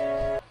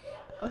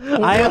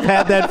 I have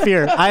had that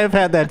fear. I've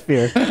had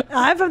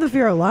the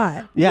fear a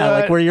lot. Yeah,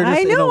 like where you're just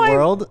I in know, a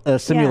world, a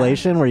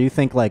simulation where you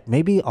think like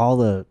maybe all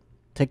the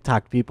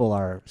TikTok people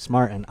are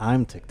smart and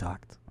I'm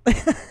TikToked.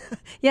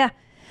 Yeah.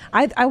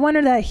 I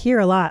wonder that here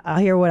a lot. I'll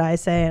hear what I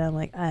say and I'm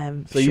like,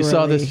 So you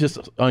saw this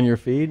just on your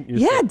feed?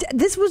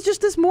 This was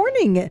just this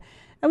morning.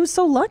 I was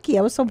so lucky.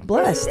 I was so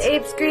blessed. This is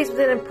Abe Screes with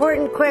an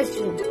important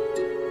question.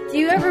 Do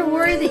you ever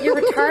worry that you're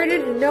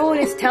retarded and no one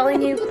is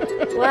telling you?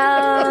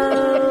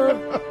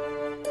 Well,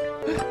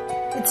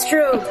 it's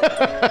true.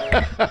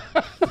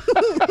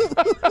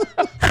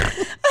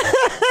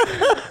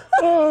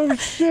 Oh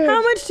shit!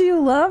 How much do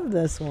you love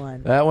this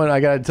one? That one, I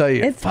gotta tell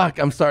you, fuck,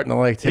 I'm starting to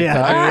like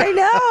TikTok. I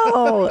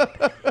know.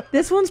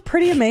 This one's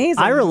pretty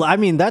amazing. I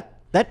mean that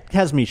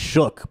has me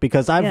shook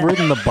because I've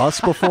ridden the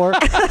bus before,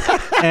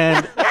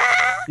 and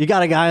you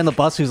got a guy on the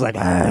bus who's like,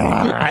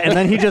 and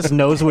then he just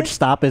knows which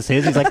stop is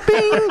his. He's like,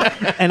 bing,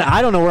 and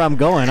I don't know where I'm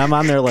going. I'm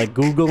on there like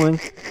Googling,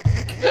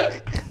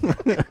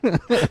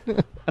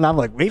 and I'm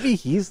like, maybe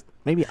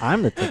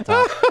I'm the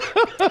TikTok.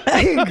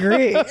 I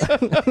agree.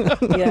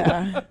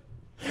 Yeah.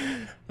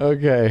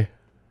 Okay.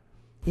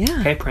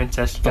 Yeah. Hey,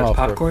 princess, you got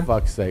popcorn? For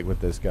fuck's sake with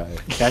this guy.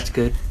 That's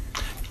good.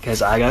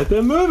 Because I got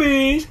the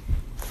movies.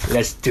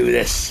 Let's do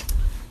this.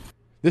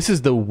 This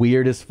is the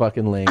weirdest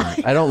fucking lane.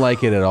 I don't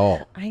like it at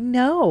all. I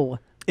know.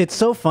 It's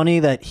so funny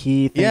that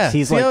he thinks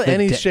he's See like how, the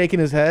and he's shaking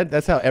his head.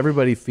 That's how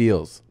everybody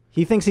feels.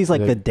 He thinks he's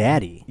like the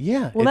daddy.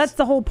 Yeah. Well, that's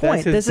the whole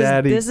point. That's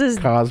his This is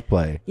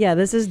cosplay. Yeah,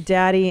 this is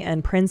Daddy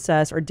and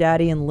Princess or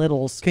Daddy and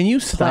Littles. Can you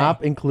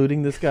stop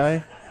including this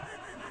guy?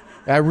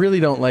 I really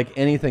don't like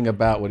anything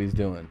about what he's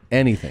doing.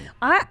 Anything.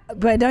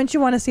 But don't you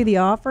want to see The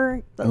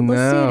Offer? Let's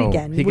see it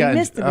again. We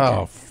missed it again.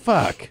 Oh,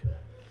 fuck.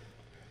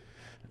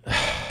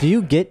 Do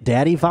you get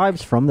daddy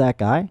vibes from that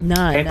guy?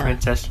 Hey,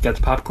 princess, you got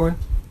the popcorn?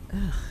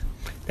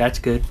 That's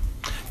good.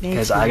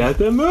 Because I got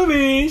the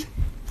movies.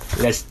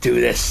 Let's do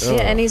this.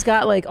 Yeah, and he's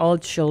got like all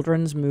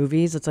children's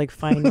movies. It's like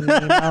Finding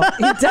Nemo.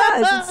 He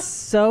does. It's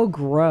so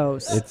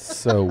gross. It's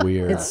so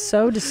weird. It's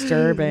so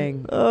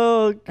disturbing.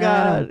 Oh God!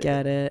 I don't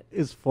get it.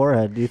 His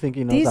forehead. Do you think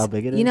he knows how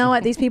big it is? You know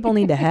what? These people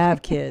need to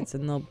have kids,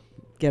 and they'll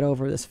get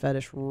over this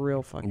fetish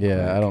real fucking.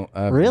 Yeah, quick.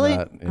 I'm really?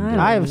 not into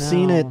I have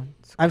seen it.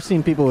 I've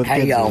seen people with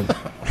Hey kids. y'all,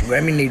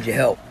 Remy needs your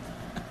help.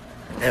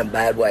 In a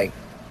bad way.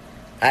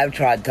 I've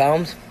tried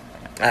Tums.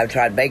 I've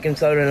tried baking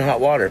soda and hot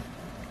water.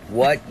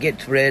 What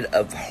gets rid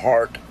of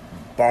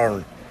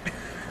heartburn?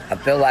 I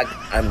feel like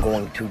I'm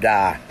going to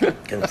die.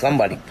 Can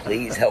somebody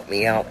please help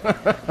me out?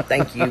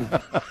 Thank you.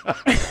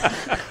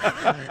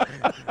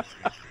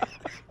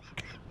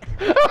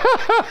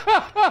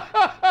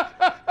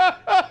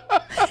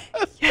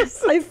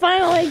 Yes, I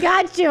finally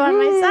got you on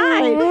my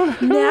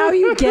side. Now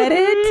you get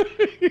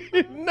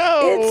it? No.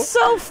 It's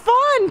so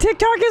fun.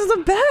 TikTok is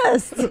the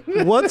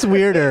best. What's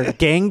weirder,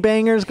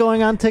 gangbangers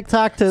going on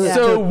TikTok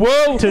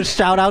to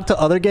shout out to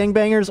other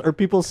gangbangers, or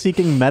people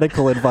seeking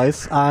medical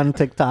advice on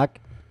TikTok?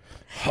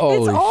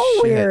 It's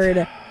all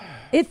weird.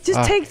 It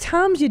just take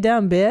Tums, you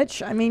dumb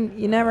bitch. I mean,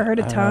 you never heard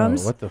of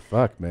Tums? What the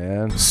fuck,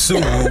 man?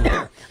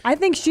 I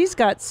think she's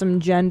got some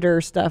gender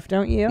stuff,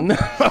 don't you?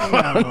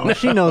 No,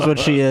 she knows what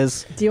she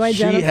is. Do you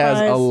identify? She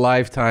has a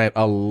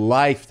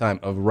lifetime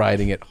of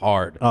riding it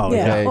hard. Oh,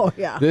 yeah. okay? Oh,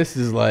 yeah. This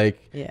is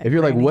like, Yeah, if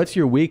you're like, granny. what's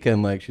your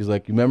weekend like? She's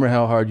like, you remember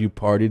how hard you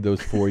partied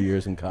those 4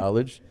 years in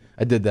college?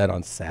 I did that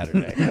on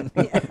Saturday.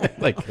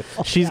 Like,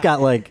 She's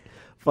got like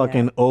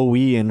fucking OE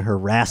in her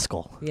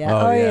rascal. Yeah.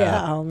 Oh,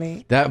 yeah,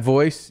 homie. that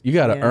voice, you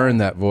got to Yeah. earn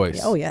that voice.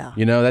 Oh, yeah.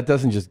 You know, that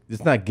doesn't just,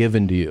 it's not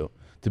given to you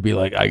to be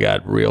like, I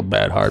got real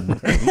bad heartburn.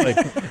 Like,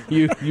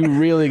 you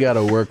really got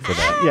to work for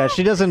that. Yeah,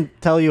 she doesn't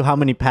tell you how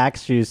many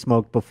packs she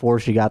smoked before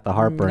she got the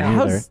heartburn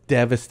How either.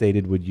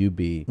 devastated would you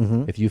be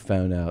if you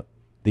found out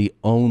the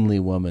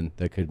only woman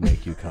that could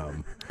make you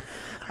come?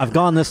 I've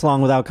gone this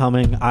long without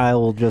coming. I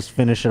will just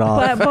finish it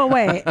off. But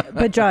wait,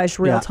 but Josh,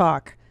 real Yeah.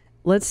 talk.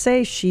 Let's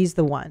say she's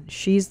the one.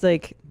 She's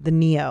like the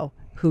Neo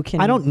who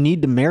can. I don't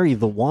need to marry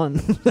the one.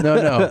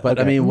 No, but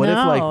I mean, what if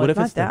No, it's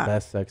not the that.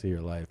 best sex of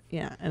your life?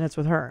 Yeah, and it's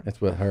with her.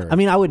 It's with her. I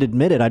mean, I would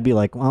admit it. I'd be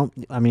like, well,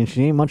 I mean,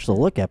 she ain't much to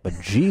look at, but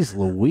geez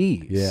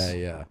Louise.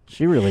 Yeah.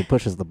 She really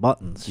pushes the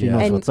buttons. She Yeah.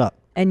 knows And- what's up.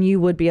 And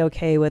you would be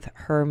okay with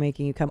her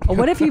making you come. Or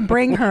what if you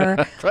bring her?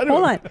 Hold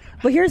on.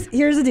 But here's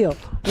the deal.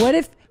 What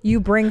if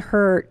you bring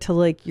her to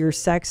like your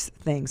sex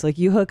things? Like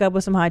you hook up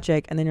with some hot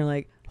chick, and then you're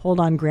like, hold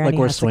on, Granny Like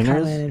we're has to come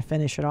swingers? in and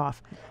finish it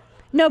off.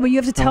 No, but you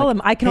have to tell like,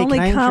 them I can "Hey, only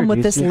can I come with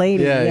introduce this you?"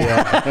 lady.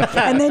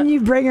 Yeah. And then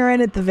you bring her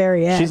in at the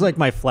very end. She's like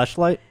my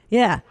fleshlight.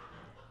 yeah.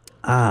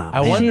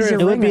 I wonder She's if, your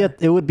It would be ringer.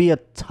 it would be a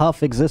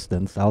tough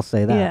existence. I'll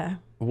say that. Yeah.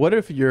 what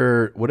if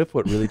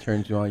what really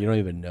turns you on, you don't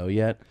even know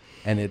yet,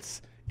 and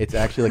it's it's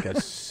actually like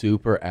a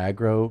super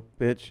aggro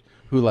bitch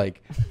who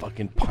like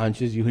fucking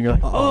punches you and you're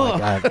like, oh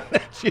my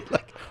God. She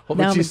like,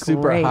 but she's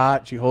super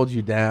hot. She holds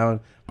you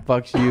down,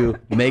 fucks you,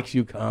 makes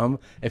you come.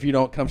 If you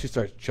don't come, she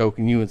starts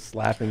choking you and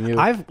slapping you.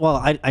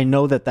 I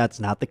know that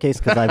that's not the case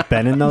because I've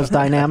been in those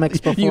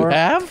dynamics before. You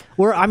have?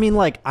 Where, I mean,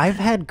 like, I've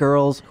had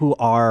girls who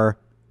are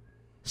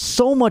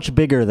so much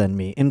bigger than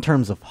me in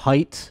terms of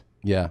height.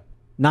 Yeah.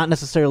 Not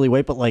necessarily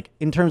weight, but like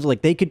in terms of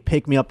like they could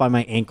pick me up by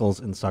my ankles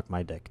and suck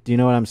my dick. Do you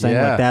know what I'm saying?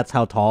 Yeah. Like that's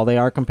how tall they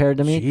are compared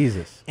to me.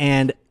 Jesus.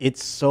 And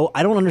it's so,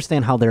 I don't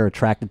understand how they're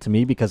attracted to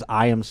me because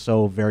I am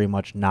so very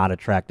much not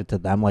attracted to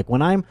them. Like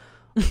when I'm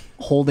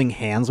holding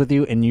hands with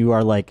you and you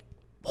are like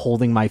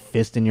holding my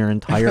fist in your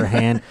entire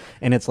hand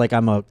and it's like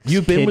I'm a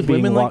You've been kid with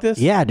being women like this?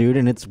 Yeah, dude,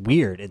 and it's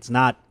weird. It's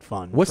not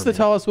fun. What's the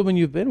tallest woman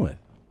you've been with?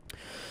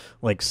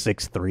 Like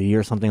 6'3"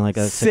 or something like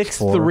that.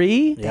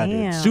 6'3"? Yeah, dude.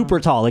 Damn.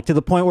 Super tall. Like to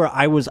the point where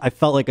I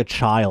felt like a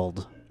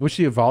child. Was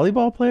she a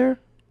volleyball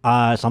player?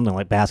 Something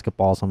like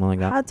basketball, something like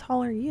that. How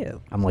tall are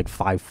you? I'm like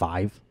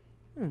 5'5".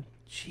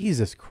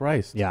 Jesus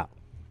Christ. Yeah.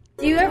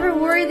 Do you ever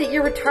worry that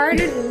you're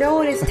retarded and no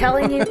one is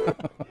telling you?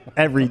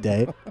 Every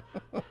day.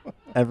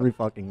 Every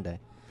fucking day.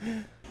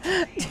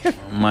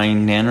 My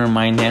nanner,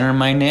 my nanner,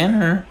 my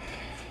nanner.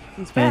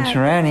 He's back. It's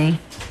ready.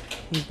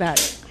 He's back.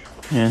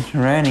 It's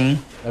ready.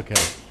 Okay.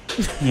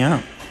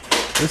 Yeah.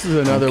 This is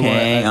another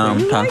okay,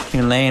 one. talk to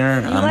you later.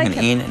 I'm like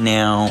gonna eat it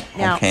now.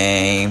 Now.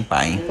 Okay,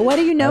 bye. What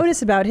do you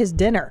notice about his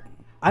dinner?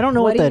 I don't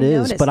know what do that you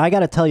is, notice? but I got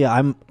to tell you,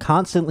 I'm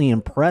constantly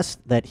impressed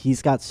that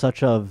he's got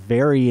such a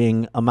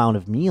varying amount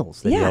of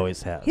meals that he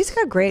always has. He's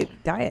got a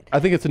great diet. I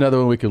think it's another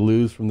one we could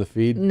lose from the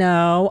feed.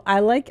 No,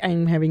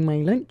 I'm having my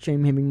lunch,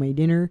 I'm having my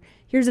dinner.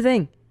 Here's the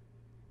thing.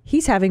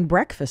 He's having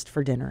breakfast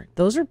for dinner.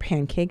 Those are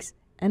pancakes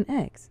and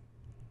eggs.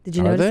 Did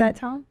you Are notice they? that,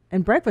 Tom?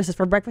 And breakfast is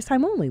for breakfast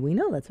time only. We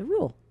know that's a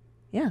rule.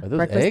 Yeah. Are those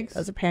breakfast, eggs?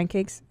 Those are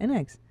pancakes and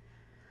eggs.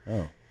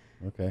 Oh,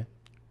 okay.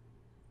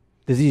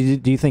 Do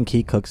you think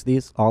he cooks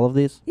all of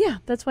these? Yeah,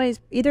 that's why he's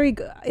either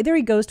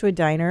he goes to a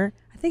diner.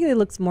 I think it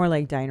looks more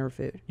like diner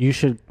food. You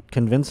should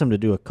convince him to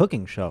do a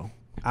cooking show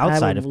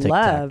outside of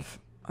TikTok.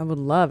 I would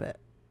love it.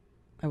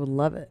 I would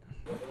love it.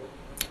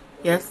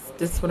 Yes,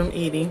 this is what I'm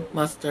eating.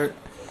 Mustard.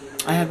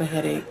 I have a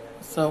headache,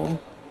 so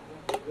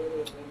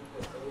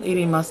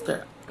eating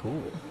mustard.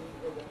 Cool.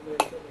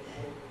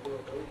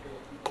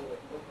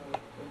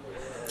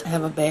 I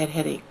have a bad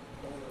headache.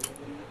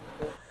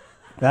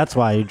 That's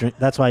why you drink.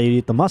 That's why you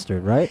eat the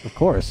mustard, right? Of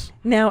course.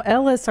 Now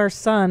Ellis, our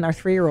son, our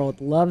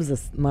 3-year-old, loves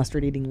this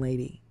mustard eating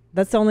lady.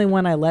 That's the only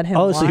one I let him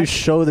watch. So you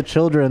show the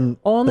children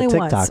only the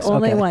once. TikToks.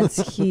 Only Okay.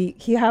 once.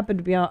 He happened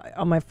to be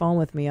on my phone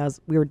with me as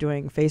we were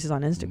doing faces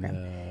on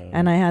Instagram,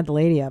 and I had the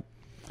lady up,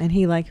 and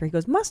he liked her. He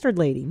goes, "Mustard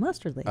lady,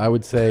 mustard lady." I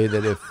would say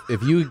that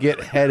if you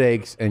get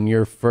headaches and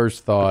your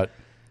first thought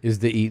is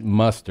to eat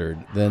mustard,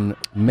 then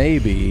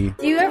maybe.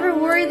 Do you ever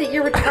worry that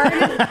you're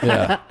retarded?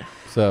 Yeah.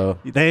 So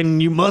then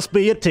you must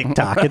be a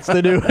TikTok. It's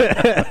the new.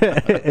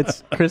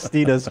 It's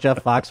Christina's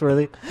Jeff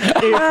Foxworthy.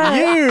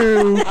 If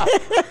you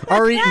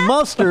are eating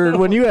mustard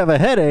when you have a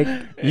headache,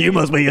 you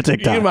must be a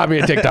TikTok. You might be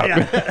a TikTok.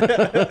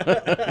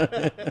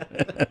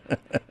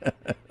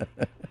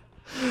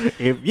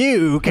 If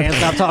you can't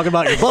stop talking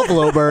about your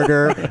buffalo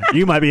burger,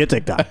 you might be a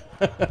TikTok.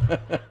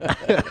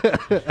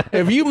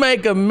 If you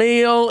make a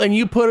meal and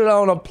you put it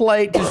on a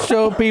plate to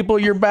show people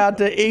you're about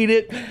to eat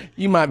it,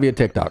 you might be a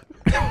TikTok.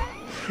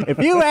 If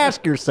you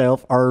ask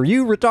yourself, are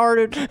you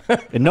retarded?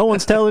 And no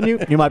one's telling you,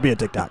 you might be a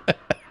TikTok.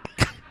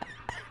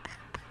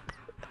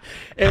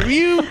 If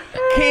you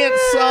can't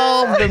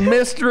solve the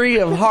mystery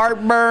of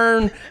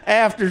heartburn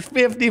after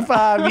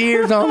 55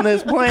 years on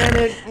this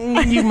planet,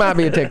 you might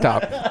be a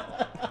TikTok.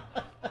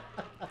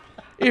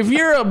 If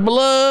you're a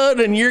blood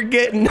and you're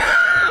getting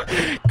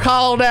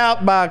called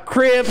out by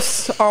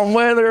Crips on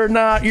whether or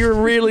not you're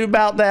really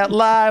about that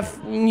life,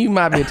 you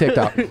might be a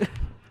TikTok.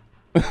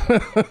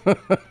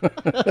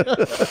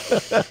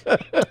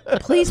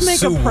 Please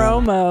make a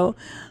promo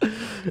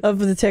of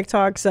the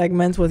TikTok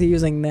segments with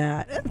using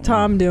that.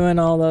 Tom doing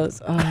all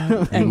those.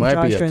 And might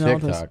Josh be a doing all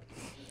those. TikTok.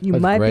 You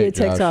That's might be a great,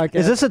 Josh. TikTok.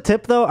 Is this a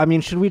tip, though? I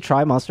mean, should we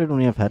try mustard when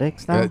we have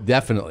headaches now?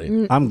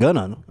 Definitely. I'm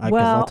gonna.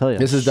 I'll tell you.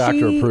 This is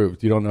doctor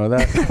approved. You don't know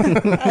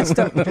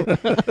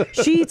that?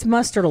 She eats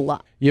mustard a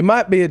lot. You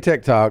might be a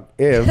TikTok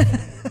if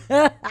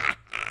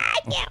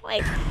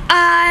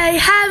I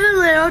have a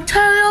little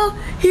turtle.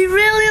 He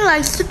really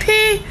likes to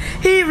pee.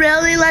 He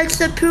really likes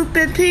to poop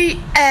and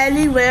pee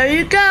anywhere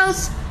he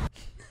goes.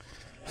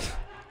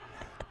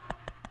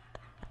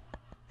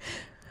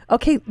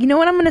 Okay, you know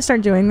what I'm going to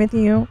start doing with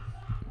you?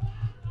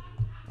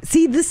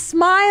 See, the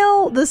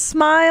smile and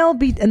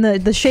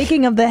the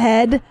shaking of the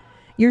head.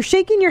 You're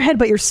shaking your head,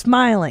 but you're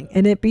smiling,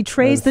 and it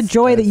betrays the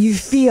joy that you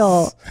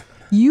feel.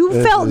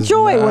 You felt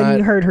joy when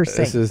you heard her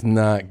sing. This is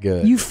not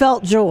good. You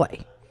felt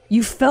joy.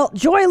 You felt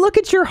joy. Look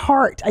at your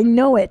heart. I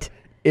know it.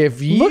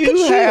 If Look at you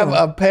you. have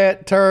a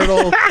pet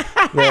turtle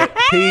that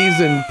pees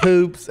and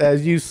poops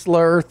as you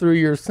slur through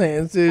your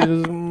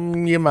sentences,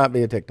 you might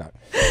be a TikTok.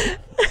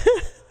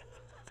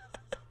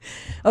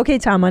 Okay,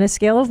 Tom, on a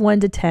scale of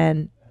 1 to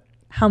 10,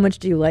 How much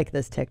do you like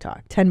this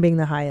TikTok? 10 being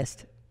the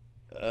highest.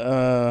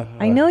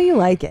 I know you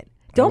like it.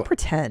 Don't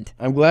pretend.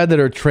 I'm glad that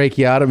her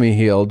tracheotomy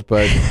healed,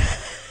 but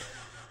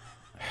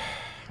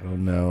I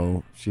don't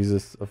know. She's a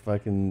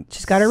fucking.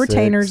 She's got her 6.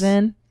 retainers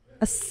in.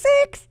 A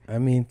 6? I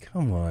mean,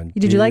 come on.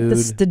 Did you like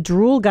the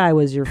drool guy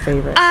was your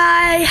favorite?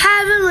 I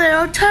have a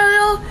little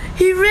turtle.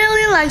 He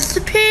really likes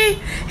to pee.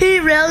 He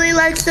really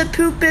likes to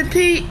poop and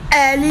pee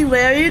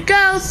anywhere he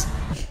goes.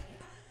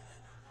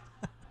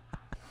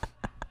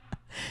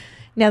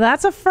 Now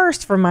that's a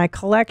first for my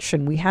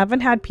collection. We haven't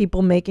had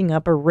people making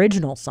up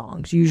original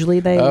songs. Usually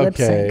they lip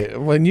sync. Okay,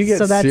 when you get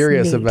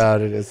serious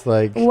about it, it's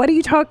like. What are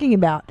you talking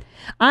about?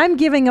 I'm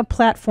giving a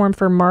platform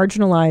for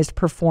marginalized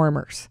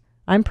performers.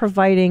 I'm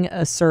providing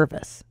a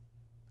service.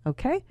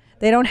 Okay?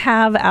 They don't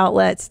have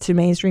outlets to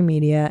mainstream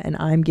media, and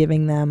I'm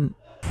giving them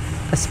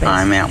a space.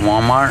 I'm at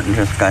Walmart and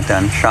just got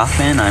done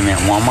shopping. I'm at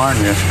Walmart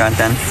and just got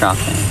done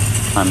shopping.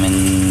 I'm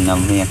in the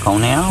vehicle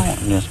now.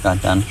 Just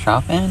got done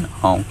shopping.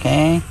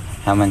 Okay.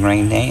 Have a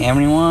great day,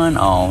 everyone.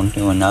 I'll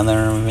do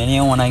another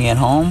video when I get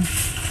home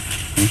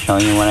and show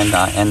you what I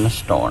got in the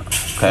store.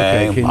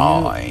 Okay,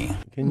 bye.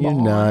 Can you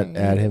not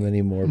add him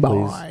anymore,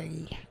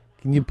 please?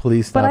 Can you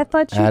please stop I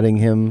thought adding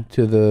him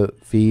to the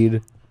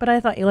feed? But I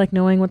thought you like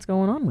knowing what's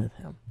going on with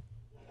him.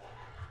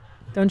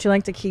 Don't you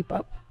like to keep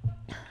up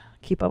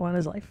on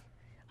his life?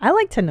 I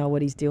like to know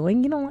what he's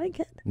doing. You don't like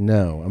it?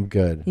 No, I'm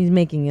good. He's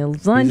making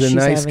his lunch. He's a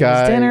nice having guy.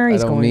 his dinner.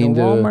 He's I don't going mean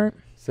to Walmart.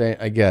 Say,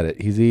 I get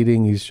it. He's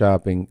eating. He's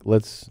shopping.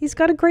 He's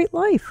got a great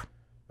life.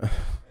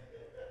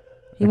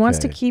 He wants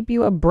to keep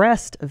you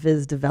abreast of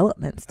his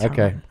developments.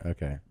 Tom.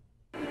 Okay.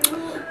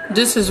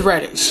 This is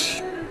Reddish.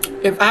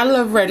 If I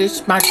love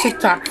Reddish, my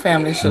TikTok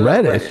family should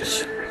love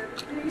Reddish.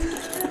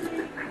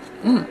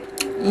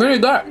 Really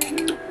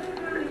good.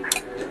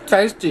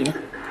 Tasty.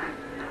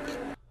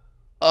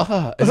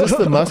 Is this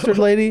the mustard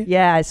lady?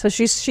 Yeah, so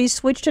she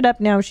switched it up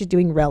now. She's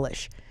doing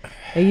relish.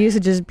 It used to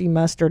just be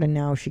mustard, and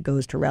now she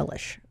goes to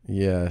relish.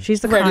 Yeah.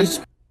 She's the Reddish.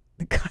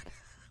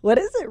 What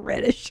is it,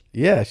 reddish?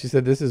 Yeah, she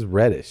said this is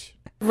reddish.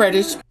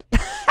 Reddish.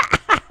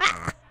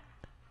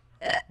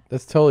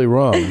 That's totally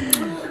wrong.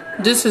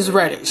 This is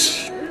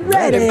Reddish.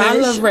 Reddish. If I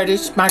love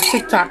Reddish, my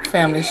TikTok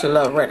family should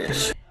love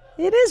Reddish.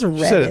 It is reddish.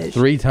 She said it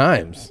 3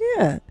 times.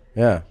 Yeah.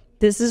 Yeah.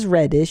 This is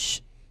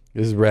reddish.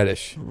 This is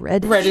reddish.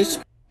 Reddish.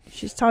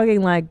 She's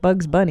talking like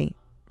Bugs Bunny.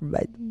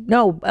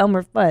 No,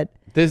 Elmer Fudd.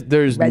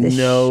 There's Reddish.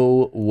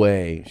 no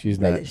way she's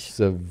not Reddish.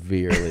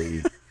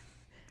 severely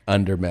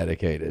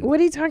under-medicated. What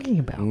are you talking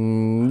about?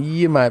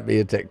 You might be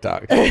a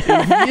TikTok.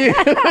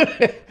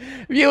 if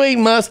you eat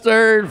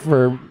mustard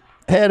for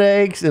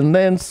headaches and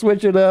then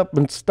switch it up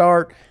and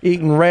start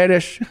eating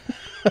reddish,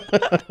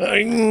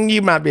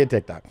 you might be a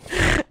TikTok.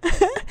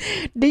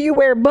 Do you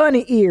wear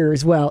bunny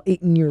ears while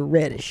eating your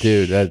reddish?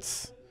 Dude,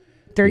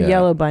 They're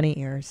yellow bunny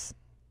ears.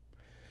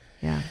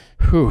 Yeah.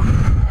 Whew.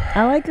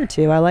 I like her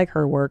too. I like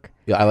her work.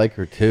 Yeah, I like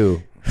her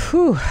too.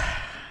 Whew.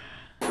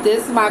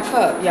 This is my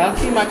cup. Y'all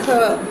see my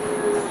cup?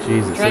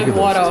 Jesus, Drink look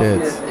at water those off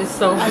tits. this. It's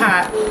so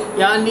hot.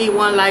 Y'all need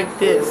one like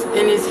this.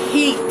 And it's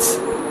heat.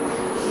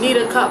 Need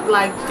a cup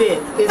like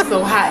this. It's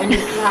so hot and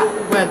it's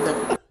hot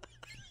weather.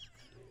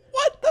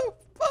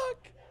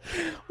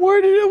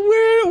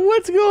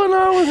 What's going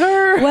on with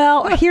her?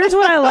 Well, here's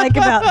what I like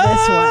about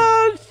this one.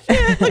 Oh,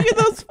 shit. Look at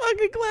those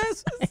fucking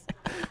glasses.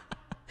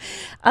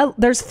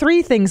 There's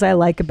 3 things I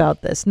like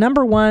about this.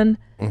 Number 1,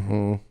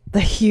 the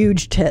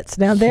huge tits.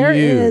 Now, there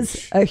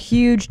is a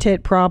huge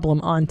tit problem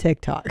on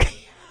TikTok.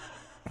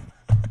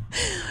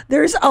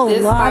 There's a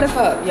This lot my of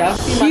cup. Y'all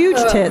see my huge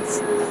cup? tits.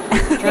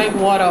 Drink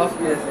water off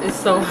this. It's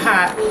so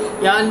hot.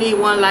 Y'all need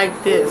one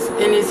like this.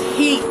 And it's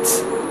heat.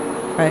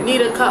 Right.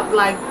 Need a cup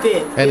like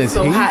this. And it's it's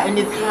so heat? hot and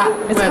it's hot.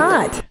 It's weather.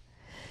 hot.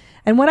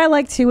 And what I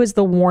like too is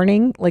the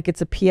warning, like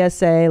it's a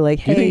PSA, like,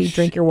 You hey, think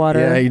drink your water.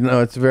 Yeah,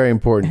 it's very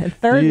important. And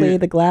thirdly,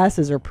 the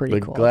glasses are pretty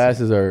the cool.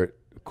 glasses are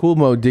Cool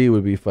Mo D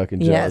would be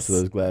fucking jealous of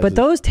those glasses. But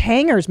those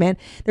hangers, man,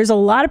 there's a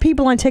lot of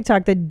people on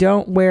TikTok that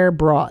don't wear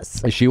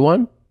bras. Is she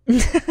one?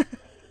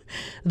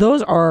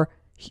 Those are.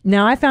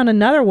 Now I found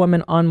another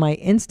woman on my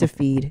Insta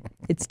feed.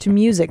 It's to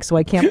music, so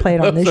I can't play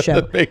it on this Those are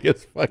show. the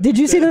biggest fucking Did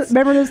you see tits.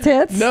 remember those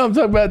tits? No, I'm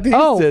talking about these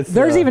tits.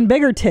 There's though. even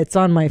bigger tits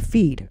on my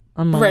feed.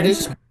 On my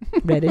Reddish.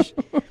 Reddish.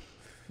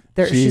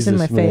 She's in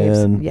my Jesus,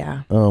 faves. man.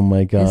 Yeah. Oh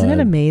my god. Isn't it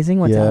amazing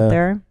what's Yeah. out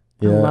there?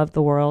 I Yeah. love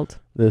the world.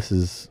 This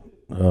is.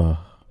 You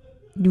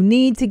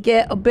need to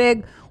get a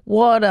big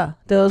water.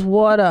 There's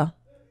water.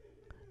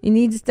 You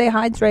need to stay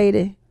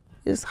hydrated.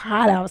 It's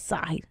hot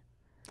outside.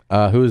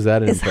 Who is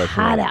that? An It's impression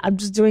hot of? out. I'm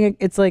just doing it.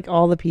 It's like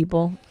all the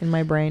people in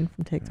my brain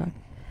from TikTok.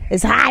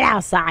 It's hot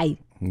outside.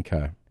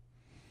 Okay.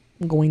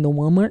 I'm going to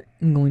Walmart.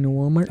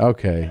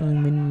 Okay.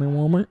 I'm in my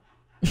Walmart.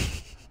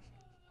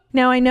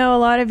 Now, I know a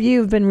lot of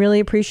you have been really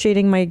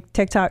appreciating my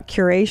TikTok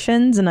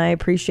curations, and I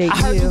appreciate I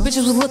heard you. you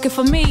bitches was looking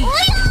for me.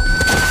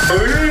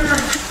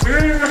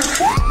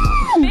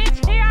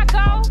 Bitch, here I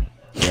go.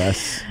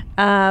 Yes.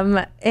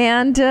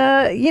 And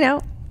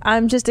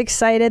I'm just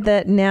excited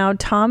that now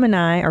Tom and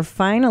I are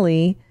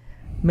finally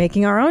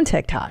making our own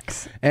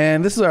TikToks.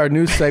 And this is our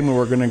new segment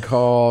we're going to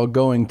call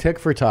Going Tick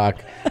for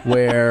Talk,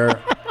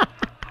 where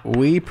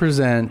we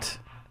present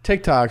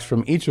TikToks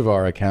from each of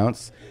our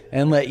accounts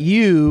and let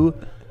you,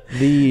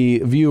 the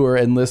viewer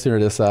and listener,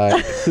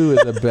 decide who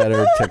is a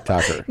better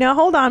TikToker. Now,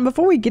 hold on.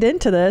 Before we get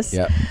into this,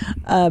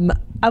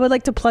 I would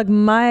like to plug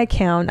my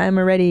account. I'm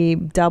already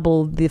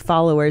double the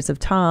followers of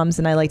Tom's,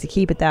 and I like to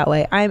keep it that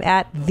way. I'm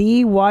at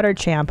The Water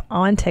Champ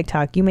on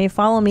TikTok. You may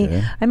follow me.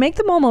 Okay. I make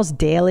them almost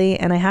daily,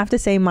 and I have to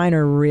say mine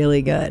are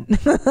really good.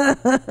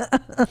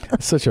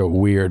 Such a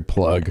weird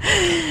plug.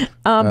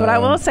 But I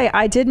will say,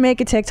 I did make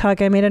a TikTok.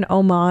 I made an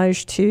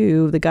homage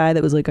to the guy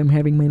that was like, I'm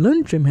having my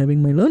lunch, I'm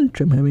having my lunch,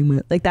 I'm having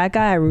my... Like, that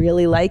guy, I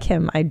really like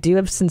him. I do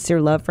have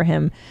sincere love for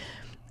him.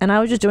 And I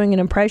was just doing an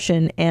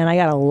impression, and I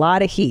got a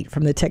lot of heat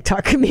from the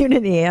TikTok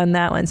community on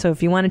that one. So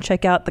if you want to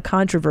check out the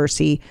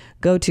controversy,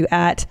 go to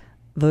at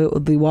the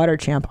Water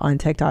Champ on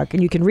TikTok,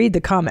 and you can read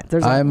the comment.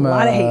 There's a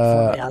lot of hate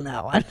for me on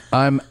that one.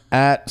 I'm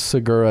at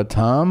Segura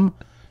Tom,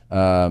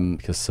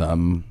 because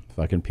some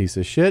fucking piece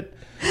of shit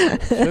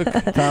took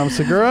Tom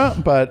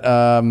Segura. But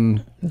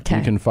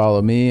you can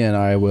follow me, and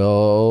I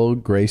will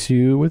grace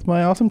you with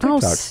my awesome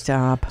TikToks. Oh,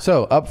 stop.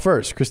 So up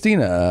first,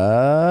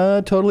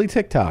 Christina, totally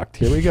TikToked.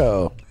 Here we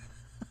go.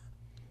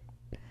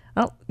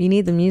 Oh, you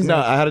need the music. No,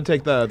 I had to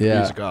take the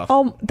music off.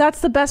 Oh,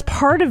 that's the best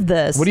part of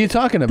this. What are you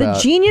talking about?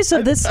 The genius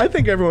of this. I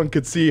think everyone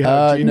could see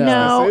how genius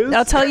this is.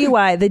 I'll tell you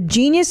why. The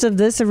genius of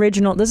this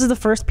original, this is the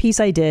first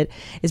piece I did,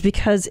 is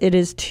because it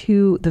is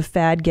to the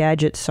Fad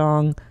Gadget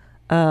song,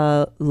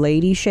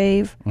 Lady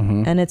Shave.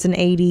 And it's an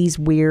 80s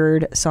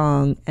weird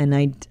song. And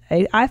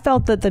I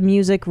felt that the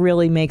music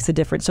really makes a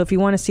difference. So if you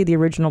want to see the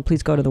original,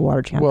 please go to the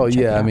Water Champ. Well,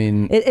 yeah, I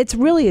mean. It's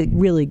really a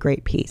really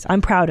great piece.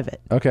 I'm proud of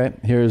it. Okay,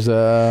 here's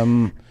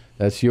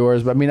that's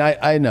yours, but I mean,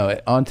 I know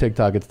it on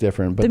TikTok it's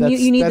different, but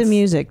you need the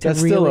music to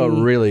that's really... still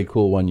a really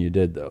cool one you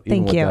did, though.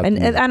 Thank you,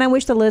 and I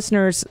wish the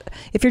listeners,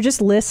 if you're just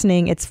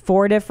listening, it's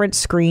 4 different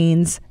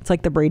screens. It's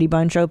like the Brady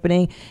Bunch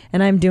opening,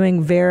 and I'm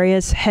doing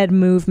various head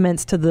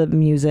movements to the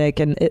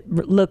music, and it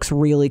looks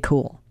really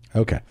cool.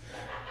 Okay.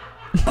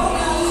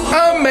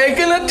 I'm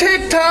making a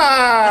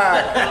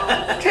TikTok.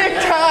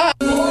 TikTok.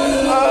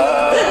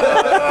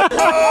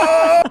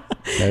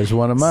 There's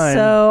one of mine.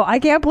 So I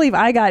can't believe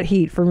I got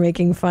heat for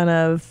making fun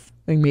of.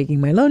 I'm making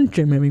my lunch.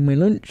 I'm having my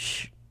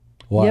lunch.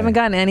 Why? You haven't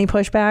gotten any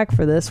pushback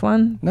for this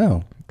one?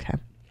 No. Okay.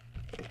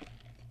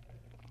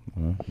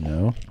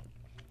 No.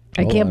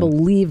 I can't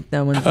believe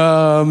no one's...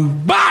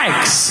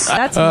 Bikes!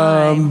 That's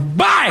mine.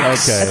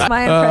 Bikes! Okay. That's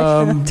my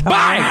impression of Tom.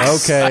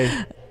 Bikes!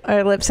 Okay.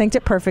 I lip synced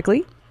it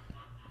perfectly.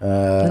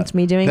 That's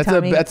me doing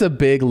Tommy. That's a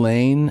big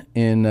lane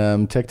in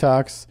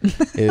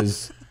TikToks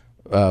is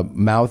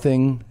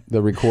mouthing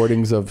the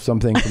recordings of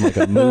something from like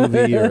a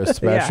movie or a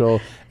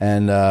special,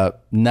 and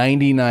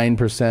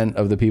 99%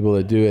 of the people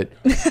that do it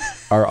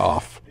are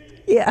off.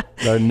 Yeah.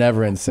 They're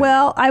never in sync.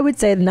 Well, I would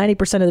say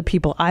 90% of the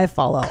people I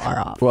follow are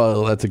off.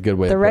 Well, that's a good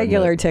way The of putting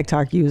regular it.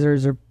 TikTok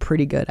users are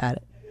pretty good at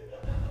it.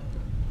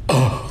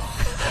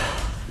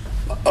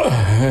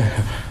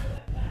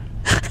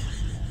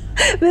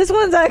 This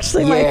one's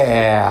actually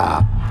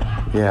Yeah.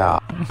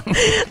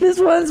 This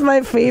one's my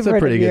favorite. It's a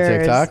pretty of good yours.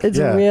 TikTok. It's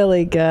Yeah.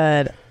 really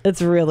good. It's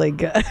really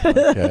good.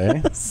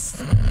 Okay. It's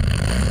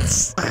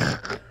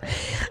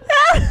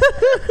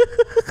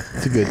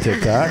a good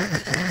TikTok.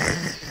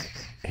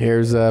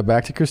 Here's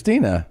back to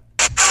Christina.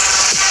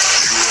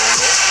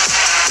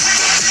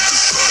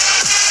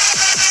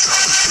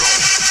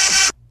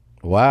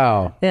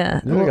 Wow.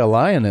 Yeah. You look like a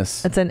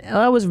lioness.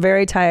 I was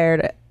very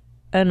tired,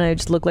 and I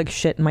just looked like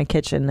shit in my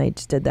kitchen. I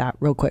just did that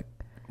real quick.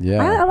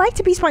 Yeah. I like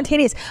to be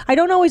spontaneous. I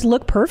don't always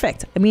look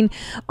perfect. I mean,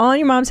 on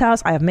Your Mom's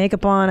House, I have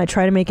makeup on. I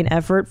try to make an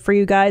effort for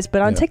you guys,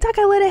 but on TikTok,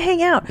 I let it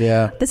hang out.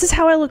 Yeah. This is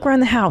how I look around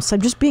the house. I'm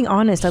just being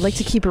honest. I like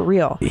to keep it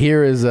real.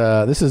 Here is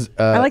this is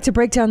I like to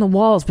break down the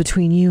walls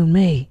between you and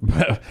me.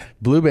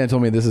 Blue Band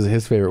told me this is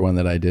his favorite one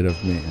that I did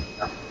of me.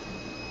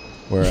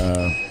 Where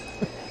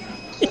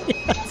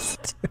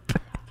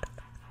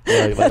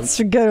That's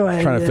a good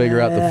one. Trying to figure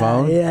out the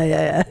phone.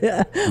 Yeah.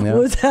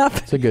 What's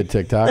happening? It's a good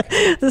TikTok.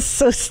 This is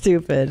so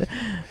stupid.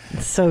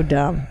 It's so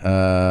dumb.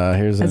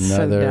 Here's That's so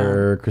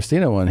another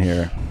Christina one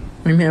here.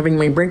 I'm having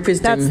my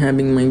breakfast. I'm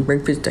having my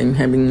breakfast. I'm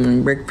having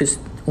my breakfast.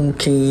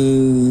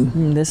 Okay.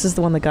 This is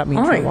the one that got me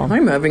in Hi, trouble.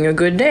 I'm having a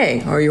good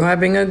day. Are you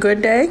having a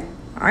good day?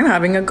 I'm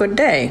having a good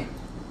day.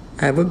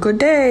 Have a good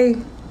day.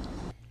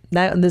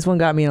 This one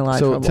got me in a lot of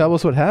trouble. So tell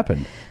us what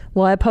happened.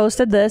 Well, I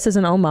posted this as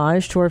an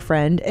homage to a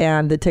friend,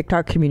 and the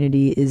TikTok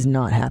community is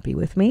not happy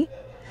with me.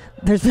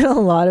 There's been a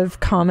lot of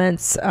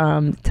comments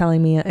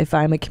telling me if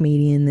I'm a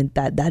comedian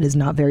that is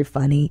not very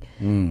funny,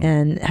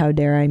 and how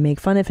dare I make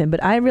fun of him.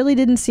 But I really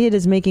didn't see it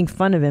as making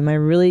fun of him. I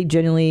really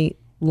genuinely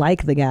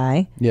like the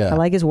guy. Yeah. I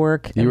like his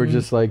work. You were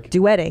just like...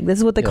 duetting. This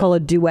is what they call a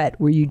duet,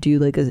 where you do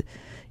like an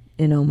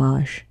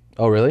homage.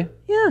 Oh, really?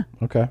 Yeah.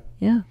 Okay.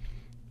 Yeah.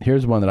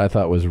 Here's one that I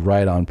thought was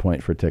right on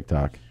point for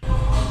TikTok.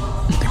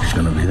 Think he's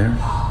gonna be there?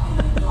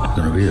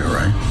 Gonna be there,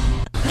 right?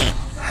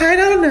 I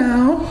don't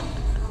know.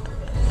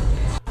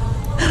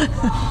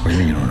 What do you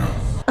mean you don't know?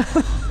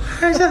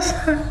 I just.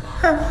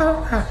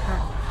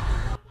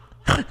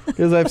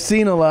 Because I've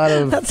seen a lot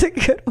of That's a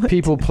good one.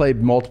 people play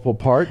multiple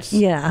parts.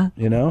 Yeah.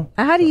 You know?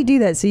 How do you do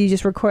that? So you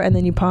just record and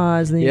then you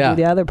pause and then you do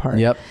the other part.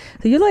 Yep.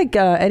 So you're like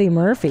Eddie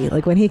Murphy,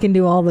 like when he can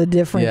do all the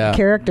different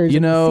characters. You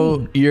in the know,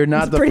 scene. you're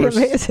not It's the pretty first.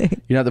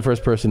 amazing. You're not the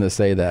first person to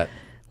say that.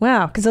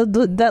 Wow, because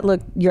that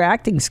look, your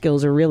acting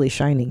skills are really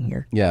shining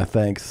here. Yeah,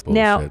 thanks.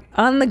 Now,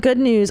 on the good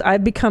news,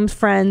 I've become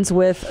friends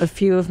with a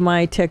few of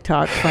my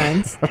TikTok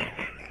friends.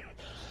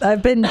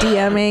 I've been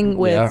DMing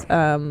with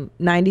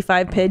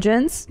 95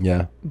 Pigeons.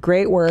 Yeah.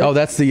 Great work. Oh,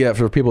 that's the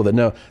for people that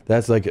know.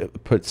 That's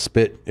like put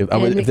spit.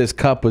 If this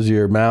cup was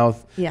your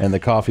mouth and the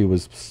coffee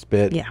was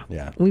spit. Yeah.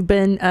 Yeah. We've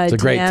been It's a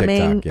great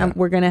DMing. TikTok, yeah.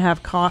 We're going to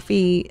have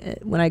coffee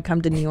when I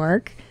come to New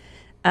York.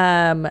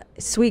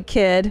 Sweet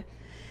kid.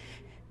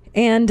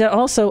 And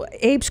also,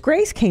 Apes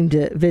Grace came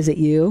to visit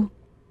you.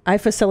 I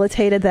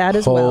facilitated that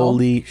as well.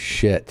 Holy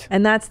shit.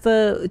 And that's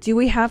do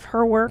we have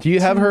her work? Do you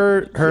have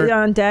her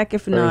on deck?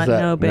 If not,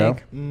 no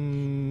big.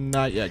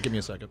 Not yet. Give me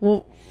a second.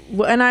 Well,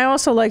 and I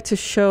also like to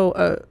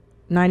show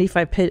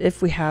 95 Pit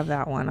if we have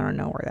that one. I don't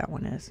know where that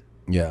one is.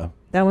 Yeah.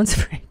 That one's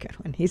a pretty good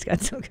one. He's got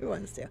some good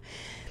ones too.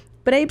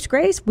 But Apes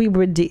Grace, we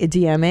were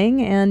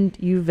DMing and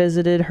you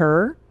visited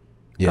her.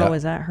 Yeah. Oh,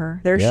 is that her?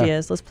 There Yeah. she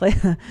is. Let's play.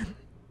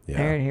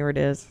 Here it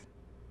is.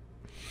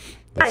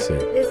 Hi,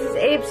 this is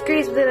Apes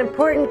Grease with an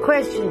important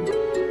question.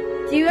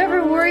 Do you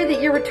ever worry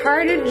that you're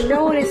retarded and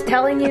no one is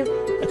telling you?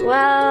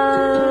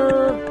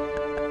 Well,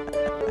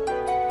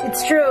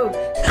 it's true.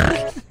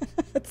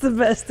 That's the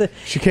best.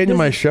 She came to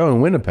my show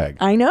in Winnipeg.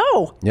 I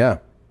know. Yeah.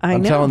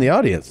 I'm know. telling the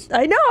audience.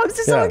 I know. I'm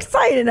just so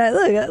excited.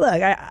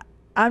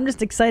 I'm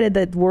just excited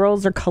that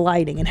worlds are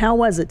colliding. And how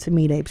was it to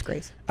meet Apes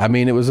Grace? I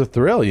mean, it was a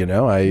thrill, you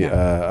know.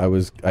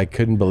 I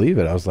couldn't believe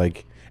it. I was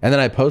like, and then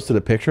I posted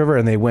a picture of her,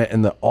 and they went,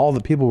 and all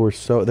the people were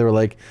they were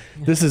like,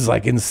 this is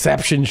like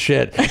Inception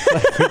shit. Like,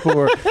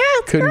 people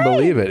couldn't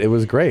believe it. It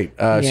was great.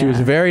 She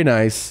was very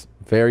nice,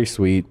 very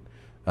sweet,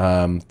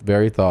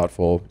 very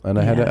thoughtful, and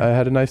I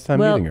had a nice time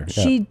meeting her.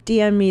 Yeah. She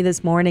DM'd me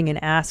this morning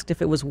and asked if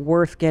it was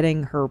worth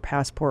getting her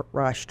passport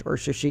rushed, or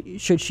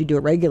should she do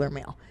a regular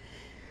mail.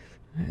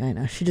 I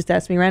know. She just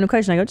asked me a random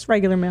question. I go, just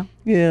regular mail.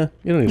 Yeah,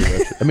 you don't need to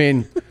rush it. I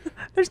mean,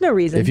 there's no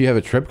reason. if you have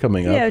a trip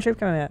coming up. Yeah, a trip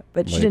coming up.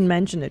 But she didn't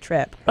mention a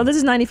trip. Oh, this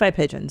is 95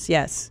 Pigeons.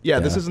 Yes. Yeah,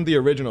 this isn't the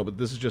original, but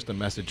this is just a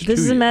message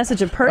This is a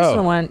message, a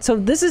personal one. So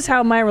this is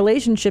how my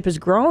relationship has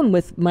grown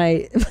with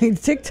my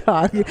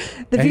TikTok. And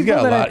he's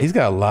got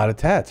a lot of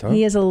tats, huh?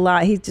 He has a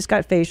lot. He just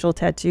got facial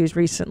tattoos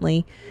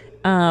recently.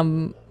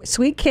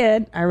 Sweet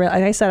kid. Like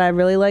I said, I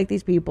really like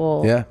these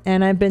people. Yeah.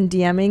 And I've been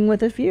DMing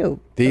with a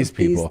few. These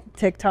people.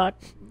 TikTok.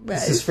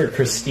 This is for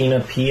Christina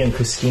P and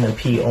Christina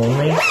P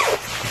only.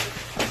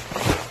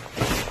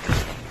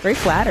 Very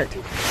flattered.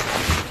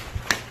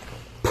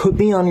 Put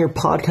me on your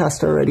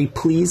podcast already.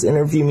 Please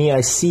interview me.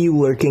 I see you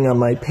lurking on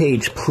my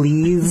page.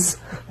 Please.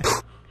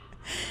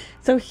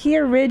 So he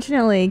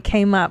originally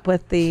came up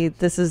with I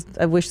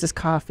wish this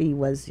coffee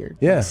was your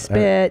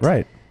spit.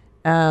 Right.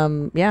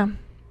 Yeah.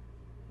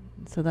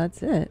 So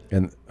that's it.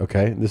 And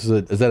okay, is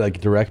that like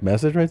a direct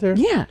message right there?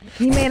 Yeah.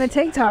 He made a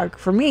TikTok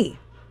for me.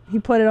 He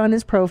put it on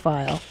his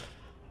profile.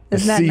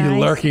 Isn't that see you nice?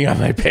 lurking on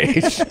my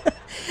page.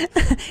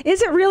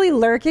 Is it really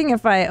lurking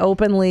if I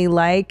openly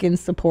like and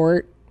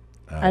support?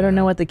 I don't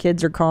know what the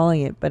kids are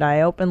calling it, but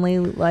I openly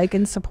like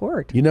and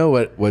support. You know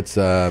what's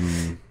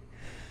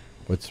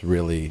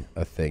really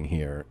a thing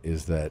here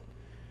is that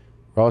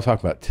we're always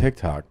talking about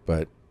TikTok,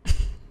 but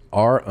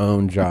our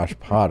own Josh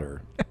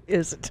Potter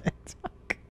is a TikTok.